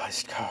his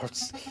prized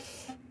cards.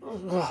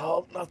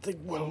 Oh,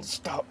 nothing will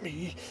stop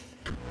me.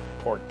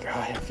 Poor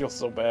guy, I feel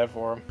so bad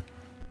for him.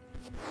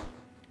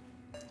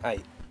 Hi.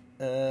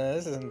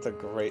 This isn't a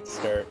great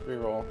start.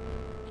 Reroll.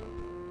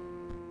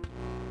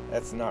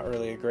 That's not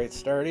really a great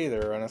start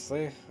either,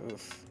 honestly.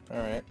 Oof.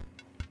 Alright.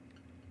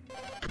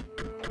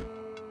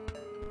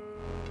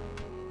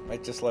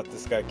 Might just let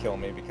this guy kill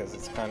me because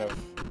it's kind of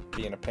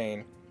being a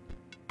pain.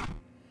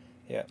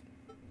 Yeah.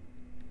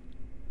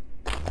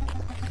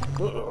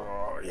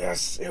 Oh,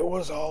 yes, it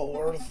was all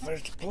worth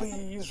it.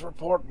 Please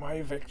report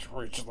my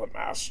victory to the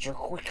master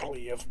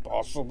quickly if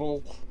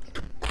possible.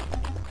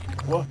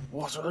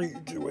 What are you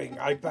doing?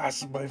 I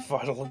passed my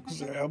final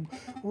exam.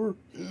 We're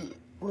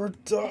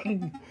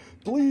done.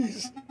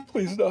 Please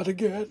not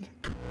again.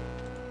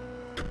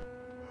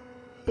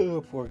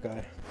 Oh, poor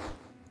guy.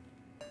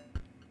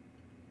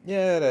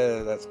 Yeah,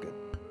 that's good.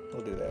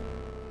 We'll do that.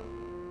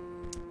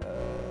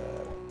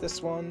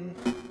 This one.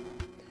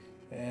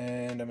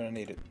 And I'm gonna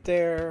need it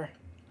there.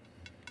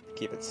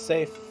 Keep it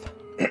safe.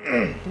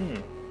 Yeah,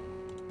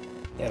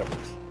 that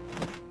works.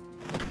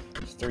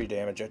 There's 3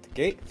 damage at the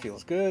gate.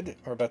 Feels good.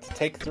 We're about to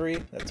take 3.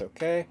 That's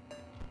okay.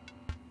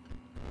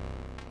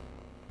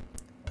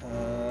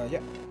 Yeah.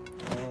 1,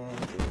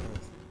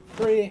 2,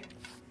 3.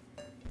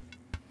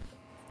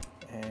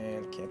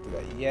 And can't do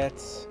that yet.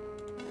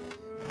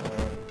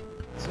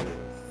 1, 2,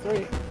 3.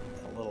 A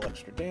little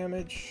extra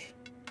damage.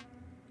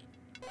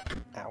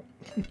 Ow.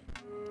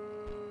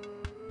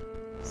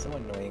 So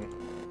annoying.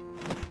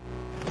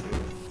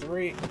 2,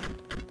 3. I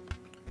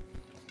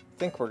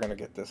think we're gonna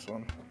get this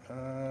one.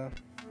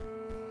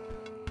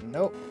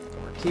 Nope.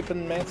 We're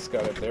keeping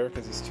Manscott there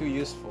because he's too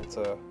useful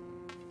to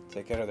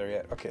take out of there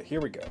yet. Okay,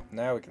 here we go.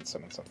 Now we can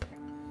summon something.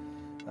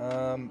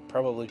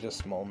 Probably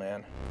just Mole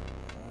Man.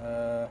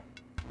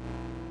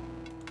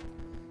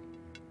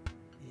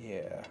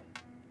 Yeah.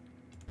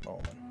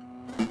 Mole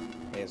Man.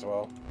 May as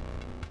well.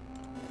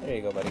 There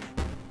you go, buddy.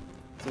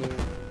 2,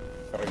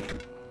 3.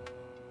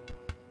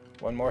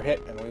 One more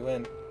hit and we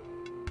win.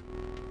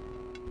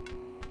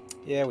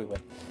 Yeah, we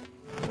win.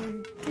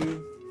 1,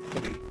 2,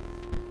 3.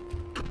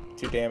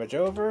 2 damage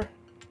over.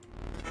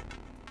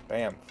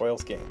 Bam.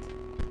 Foils gained.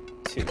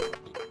 2.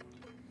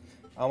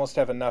 Almost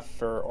have enough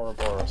for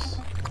Ouroboros.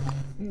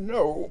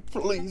 No,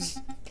 please,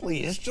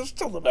 just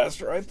tell the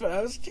master I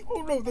passed. You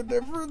won't know the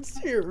difference.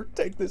 Here,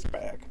 take this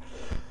back.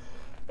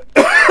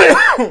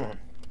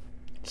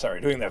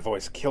 Sorry, doing that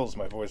voice kills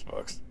my voice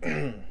box.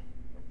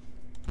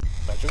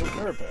 Magical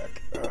card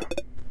pack.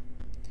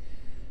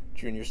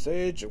 Junior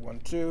Sage at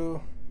 1/2.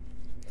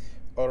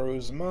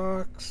 Auro's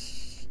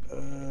Mox.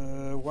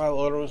 While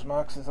Auro's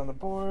Mox is on the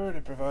board,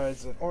 it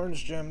provides an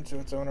orange gem to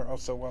its owner.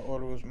 Also, while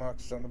Auro's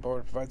Mox is on the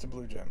board, it provides a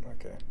blue gem.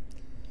 Okay.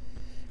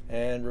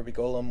 And Ruby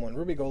Golem. When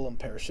Ruby Golem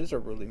perishes, or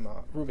Ruby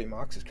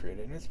Mox is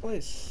created in its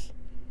place.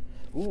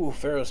 Ooh,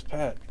 Pharaoh's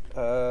Pet.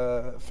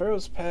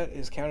 Pharaoh's Pet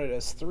is counted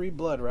as 3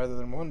 blood rather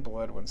than 1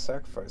 blood when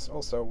sacrificed.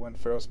 Also, when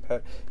Pharaoh's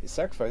Pet is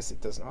sacrificed,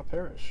 it does not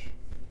perish.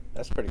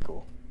 That's pretty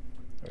cool.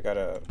 We got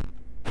a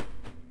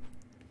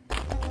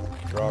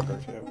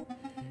Draugr too.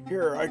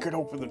 Here, I can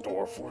open the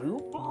door for you.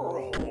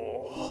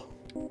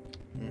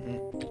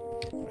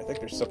 I think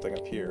there's something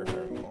up here, if I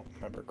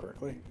remember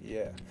correctly.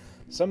 Yeah.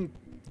 Some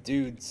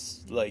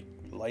dude's, like,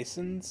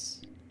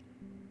 license?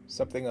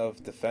 Something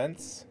of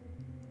defense?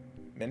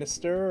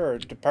 Minister or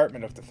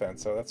Department of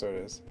Defense? So that's what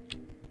it is.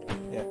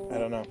 Yeah, I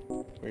don't know.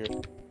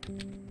 Weird.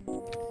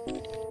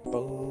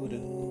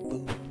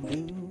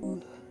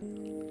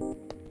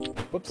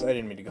 Whoops, I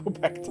didn't mean to go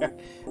back down.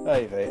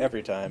 Ay vey,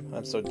 every time.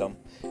 I'm so dumb.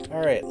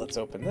 Alright, let's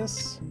open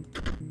this.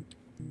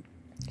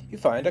 You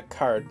find a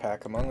card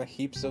pack among the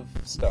heaps of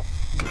stuff.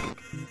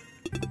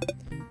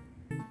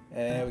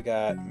 And we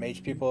got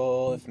Mage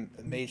People. If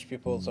Mage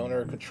People's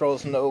owner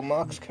controls no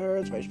Mox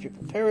cards, Mage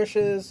People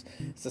perishes.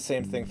 It's the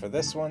same thing for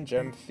this one.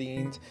 Gem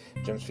Fiend.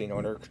 Gem's Fiend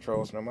owner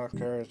controls no Mox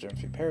cards, Gem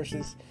Fiend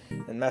perishes.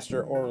 And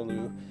Master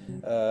Orlu,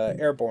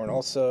 airborne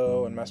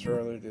also, and Master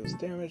Orlu deals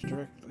damage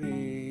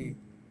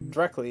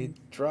directly.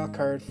 Draw a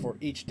card for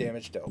each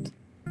damage dealt.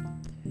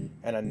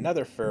 And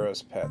another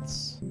Pharaoh's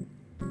Pets.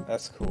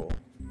 That's cool.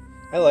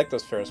 I like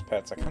those Pharaoh's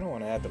Pets. I kind of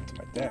want to add them to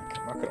my deck.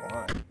 I'm not gonna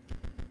lie.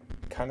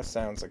 Kind of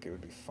sounds like it would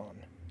be fun.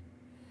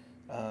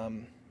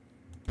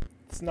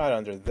 It's not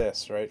under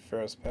this, right?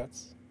 Pharaoh's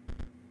Pets,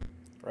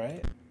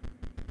 right?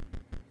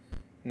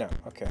 No.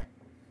 Okay.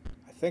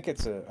 I think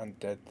it's an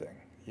undead thing.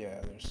 Yeah.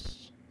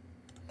 There's.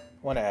 I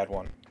want to add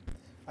one.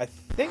 I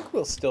think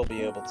we'll still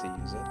be able to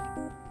use it.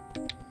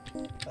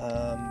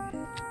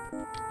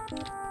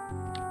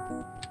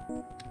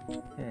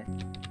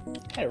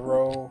 Hey,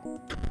 row.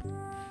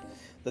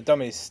 The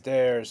dummy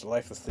stares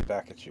lifelessly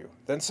back at you,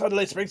 then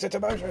suddenly springs into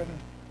motion.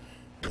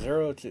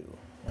 0-2.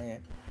 Okay.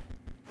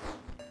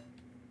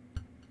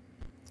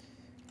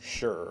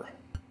 Sure.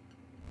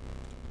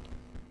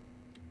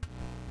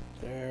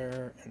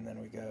 There, and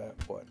then we got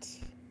what?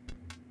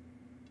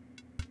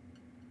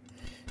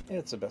 Yeah,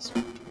 it's the best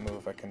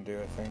move I can do,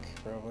 I think,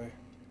 probably.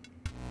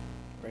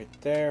 Right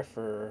there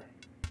for...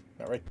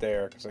 Not right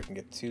there, because I can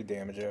get 2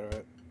 damage out of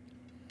it.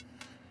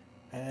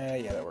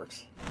 Yeah, that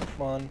works.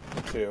 1,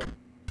 2.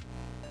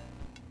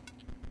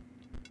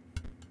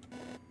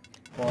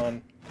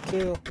 1,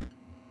 2.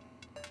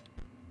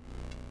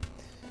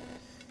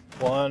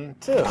 1,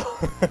 2.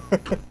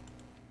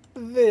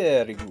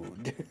 Very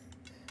good.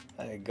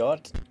 I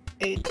got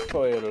 8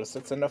 foils.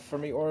 That's enough for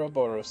me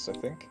Ouroboros, I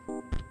think.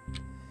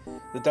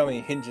 The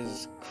dummy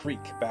hinges creak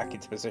back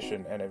into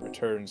position and it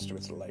returns to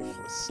its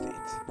lifeless state.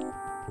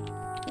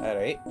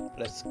 Alright,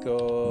 let's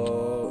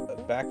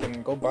go back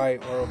and go buy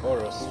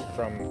Ouroboros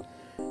from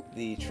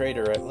the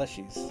trader at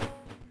Leshy's.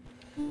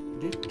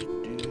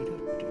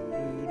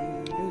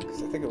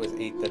 Because I think it was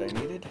 8 that I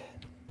needed.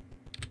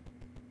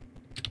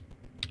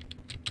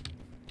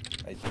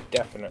 I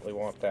definitely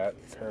want that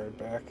card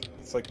back.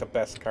 It's like the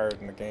best card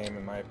in the game,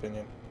 in my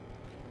opinion.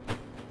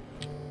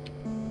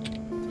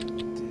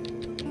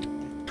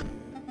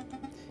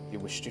 You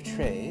wish to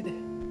trade?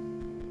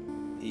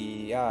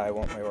 Yeah, I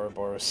want my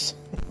Ouroboros.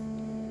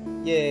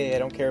 Yay, I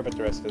don't care about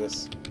the rest of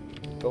this.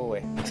 Go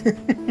away.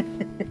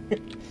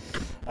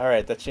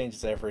 Alright, that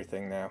changes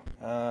everything now.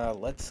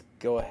 Let's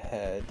go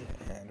ahead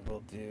and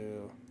we'll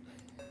do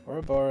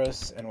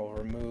Ouroboros and we'll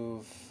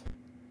remove...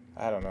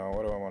 I don't know,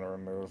 what do I want to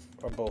remove?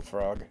 A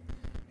Bullfrog,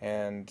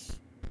 and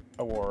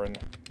a Warren,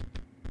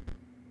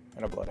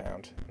 and a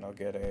Bloodhound. And I'll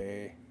get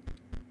a...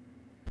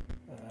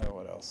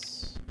 what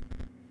else?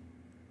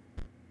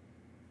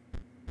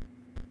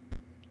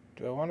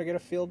 Do I want to get a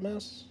Field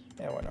Mouse?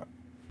 Yeah, why not?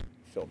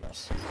 Field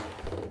Mouse.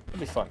 It'll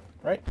be fun,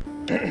 right?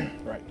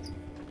 Right.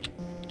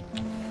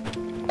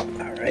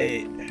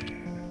 Alright.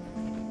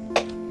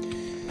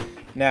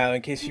 Now,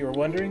 in case you were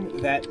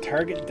wondering, that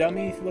target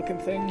dummy looking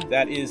thing,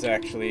 that is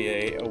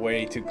actually a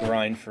way to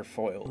grind for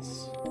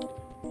foils.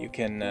 You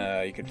can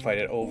fight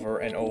it over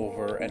and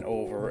over and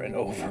over and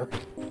over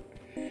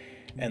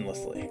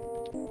endlessly.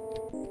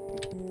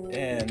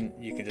 And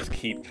you can just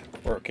keep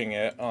working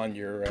it on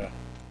your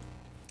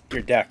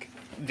deck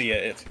via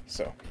it.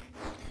 So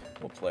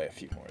we'll play a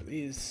few more of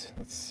these.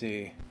 Let's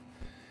see.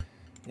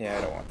 Yeah,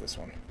 I don't want this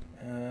one.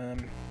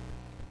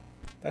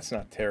 That's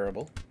not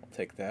terrible. I'll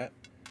take that.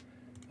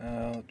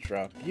 I'll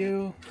drop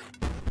you.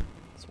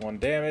 It's 1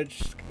 damage.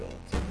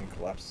 Skeleton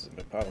collapses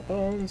into a pile of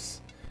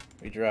bones.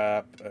 We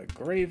drop a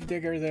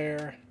Gravedigger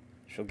there.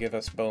 She'll give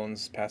us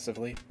bones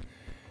passively.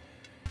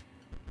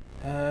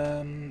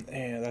 And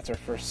that's our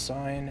first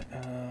sign.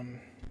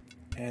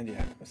 And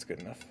yeah, that's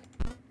good enough.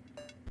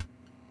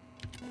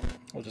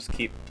 We'll just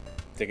keep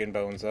digging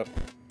bones up.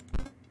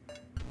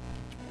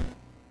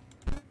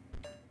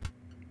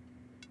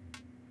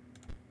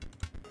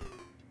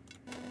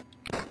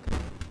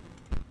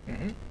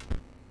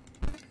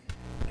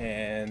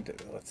 And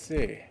let's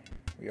see,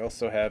 we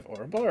also have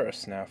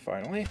Ouroboros now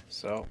finally,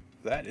 so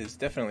that is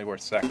definitely worth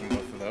sacking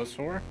both of those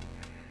for.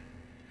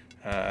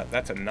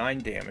 That's a 9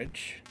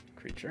 damage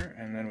creature,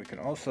 and then we can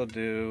also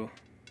do...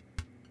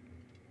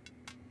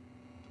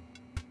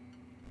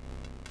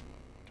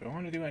 Do I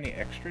want to do any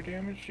extra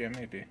damage? Yeah,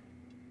 maybe.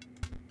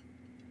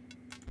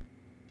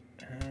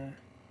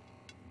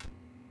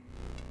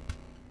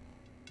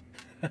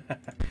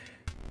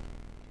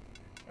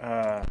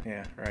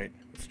 Yeah, right,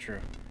 that's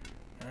true.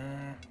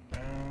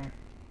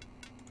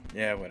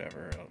 Yeah,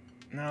 whatever.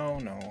 No,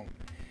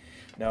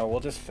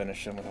 we'll just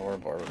finish him with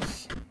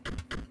Ouroboros.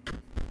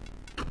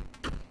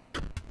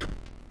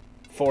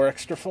 4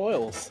 extra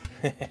foils.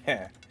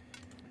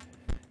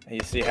 You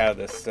see how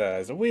this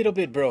is a little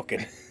bit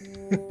broken.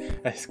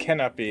 This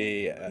cannot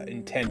be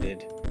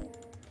intended.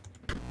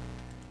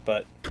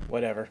 But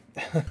whatever.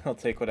 I'll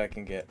take what I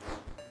can get.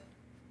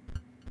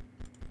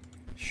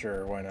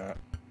 Sure, why not?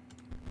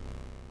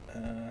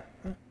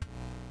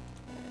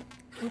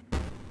 Boop.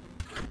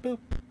 Boop.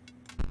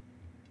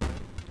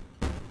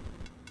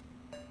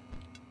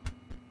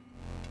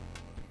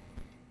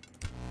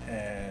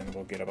 And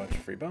we'll get a bunch of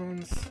free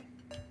bones.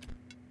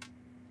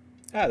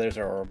 Ah, there's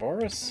our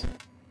Ouroboros.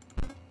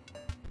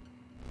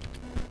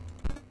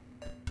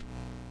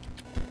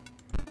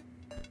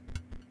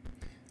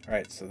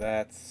 Alright, so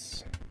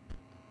that's...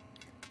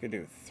 gonna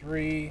do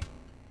 3.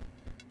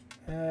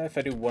 If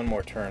I do one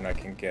more turn, I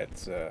can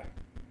get a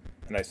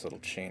nice little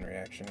chain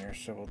reaction here.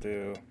 So we'll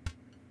do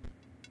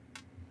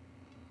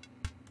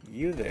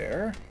you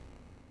there,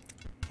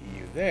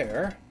 you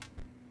there.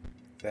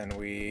 Then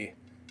we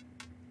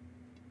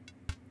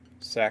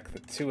sack the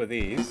 2 of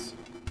these.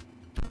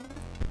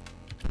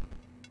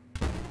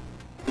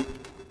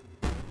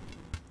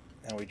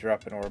 And we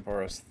drop an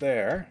Ouroboros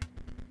there.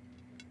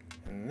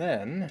 And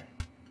then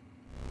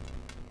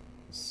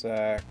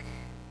sack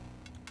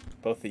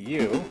both of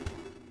you.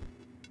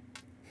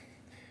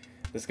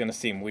 This is going to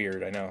seem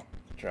weird, I know.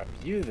 Drop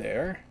you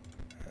there,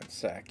 and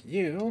sack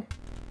you,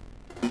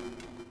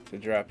 to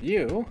drop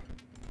you,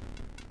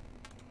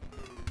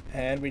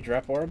 and we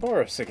drop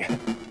Ouroboros again.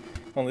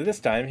 Only this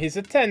time he's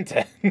a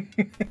 10-10.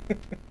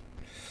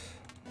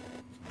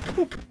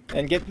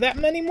 And get that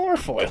many more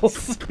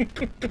foils.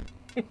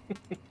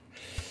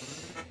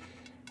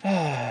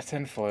 Ah,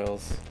 10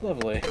 foils.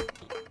 Lovely.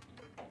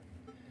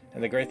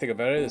 And the great thing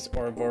about it is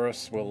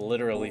Ouroboros will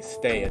literally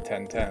stay at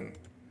 10-10.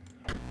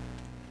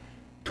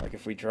 Like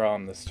if we draw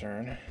him this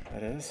turn,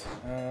 that is.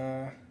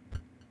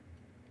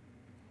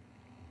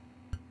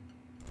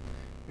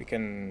 We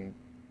can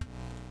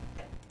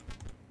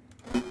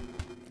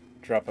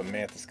drop a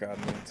Mantis God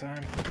in the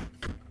meantime.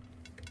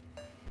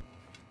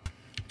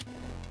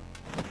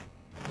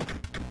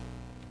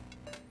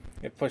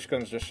 If push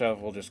comes to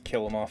shove, we'll just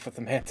kill him off with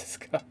the Mantis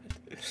God.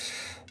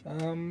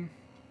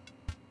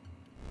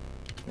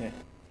 Yeah.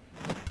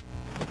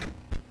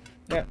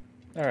 Yeah,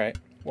 alright.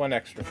 1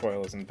 extra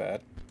foil isn't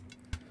bad.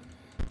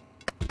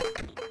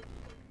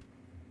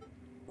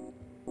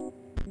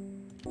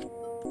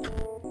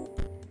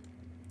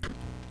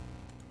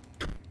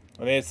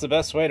 I mean, it's the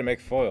best way to make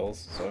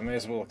foils, so I may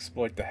as well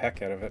exploit the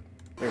heck out of it.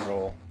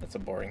 Reroll. That's a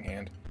boring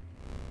hand.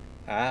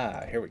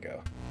 Ah, here we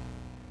go.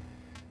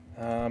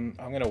 I'm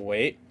gonna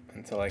wait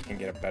until I can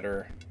get a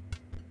better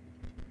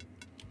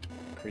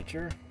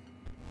creature.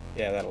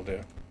 Yeah, that'll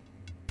do.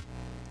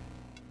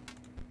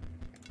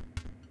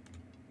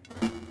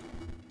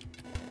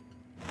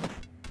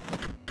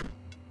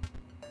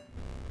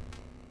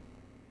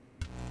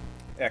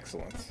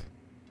 Excellent.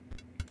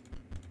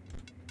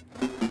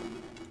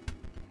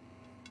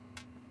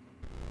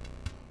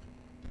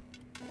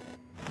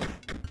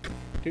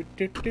 Doot,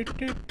 doot, doot,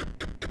 doot.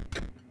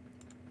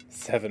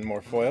 7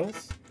 more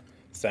foils.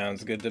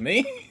 Sounds good to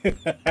me.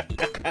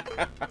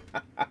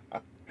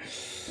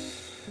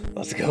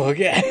 Let's go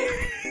again.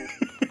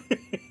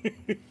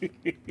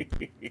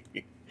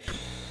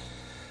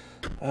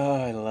 Oh,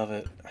 I love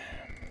it.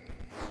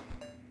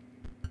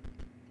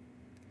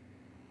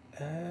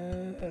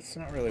 That's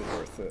not really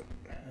worth it.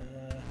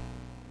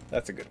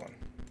 That's a good one.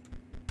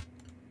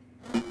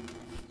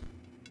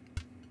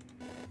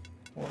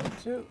 1,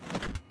 2.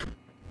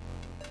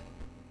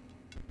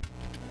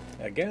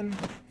 Again,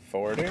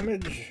 4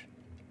 damage.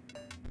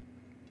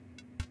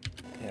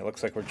 Yeah, it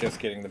looks like we're just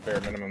getting the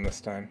bare minimum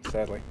this time,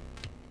 sadly.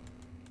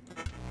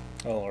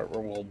 Oh, or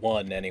we'll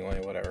 1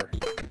 anyway, whatever.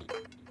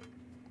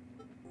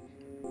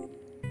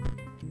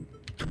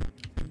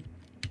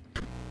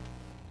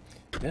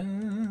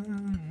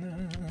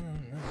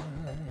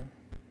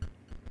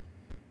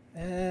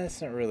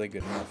 That's not really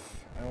good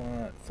enough. I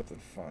want something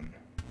fun.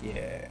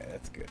 Yeah,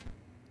 that's good.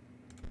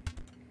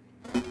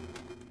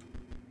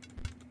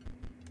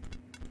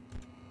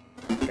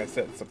 Like I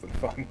said, something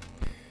fun.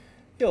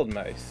 Field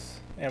Mice.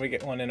 And we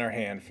get 1 in our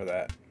hand for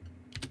that.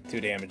 2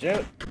 damage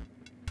out.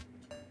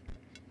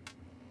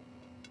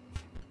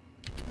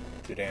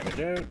 2 damage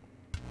out.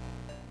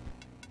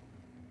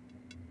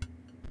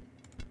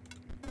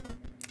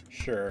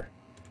 Sure.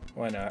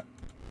 Why not?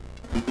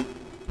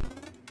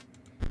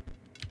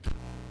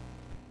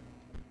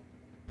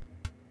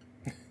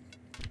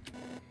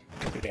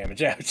 2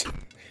 damage out.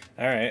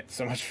 Alright,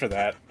 so much for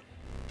that.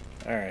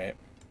 Alright.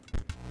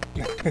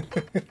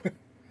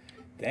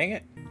 Dang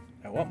it.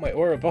 I want my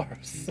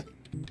Ouroboros.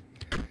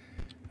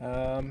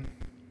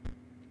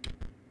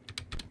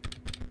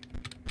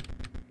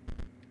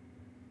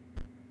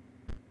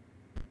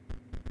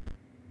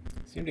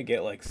 Seem to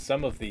get like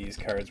some of these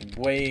cards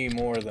way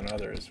more than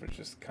others, which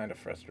is kind of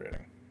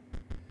frustrating.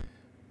 I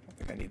don't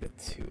think I need the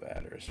 2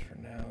 adders for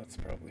now. That's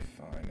probably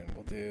fine, and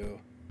we'll do.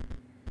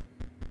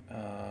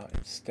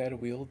 Instead,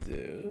 we'll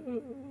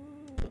do.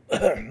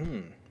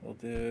 We'll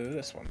do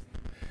this one,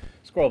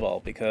 Scroll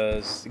Ball,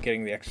 because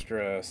getting the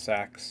extra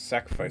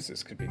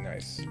sacrifices could be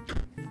nice.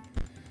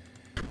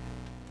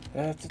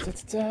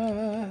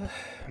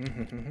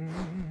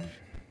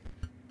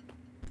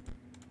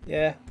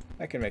 Yeah,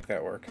 I can make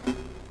that work.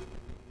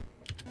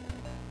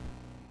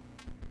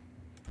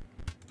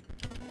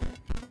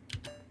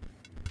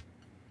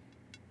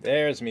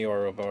 There's me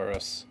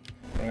Ouroboros.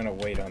 I'm gonna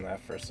wait on that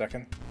for a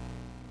second.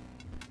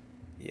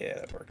 Yeah,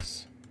 that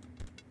works.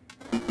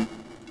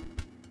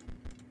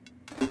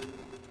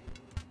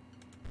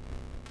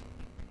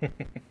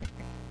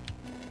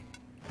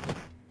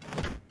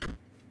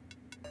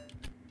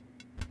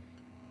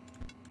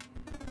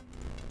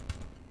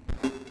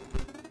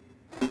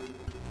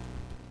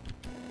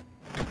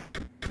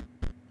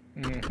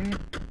 Mm-hmm.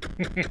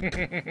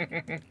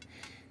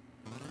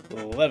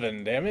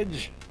 11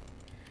 damage.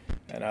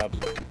 And a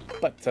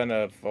butt ton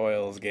of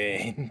foils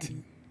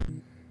gained.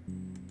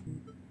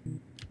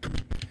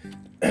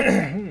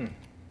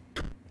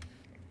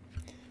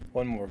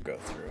 One more go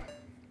through.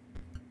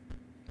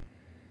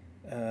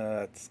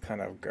 That's kind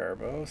of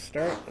garbo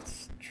start.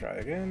 Let's try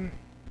again.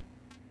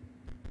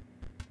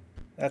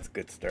 That's a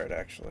good start,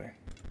 actually.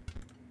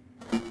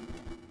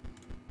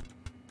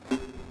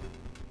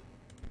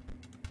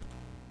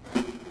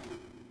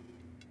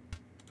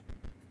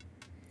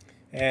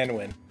 And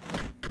win.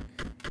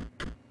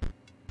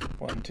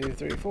 1, 2,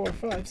 3, 4,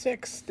 5,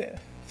 6.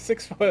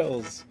 6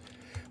 foils.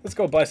 Let's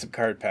go buy some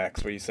card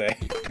packs, what do you say?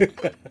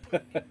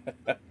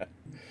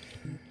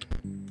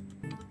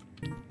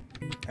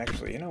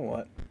 Actually, you know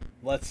what?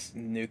 Let's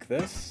nuke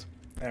this,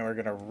 and we're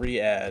going to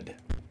re-add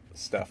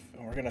stuff.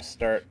 And we're going to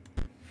start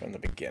from the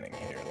beginning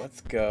here.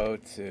 Let's go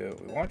to...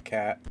 We want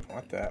cat. We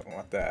want that. We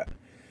want that.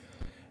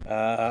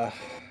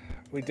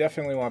 We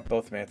definitely want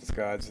both Mantis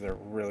Gods. They're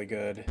really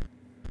good.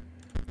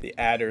 The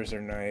adders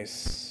are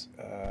nice.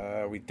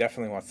 We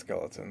definitely want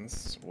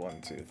skeletons.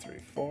 1, 2, 3,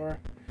 4.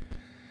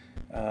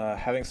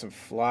 Having some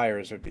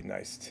flyers would be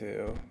nice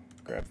too.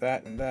 Grab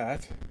that and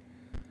that.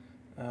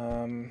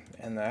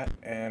 And that.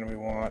 And we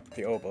want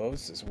the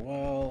oboes as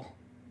well.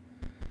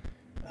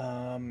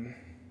 One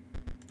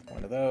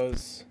of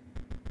those.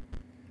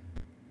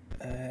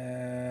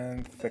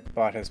 And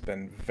Thickbot has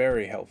been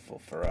very helpful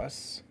for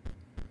us.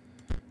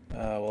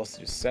 We'll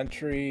also do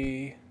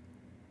sentry.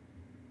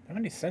 How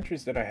many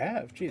sentries did I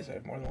have? Jeez, I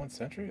have more than one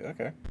sentry?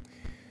 Okay.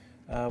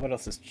 What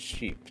else is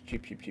cheap?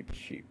 Cheap, cheap, cheap,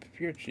 cheap.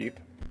 Pure cheap.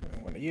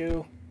 One of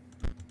you.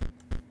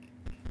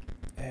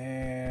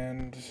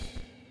 And...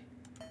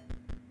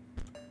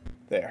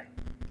 there.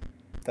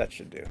 That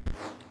should do.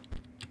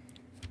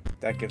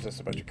 That gives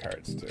us a bunch of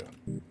cards, too.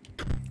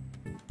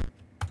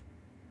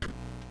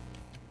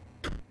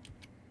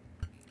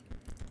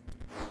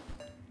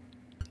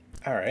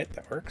 Alright,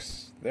 that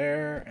works.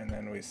 There, and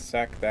then we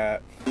sack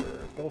that for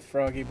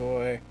Bullfroggy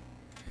Boy.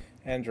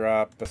 And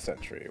drop a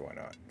sentry, why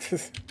not?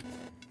 It's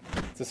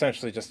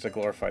essentially just a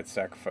glorified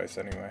sacrifice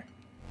anyway.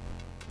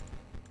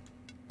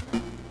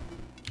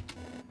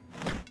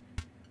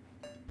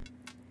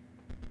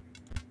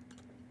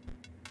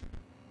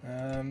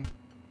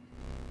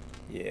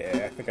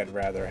 Yeah, I think I'd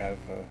rather have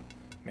a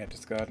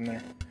Mantis God in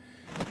there.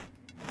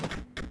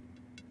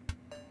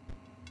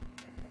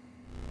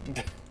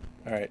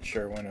 Alright,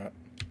 sure, why not?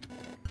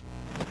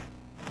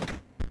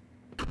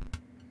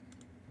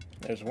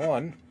 There's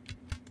one.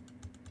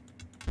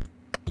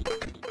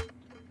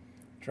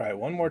 Try it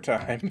one more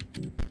time.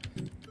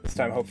 This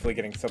time hopefully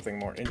getting something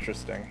more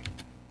interesting.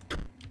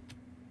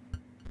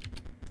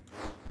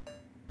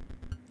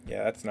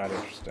 Yeah, that's not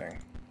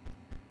interesting.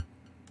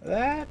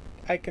 That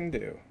I can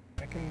do.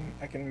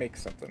 I can make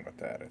something with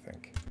that, I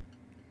think.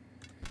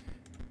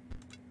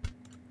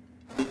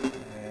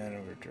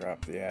 And we'll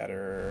drop the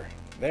adder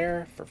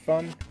there for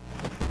fun.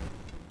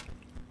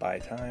 Buy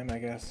time, I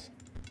guess.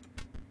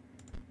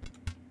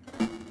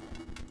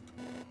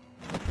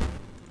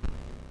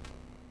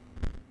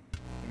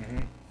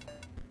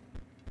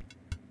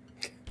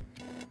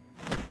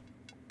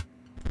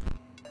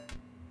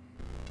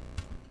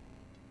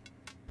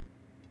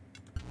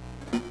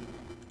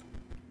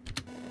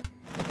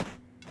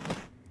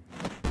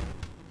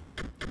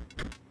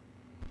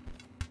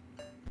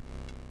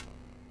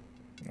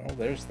 Well,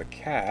 there's the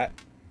cat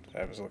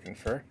that I was looking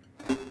for.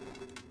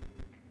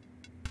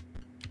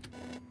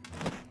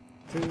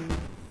 2,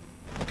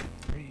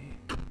 3.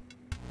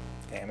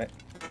 Damn it.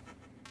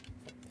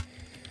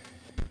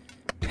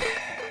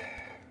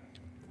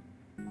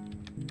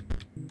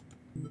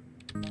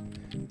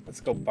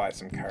 Let's go buy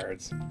some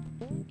cards.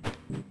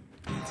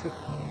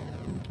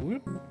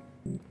 Whoop.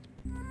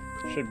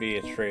 Should be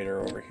a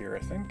trader over here,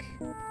 I think.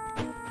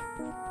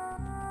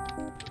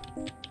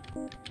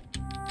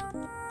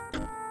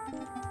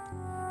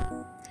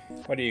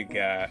 What do you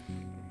got?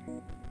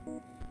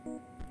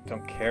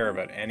 Don't care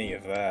about any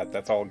of that.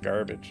 That's all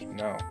garbage.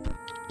 No.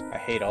 I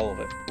hate all of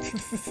it.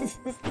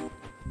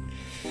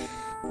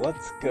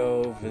 Let's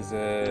go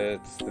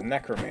visit the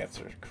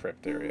Necromancer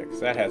Crypt area,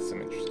 because that has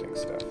some interesting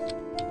stuff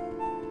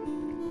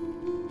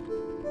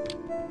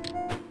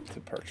to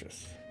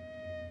purchase.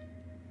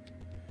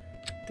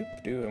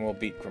 Doop-doo, and we'll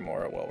beat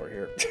Grimora while we're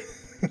here.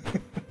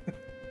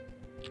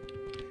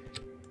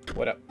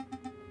 What up?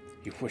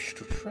 You wish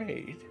to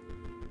trade?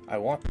 I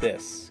want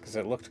this, because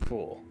it looked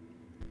cool.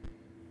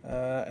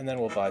 And then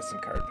we'll buy some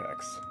card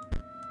packs.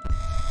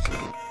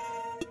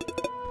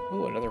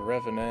 Ooh, another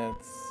Revenant.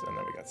 And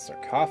then we got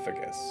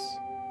Sarcophagus.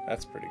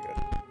 That's pretty good.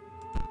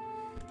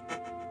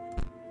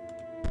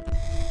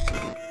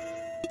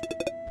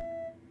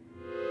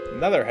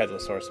 Another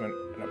Headless Horseman.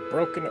 And a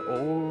broken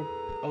old...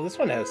 Oh, this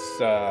one has,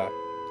 the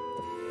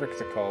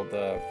frick's it called?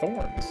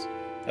 Thorns.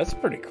 That's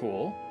pretty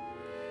cool.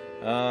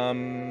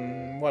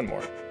 One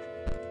more.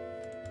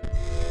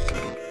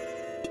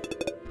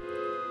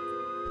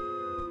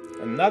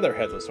 Another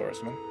Headless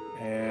Horseman.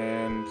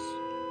 And...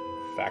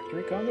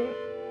 Factory Conduit?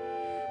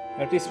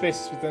 Empty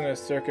spaces within a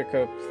circuit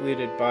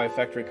completed by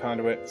Factory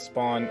Conduit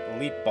spawn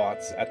leap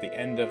bots at the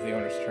end of the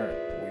owner's turn.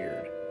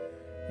 Weird.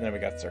 And then we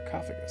got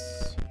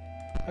Sarcophagus.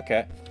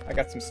 Okay, I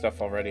got some stuff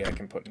already I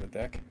can put in the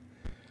deck.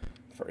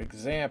 For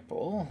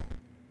example,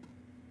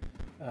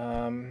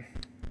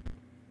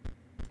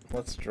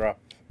 let's drop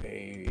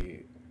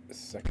a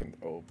second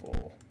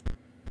opal,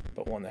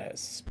 but one that has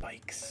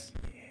spikes.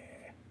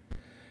 Yeah.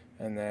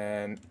 And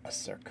then a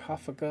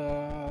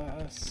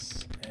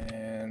Sarcophagus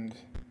and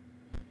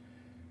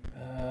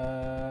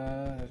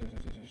I'll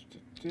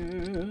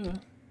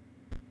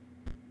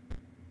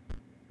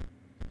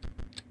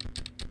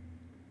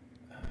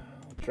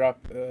drop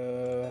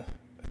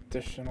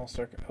additional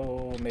circuit.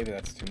 Oh, maybe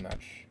that's too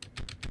much.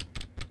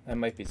 That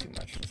might be too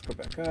much. Let's go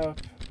back up.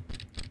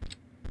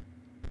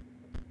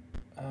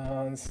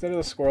 Instead of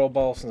the squirrel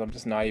ball, since I'm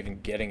just not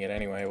even getting it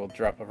anyway, we'll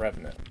drop a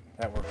Revenant.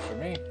 That works for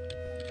me.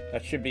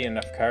 That should be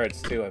enough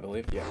cards too, I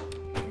believe. Yeah,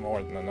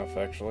 more than enough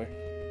actually.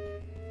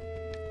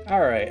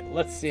 Alright,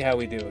 let's see how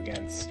we do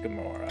against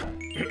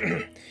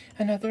Gamora.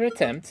 Another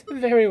attempt.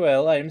 Very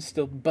well, I am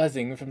still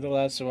buzzing from the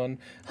last one.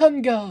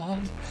 On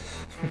guard!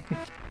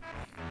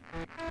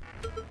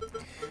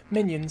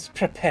 Minions,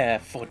 prepare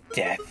for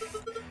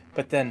death.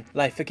 But then,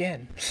 life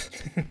again.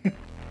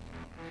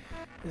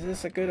 Is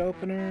this a good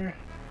opener?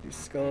 The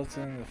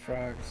skeleton, the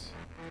frogs.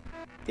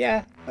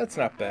 Yeah, that's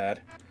not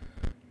bad.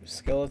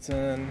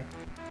 Skeleton,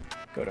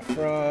 go to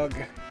frog,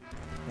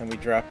 and we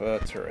drop a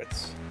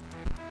turret.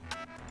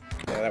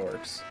 Yeah, that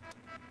works.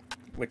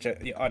 Which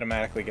you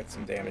automatically get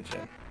some damage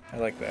in. I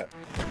like that.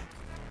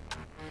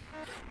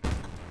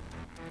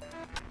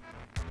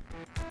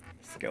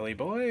 Skelly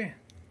boy.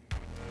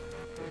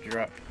 We'll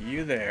drop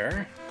you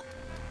there.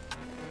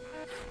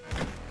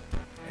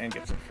 And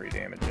get some free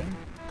damage in.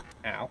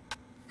 Ow.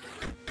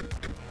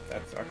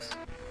 That sucks.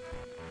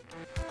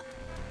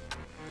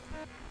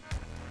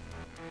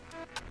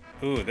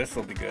 Ooh,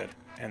 this'll be good.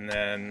 And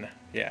then,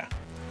 yeah.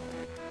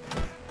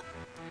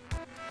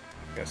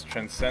 I guess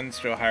transcends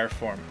to a higher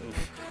form.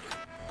 Oof.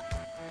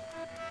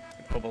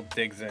 Opal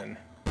digs in.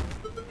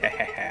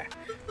 Hehehe.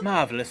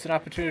 Marvelous, an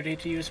opportunity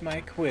to use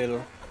my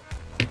quill.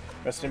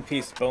 Rest in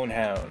peace,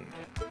 Bonehound.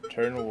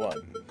 Turn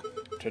 1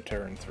 to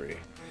turn 3.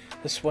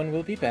 This one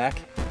will be back.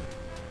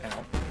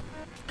 Ow.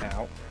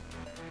 Ow.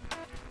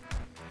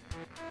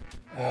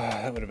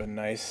 That would have been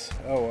nice.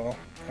 Oh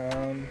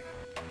well.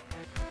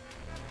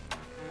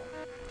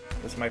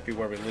 This might be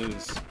where we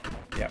lose.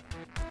 Yep.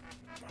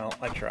 Well,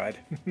 I tried.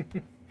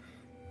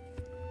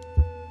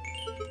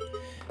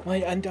 My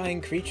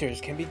undying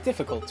creatures can be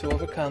difficult to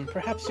overcome.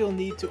 Perhaps you'll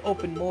need to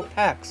open more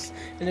packs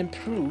and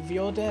improve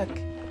your deck.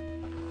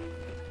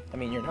 I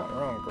mean, you're not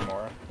wrong,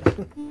 Gamora.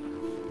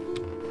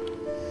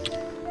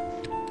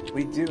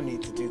 We do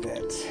need to do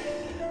that.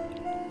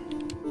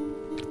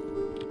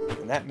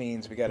 And that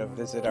means we gotta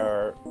visit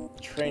our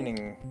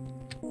training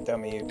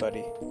dummy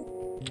buddy.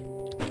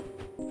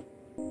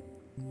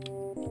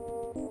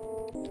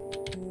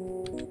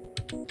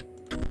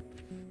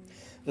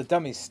 The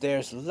dummy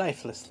stares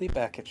lifelessly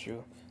back at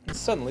you, and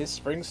suddenly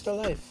springs to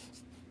life.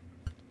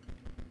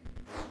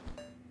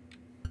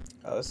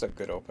 Oh, this is a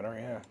good opener,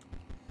 yeah.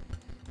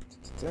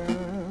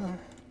 Da-da-da.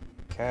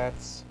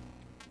 Cats.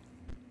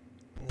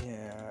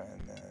 Yeah,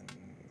 and then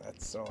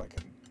that's all I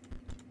can...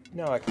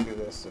 No, I can do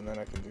this, and then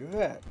I can do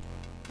that.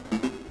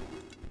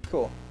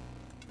 Cool.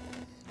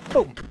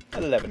 Boom!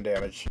 11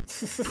 damage.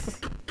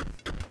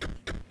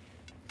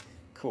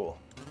 Cool.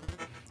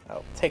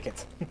 I'll take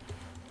it.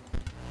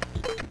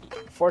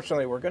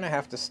 Fortunately, we're going to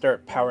have to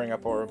start powering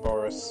up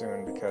Ouroboros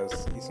soon,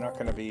 because he's not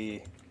going to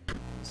be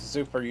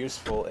super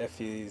useful if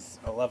he's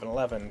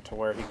 11-11 to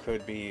where he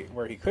could be,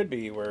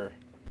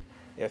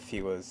 if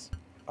he was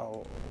a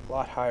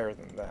lot higher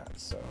than that.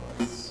 So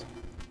let's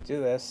do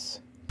this,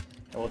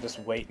 and we'll just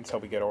wait until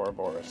we get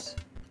Ouroboros.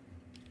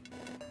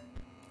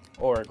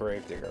 Or a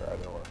Gravedigger,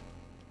 either or.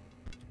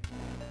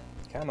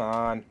 Come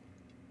on.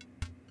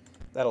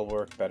 That'll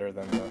work better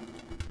than the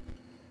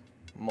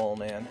Mole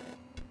Man.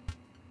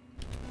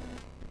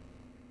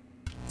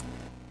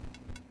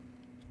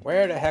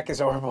 Where the heck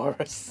is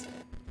Ouroboros?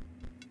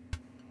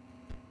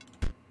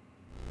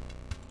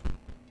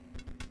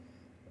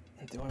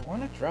 Do I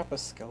want to drop a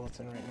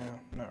skeleton right now?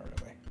 Not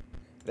really.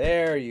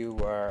 There you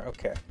are.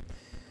 Okay.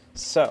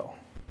 So,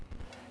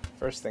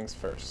 first things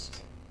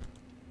first.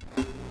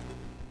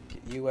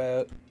 Get you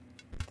out.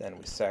 Then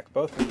we sack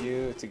both of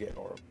you to get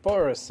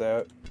Ouroboros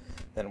out.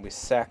 Then we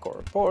sack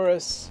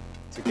Ouroboros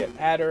to get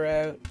Adder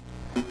out.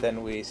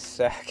 Then we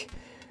sack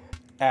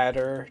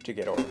Adder to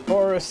get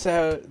Ouroboros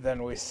out.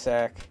 Then we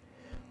sack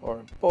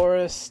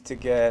Ouroboros to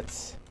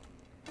get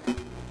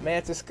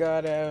Mantis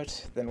God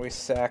out. Then we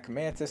sack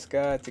Mantis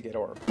God to get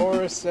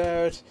Ouroboros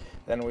out.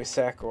 Then we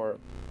sack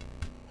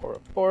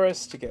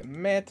Ouroboros to get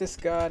Mantis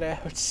God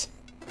out.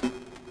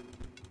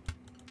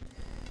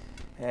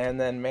 And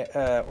then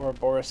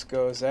Ouroboros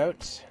goes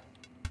out.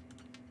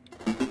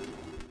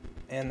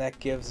 And that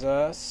gives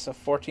us a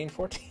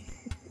 14-14.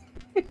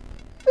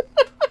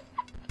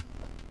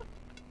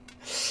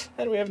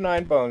 And we have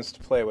 9 bones to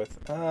play with.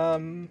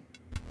 Oh,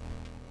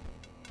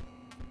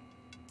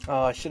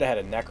 I should have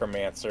had a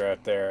Necromancer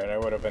out there, and I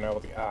would have been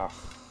able to... Ah,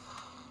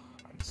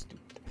 I'm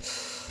stupid.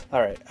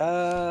 Alright,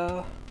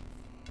 I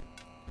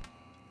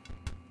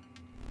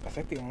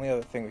think the only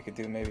other thing we could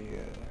do, maybe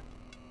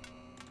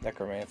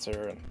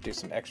Necromancer, and do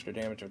some extra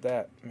damage with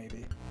that,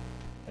 maybe.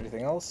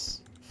 Anything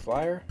else?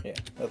 Flyer? Yeah,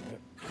 that'll do.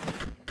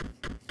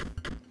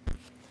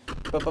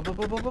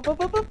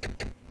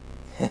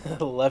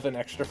 11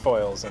 extra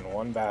foils in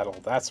one battle.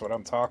 That's what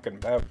I'm talking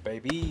about,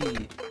 baby.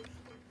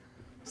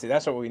 See,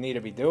 that's what we need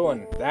to be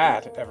doing.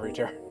 That every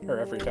turn, or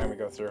every time we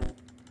go through.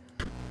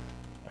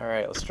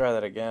 Alright, let's try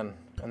that again.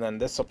 And then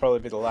this will probably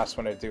be the last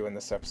one I do in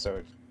this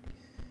episode.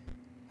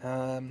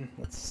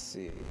 Let's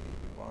see.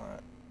 We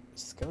want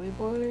Skelly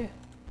Boy,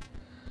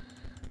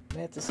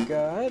 Mantis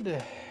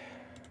God,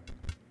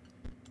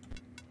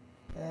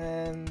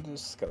 and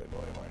Skelly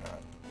Boy, why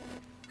not?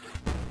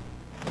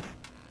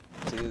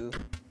 2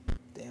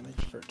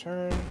 damage per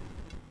turn.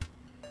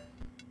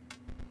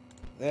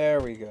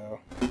 There we go.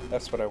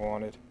 That's what I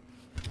wanted.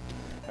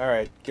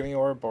 Alright, give me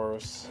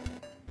Ouroboros.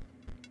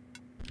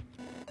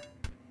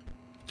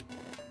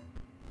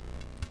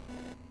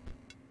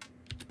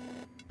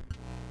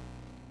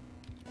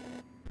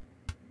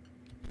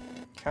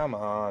 Come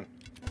on.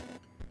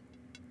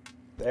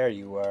 There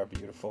you are,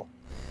 beautiful.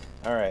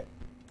 Alright.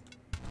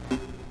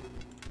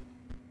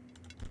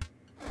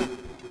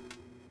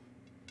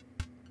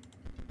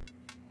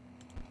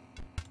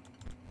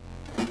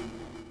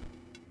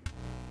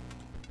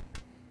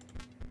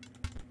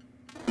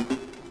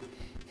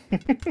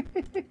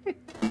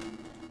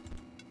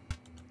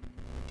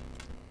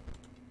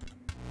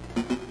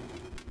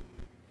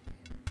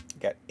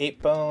 Got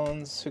 8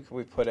 bones. Who can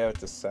we put out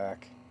to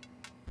sack?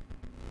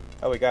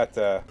 Oh, we got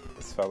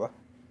this fella.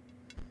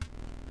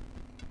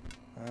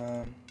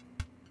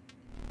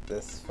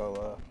 This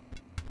fella.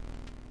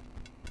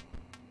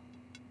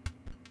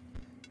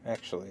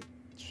 Actually,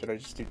 should I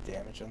just do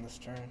damage on this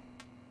turn?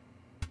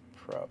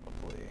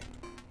 Probably.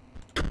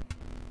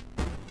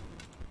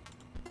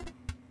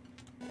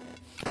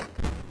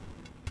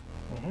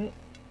 Mm-hmm.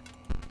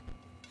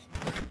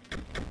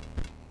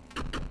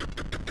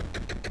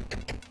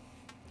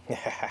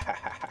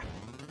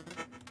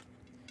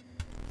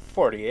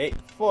 48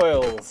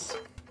 foils.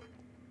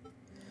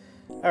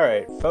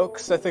 Alright,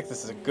 folks, I think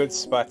this is a good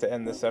spot to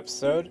end this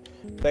episode.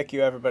 Thank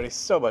you everybody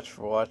so much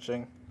for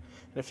watching.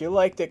 And if you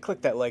liked it,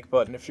 click that like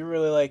button. If you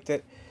really liked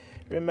it,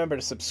 remember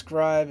to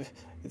subscribe.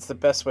 It's the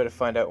best way to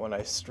find out when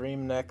I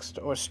stream next,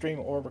 or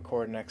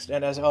record next.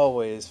 And as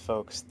always,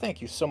 folks,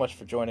 thank you so much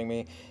for joining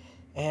me,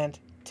 and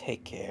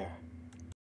take care.